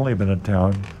I'd only been in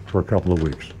town for a couple of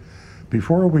weeks.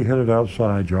 Before we headed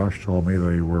outside, Josh told me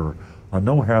they were a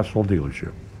no-hassle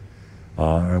dealership.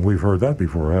 And we've heard that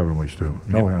before, haven't we, Stu?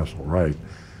 No hassle, right.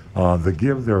 They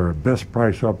give their best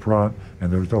price up front,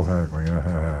 and there's no haggling.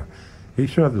 He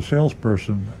said the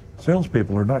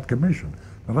salespeople are not commissioned.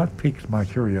 Now that piques my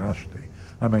curiosity.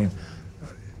 I mean,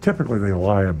 typically they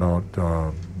lie about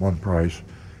one price,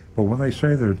 but when they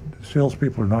say their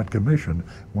salespeople are not commissioned,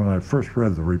 when I first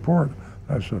read the report,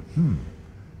 I said,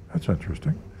 that's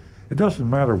interesting. It doesn't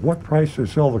matter what price they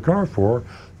sell the car for,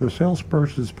 the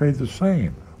salesperson is paid the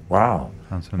same. Wow.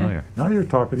 Sounds familiar. Now you're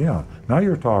talking,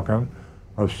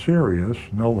 a serious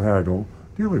no-haggle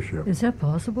dealership. Is that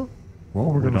possible?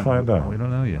 Well, we're going to find out. We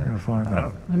don't know yet. We're going to find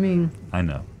out. I mean, I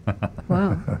know.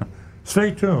 wow.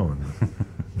 Stay tuned.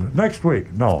 Next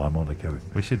week. No, I'm only kidding.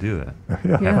 We should do that.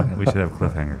 Yeah. We should have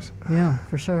cliffhangers. Yeah,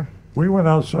 for sure. We went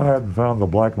outside and found the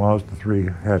black Mazda 3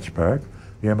 hatchback.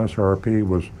 The MSRP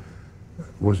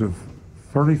was it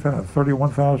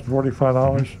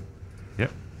 $31,045?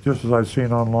 Yep. Just as I'd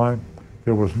seen online.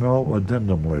 There was no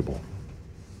addendum label.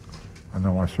 I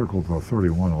know I circled the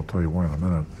 31. I'll tell you why in a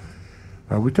minute.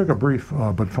 We took a brief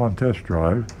but fun test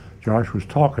drive. Josh was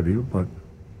talkative but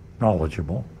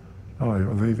knowledgeable. Are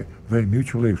they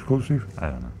mutually exclusive? I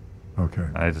don't know. Okay.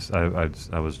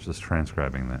 I was just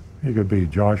transcribing that. He could be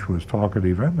Josh was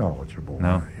talkative and knowledgeable.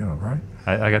 No. You know, right?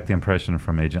 I got the impression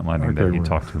from Agent Lightning that he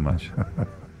talked too much.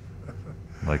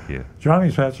 Like you. Johnny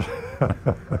sat...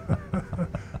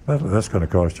 That's going to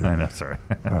cost you. I know, sorry.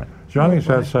 Johnny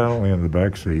sat silently in the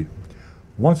back seat.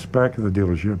 Once back at the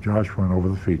dealership, Josh went over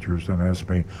the features and asked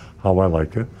me how I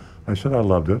liked it. I said I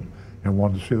loved it and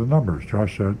wanted to see the numbers.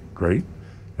 Josh said, great,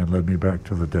 and led me back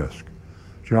to the desk.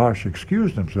 Josh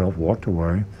excused himself, walked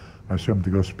away. I asked him to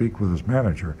go speak with his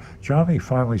manager. Johnny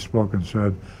finally spoke and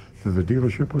said that the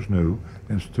dealership was new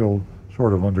and still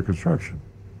sort of under construction.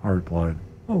 I replied,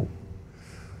 oh.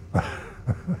 I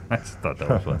just thought that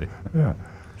was funny. Yeah.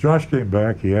 Josh came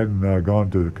back. He hadn't gone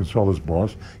to consult his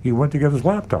boss. He went to get his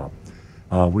laptop,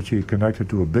 which he connected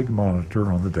to a big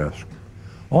monitor on the desk.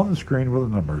 On the screen were the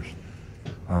numbers.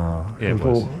 It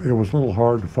was a little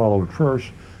hard to follow at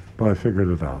first, but I figured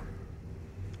it out.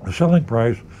 The selling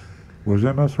price was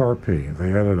MSRP.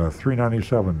 They added a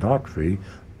 $397 dock fee,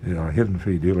 hidden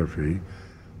fee, dealer fee,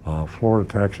 Florida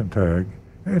tax and tag.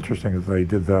 Interesting that they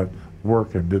did that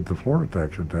work and did the Florida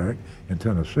tax and tag in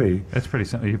Tennessee. It's pretty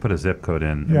simple. You put a zip code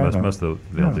in. Yeah, most of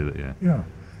they'll do that. Yeah.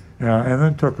 And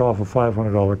then took off a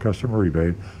 $500 customer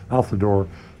rebate out the door,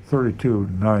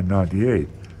 $32,998.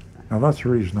 Now that's the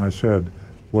reason I said,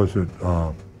 was it?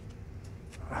 How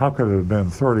could it have been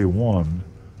 31?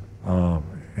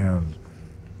 And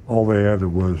all they added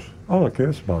was, oh, okay,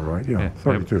 that's about right. Yeah,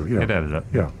 32. Yeah, it added up.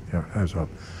 Yeah, adds up.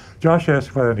 Josh asked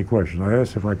if I had any questions. I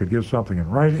asked if I could give something in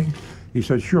writing. He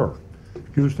said, sure.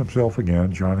 Excused himself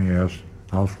again. Johnny asked,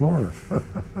 how's Florida?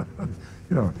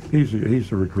 You know, he's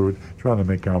the recruit trying to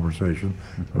make conversation,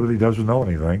 but he doesn't know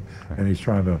anything, and he's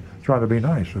trying to be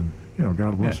nice, and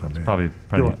God bless him. It's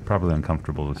probably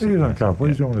uncomfortable. He's uncomfortable.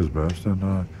 He's doing his best,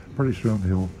 and pretty soon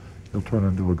he'll turn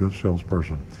into a good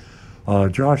salesperson.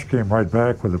 Josh came right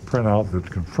back with a printout that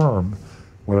confirmed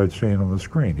what I'd seen on the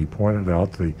screen. He pointed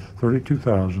out the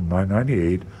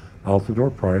 $32,998 out the door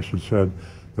price and said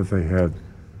that they had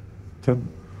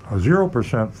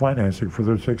 0% financing for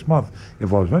their 6 months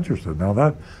if I was interested. Now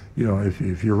that,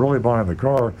 if you're really buying the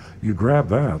car, you grab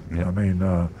that. Yeah. I mean,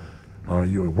 where are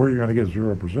you going to get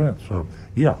 0%? So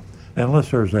yeah, unless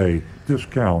there's a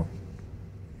discount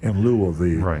in lieu of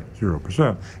the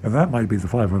 0%, and that might be the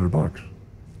 $500.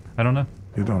 I don't know.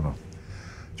 You don't know.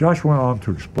 Josh went on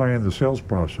to explain the sales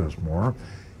process more.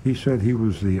 He said he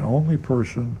was the only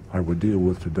person I would deal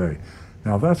with today.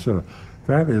 Now that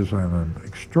is an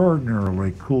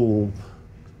extraordinarily cool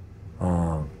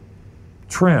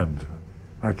trend.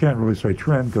 I can't really say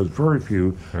trend because very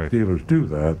few dealers do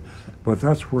that, but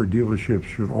that's where dealerships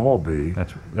should all be.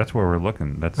 That's where we're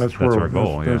looking. That's our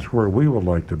goal. That's where we would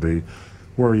like to be,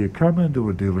 where you come into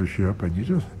a dealership and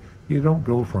you don't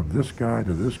go from this guy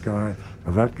to this guy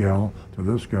to that gal to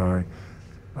this guy.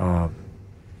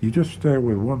 You just stay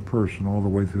with one person all the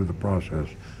way through the process.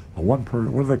 What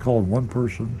do they call it? One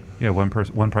person? Yeah, one price,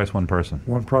 one person.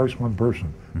 One price, one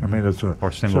person. Mm-hmm. I mean, it's a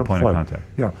or single point of contact.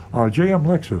 Yeah, JM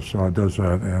Lexus does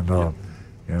that,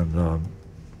 and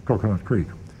Coconut Creek,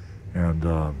 and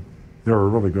they're a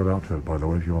really good outfit, by the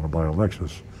way, if you want to buy a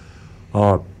Lexus.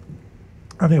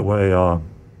 Anyway,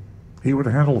 he would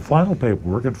handle the final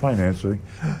paperwork and financing,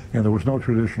 and there was no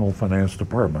traditional finance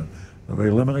department. They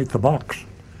eliminate the box,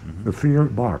 the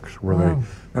feared box, where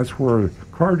that's where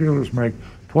car dealers make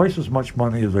twice as much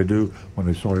money as they do when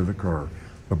they sell you the car.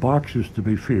 The box is to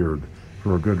be feared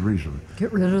for a good reason.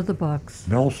 Get rid of the box.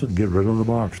 Nelson, get rid of the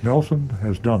box. Nelson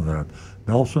has done that.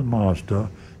 Nelson Mazda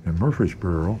in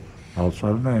Murfreesboro,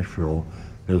 outside of Nashville,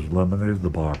 has eliminated the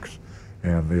box,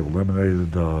 and they've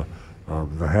eliminated the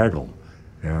haggle,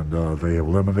 and they have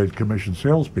eliminated commission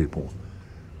salespeople.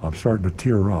 I'm starting to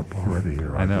tear up already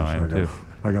here. I know, I am too.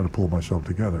 I got to pull myself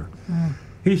together.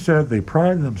 He said they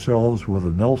pride themselves with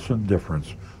a Nelson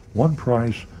difference. One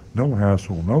price, no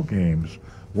hassle, no games,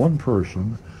 one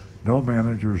person, no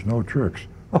managers, no tricks.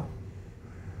 Oh,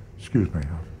 excuse me.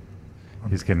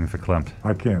 He's getting verklempt.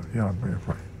 I can't. Yeah.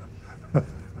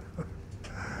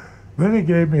 Then he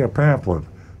gave me a pamphlet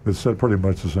that said pretty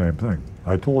much the same thing.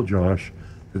 I told Josh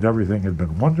that everything had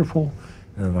been wonderful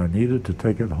and I needed to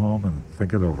take it home and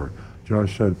think it over.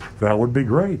 Josh said, that would be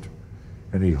great.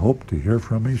 And he hoped to hear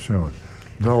from me soon.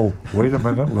 No, wait a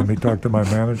minute, let me talk to my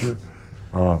manager.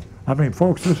 I mean,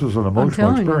 folks, this is an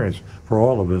emotional experience for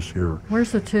all of us here.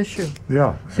 Where's the tissue?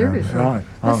 Yeah. Seriously.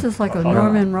 This is like a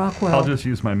Norman Rockwell. I'll just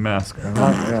use my mask.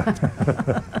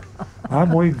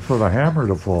 I'm waiting for the hammer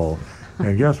to fall,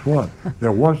 and guess what?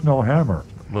 There was no hammer.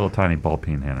 Little tiny ball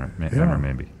peen hammer,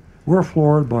 maybe. We're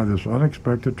floored by this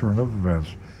unexpected turn of events.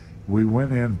 We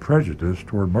went in prejudiced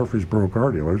toward Murfreesboro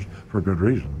car dealers for good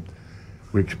reason.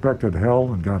 We expected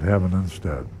hell and got heaven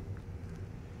instead.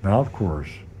 Now, of course,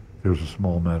 there's a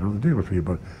small matter of the dealer fee,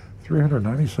 but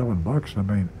 $397. I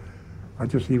mean, I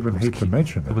just even hate to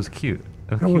mention it. It was cute.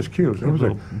 It was cute. It was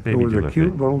a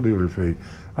cute little dealer fee.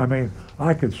 I mean,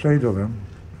 I could say to them,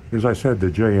 as I said to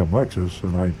JM Lexus,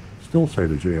 and I still say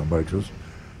to JM Lexus,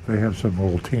 they have some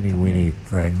little teeny-weeny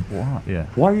thing. Why? Yeah.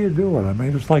 Why do you do it? I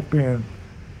mean, it's like being,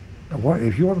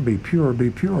 if you want to be pure, be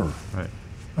pure. Right.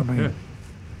 I mean,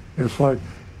 it's like,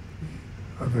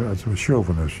 I mean, that's a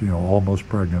chauvinist, almost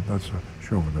pregnant. That's a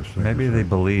chauvinist thing. Maybe they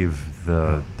believe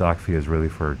the dock fee is really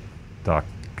for dock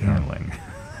handling.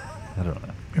 I don't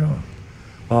know.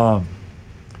 Yeah.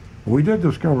 We did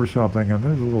discover something, and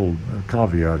there's a little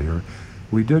caveat here.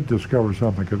 We did discover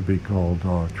something could be called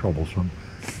troublesome.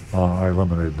 I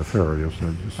eliminated nefarious.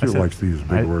 Stu likes these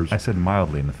big words. I said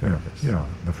mildly nefarious. Yeah,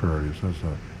 nefarious. That's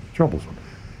troublesome.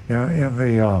 In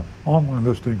the online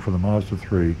listing for the Mazda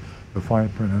 3, the fine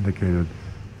print indicated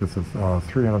that the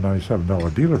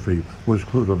 $397 dealer fee was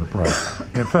included in the price.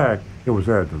 In fact, it was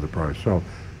added to the price. So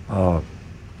I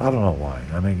don't know why.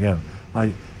 I mean, again,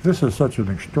 this is such an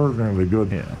extraordinarily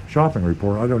good shopping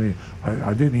report. I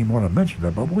didn't even want to mention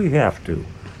that, but we have to.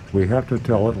 We have to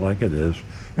tell it like it is.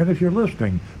 And if you're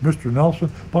listening, Mr. Nelson,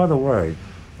 by the way,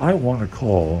 I want to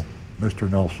call Mr.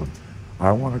 Nelson.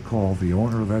 I want to call the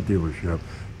owner of that dealership.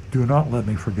 Do not let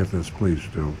me forget this, please,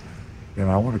 Stu. And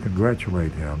I want to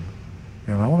congratulate him.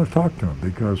 And I want to talk to him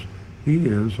because he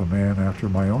is a man after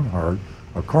my own heart,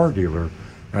 a car dealer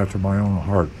after my own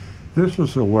heart. This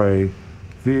is the way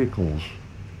vehicles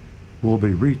will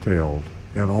be retailed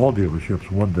at all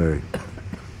dealerships one day.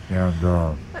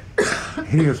 And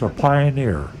he is a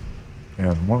pioneer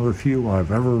and one of the few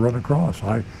I've ever run across.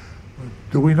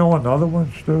 Do we know another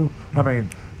one, Stu? I mean,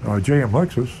 JM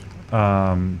Lexus.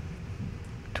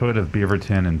 Toyota of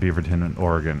Beaverton and Beaverton in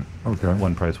Oregon. Okay.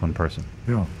 One price, one person.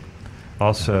 Yeah.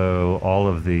 Also, all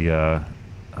of the,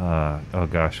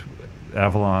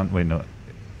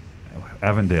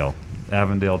 Avondale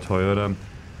Toyota,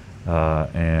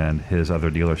 and his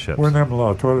other dealerships. We're naming a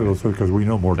lot of Toyota because we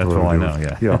know more That's Toyota all I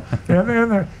dealers. know,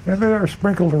 yeah. and they're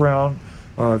sprinkled around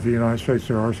the United States.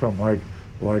 There are some like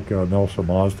Nelson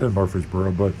Mazda and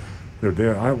Murfreesboro, but they're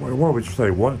there. What would you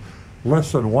say?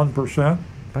 Less than 1%?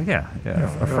 But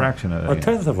a fraction of a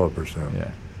tenth of a percent.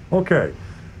 Yeah. Okay.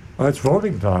 It's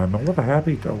voting time, and what a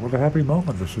happy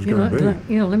moment this is going to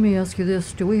be. Let me ask you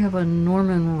this: do we have a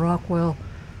Norman Rockwell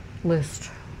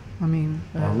list? I mean,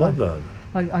 I love that.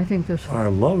 I think this. I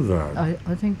love that.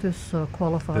 I think this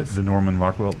qualifies. The Norman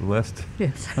Rockwell list.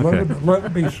 Yes. Okay. Let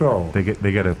it be so. They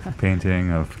get a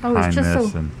painting of kindness it's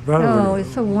just so,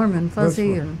 it's so warm and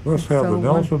fuzzy let's have so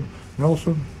the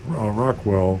Nelson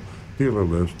Rockwell dealer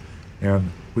list,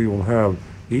 and we will have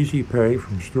Easy Pay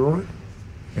from Stewart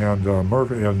and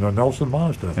Murphy and Nelson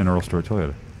Mazda and Earl Stewart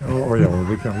Toyota. Oh yeah, well,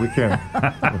 we can.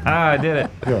 I did it.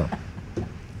 Yeah.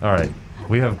 All right,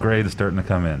 we have grades starting to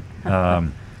come in.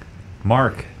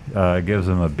 Mark gives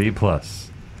him a B+,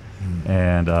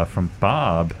 and from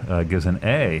Bob gives an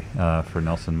A for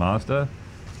Nelson Mazda,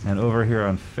 and over here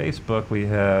on Facebook we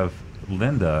have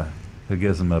Linda who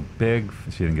gives him a big.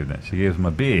 She didn't give that. She gives him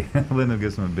a B. Linda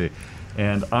gives him a B,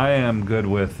 and I am good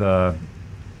with an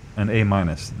A-.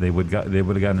 They would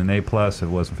have gotten an A+ if it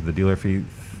wasn't for the dealer fee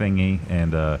thingy,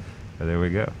 and there we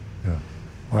go. Yeah.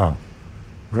 Wow.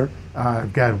 Rick?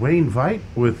 I've got Wayne Veit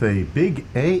with a big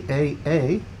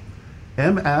AAA.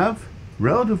 MAV,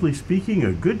 relatively speaking,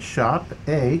 a good shop.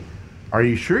 A. Are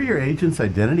you sure your agent's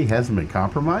identity hasn't been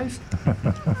compromised?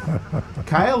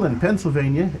 Kyle in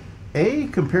Pennsylvania. A,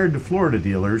 compared to Florida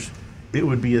dealers, it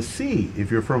would be a C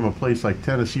if you're from a place like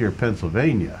Tennessee or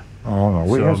Pennsylvania. Oh no,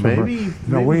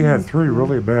 we had three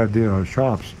really bad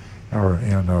shops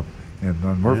in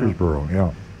Murfreesboro.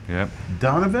 Yeah. Yep.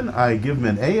 Donovan, I give him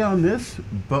an A on this,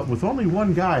 but with only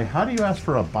one guy, how do you ask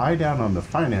for a buy down on the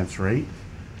finance rate?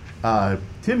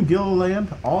 Tim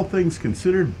Gilliland, all things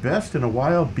considered, best in a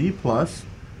while, B+.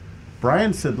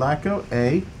 Brian Sidlaco,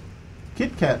 A.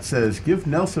 Kit Kat says, give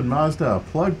Nelson Mazda a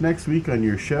plug next week on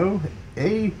your show.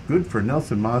 A, good for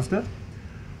Nelson Mazda.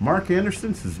 Mark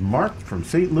Anderson says, Mark from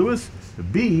St. Louis.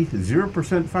 B,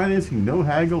 0% financing, no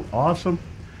haggle, awesome.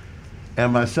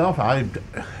 And myself, I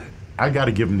got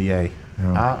to give him the A.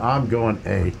 Yeah. I'm going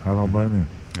A. I don't blame you.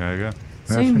 There you go.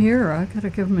 Same here. I got to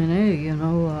give him an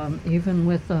A. Even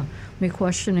with me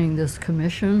questioning this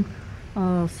commission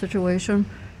situation,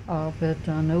 but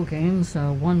no games.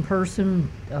 One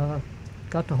person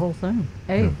got the whole thing.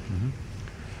 A.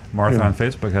 Martha Yeah. on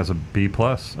Facebook has a B+.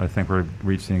 I think we're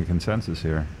reaching a consensus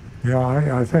here.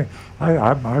 Yeah, I think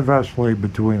I vacillate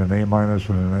between an A-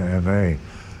 and an A.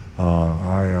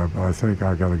 I think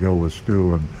I got to go with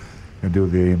Stu and do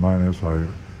the A-.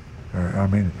 I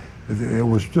mean, it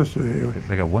was just.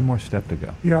 They got one more step to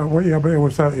go. Yeah, well, yeah, but it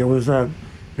was that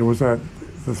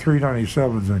the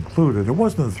 397s included. It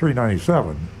wasn't the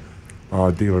 397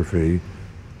 dealer fee.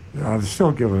 I'd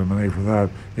still give them an A for that.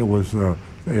 It was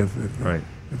right.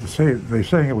 They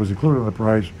saying it was included in the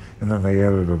price, and then they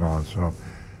added it on. So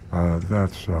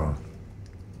that's a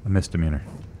misdemeanor.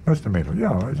 Misdemeanor,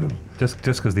 yeah. Just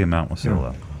because the amount was so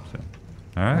low. So.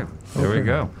 All right, there we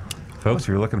go, folks. If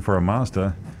you're looking for a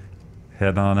Mazda,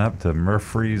 head on up to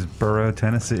Murfreesboro,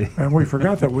 Tennessee. And we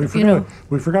forgot that we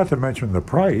forgot to mention the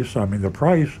price. I mean, the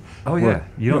price. Oh yeah,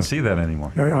 you don't see that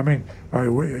anymore. I mean,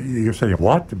 you're saying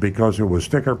what? Because it was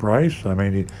sticker price? I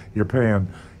mean, you're paying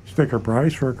sticker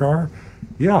price for a car?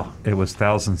 Yeah. It was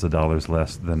thousands of dollars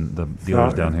less than the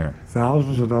dealers down here.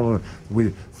 Thousands of dollars.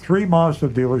 3 Mazda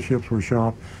dealerships were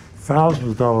shopped. Thousands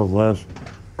of dollars less.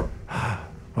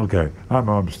 Okay,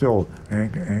 I'm still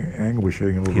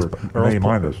anguishing over an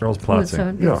A-. Earl's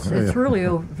plotting. It's really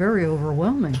very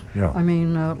overwhelming. Yeah. I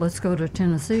mean, let's go to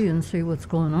Tennessee and see what's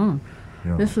going on.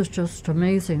 Yeah. This is just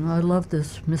amazing. I love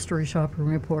this mystery shopping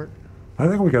report. I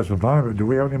think we got some time. Do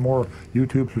we have any more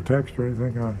YouTubes or text or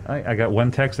anything? I got one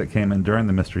text that came in during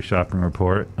the mystery shopping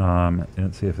report.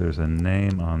 Let's see if there's a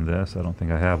name on this. I don't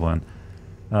think I have one.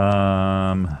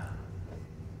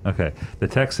 Okay. The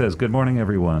text says, "Good morning,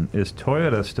 everyone. Is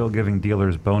Toyota still giving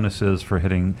dealers bonuses for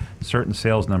hitting certain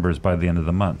sales numbers by the end of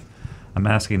the month? I'm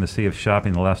asking to see if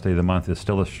shopping the last day of the month is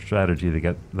still a strategy to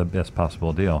get the best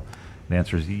possible deal." The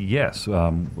answer is yes.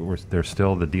 There's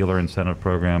still the dealer incentive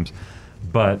programs,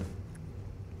 but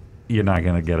you're not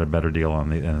going to get a better deal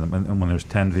on and when there's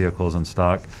 10 vehicles in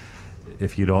stock,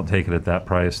 if you don't take it at that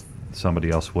price, somebody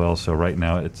else will. So right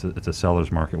now it's a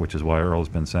seller's market, which is why Earl's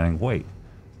been saying wait.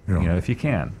 Yeah. You know, if you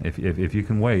can, if you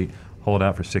can wait, hold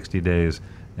out for 60 days,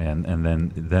 and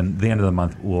then the end of the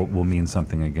month will mean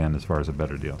something again as far as a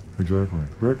better deal. Exactly.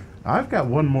 Rick? I've got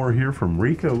one more here from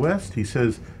Rico West. He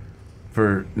says,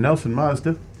 for Nelson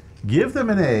Mazda, give them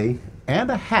an A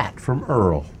and a hat from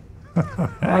Earl.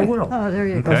 I will. Oh, there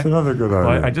you go. That's another good idea.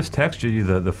 Well, I just texted you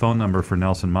the phone number for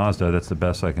Nelson Mazda. That's the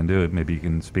best I can do. Maybe you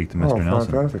can speak to Mr. Nelson.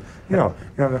 Fantastic. Yeah,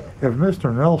 and if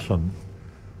Mr. Nelson,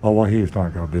 well, he's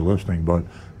not going to be listening, but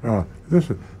this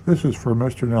is for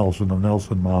Mr. Nelson of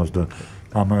Nelson Mazda.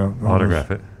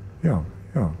 Autograph it. Yeah.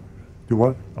 Do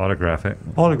what? Autograph it.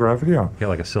 Autograph it, yeah. Get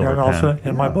like a silver and I'll pen. send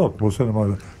in my book. We'll send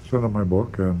him my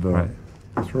book, and Right.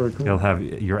 it's very cool. He'll have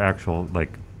your actual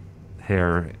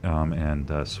hair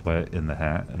and sweat in the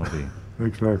hat. It'll be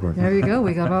exactly. There you go.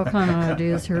 We got all kind of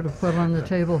ideas here to put on the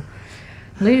table.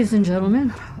 Ladies and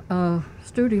gentlemen,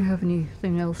 Stu, do you have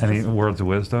anything else? Any words of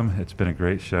wisdom? It's been a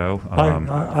great show.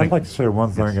 I'd like to say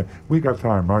one thing. Yes. We got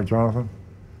time, right, Jonathan?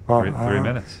 3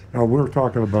 minutes. We were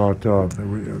talking about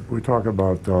we talked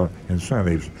about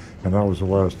incentives, and that was the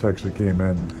last text that came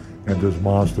in. And does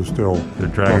Mazda still? They're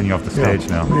dragging you off the stage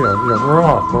now. Yeah, we're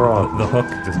off. The hook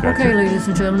just got Okay, you. ladies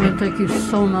and gentlemen, thank you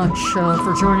so much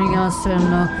for joining us, and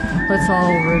let's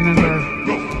all remember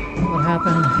what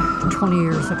happened 20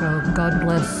 years ago. God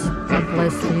bless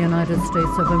the United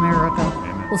States of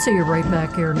America. We'll see you right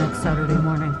back here next Saturday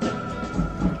morning.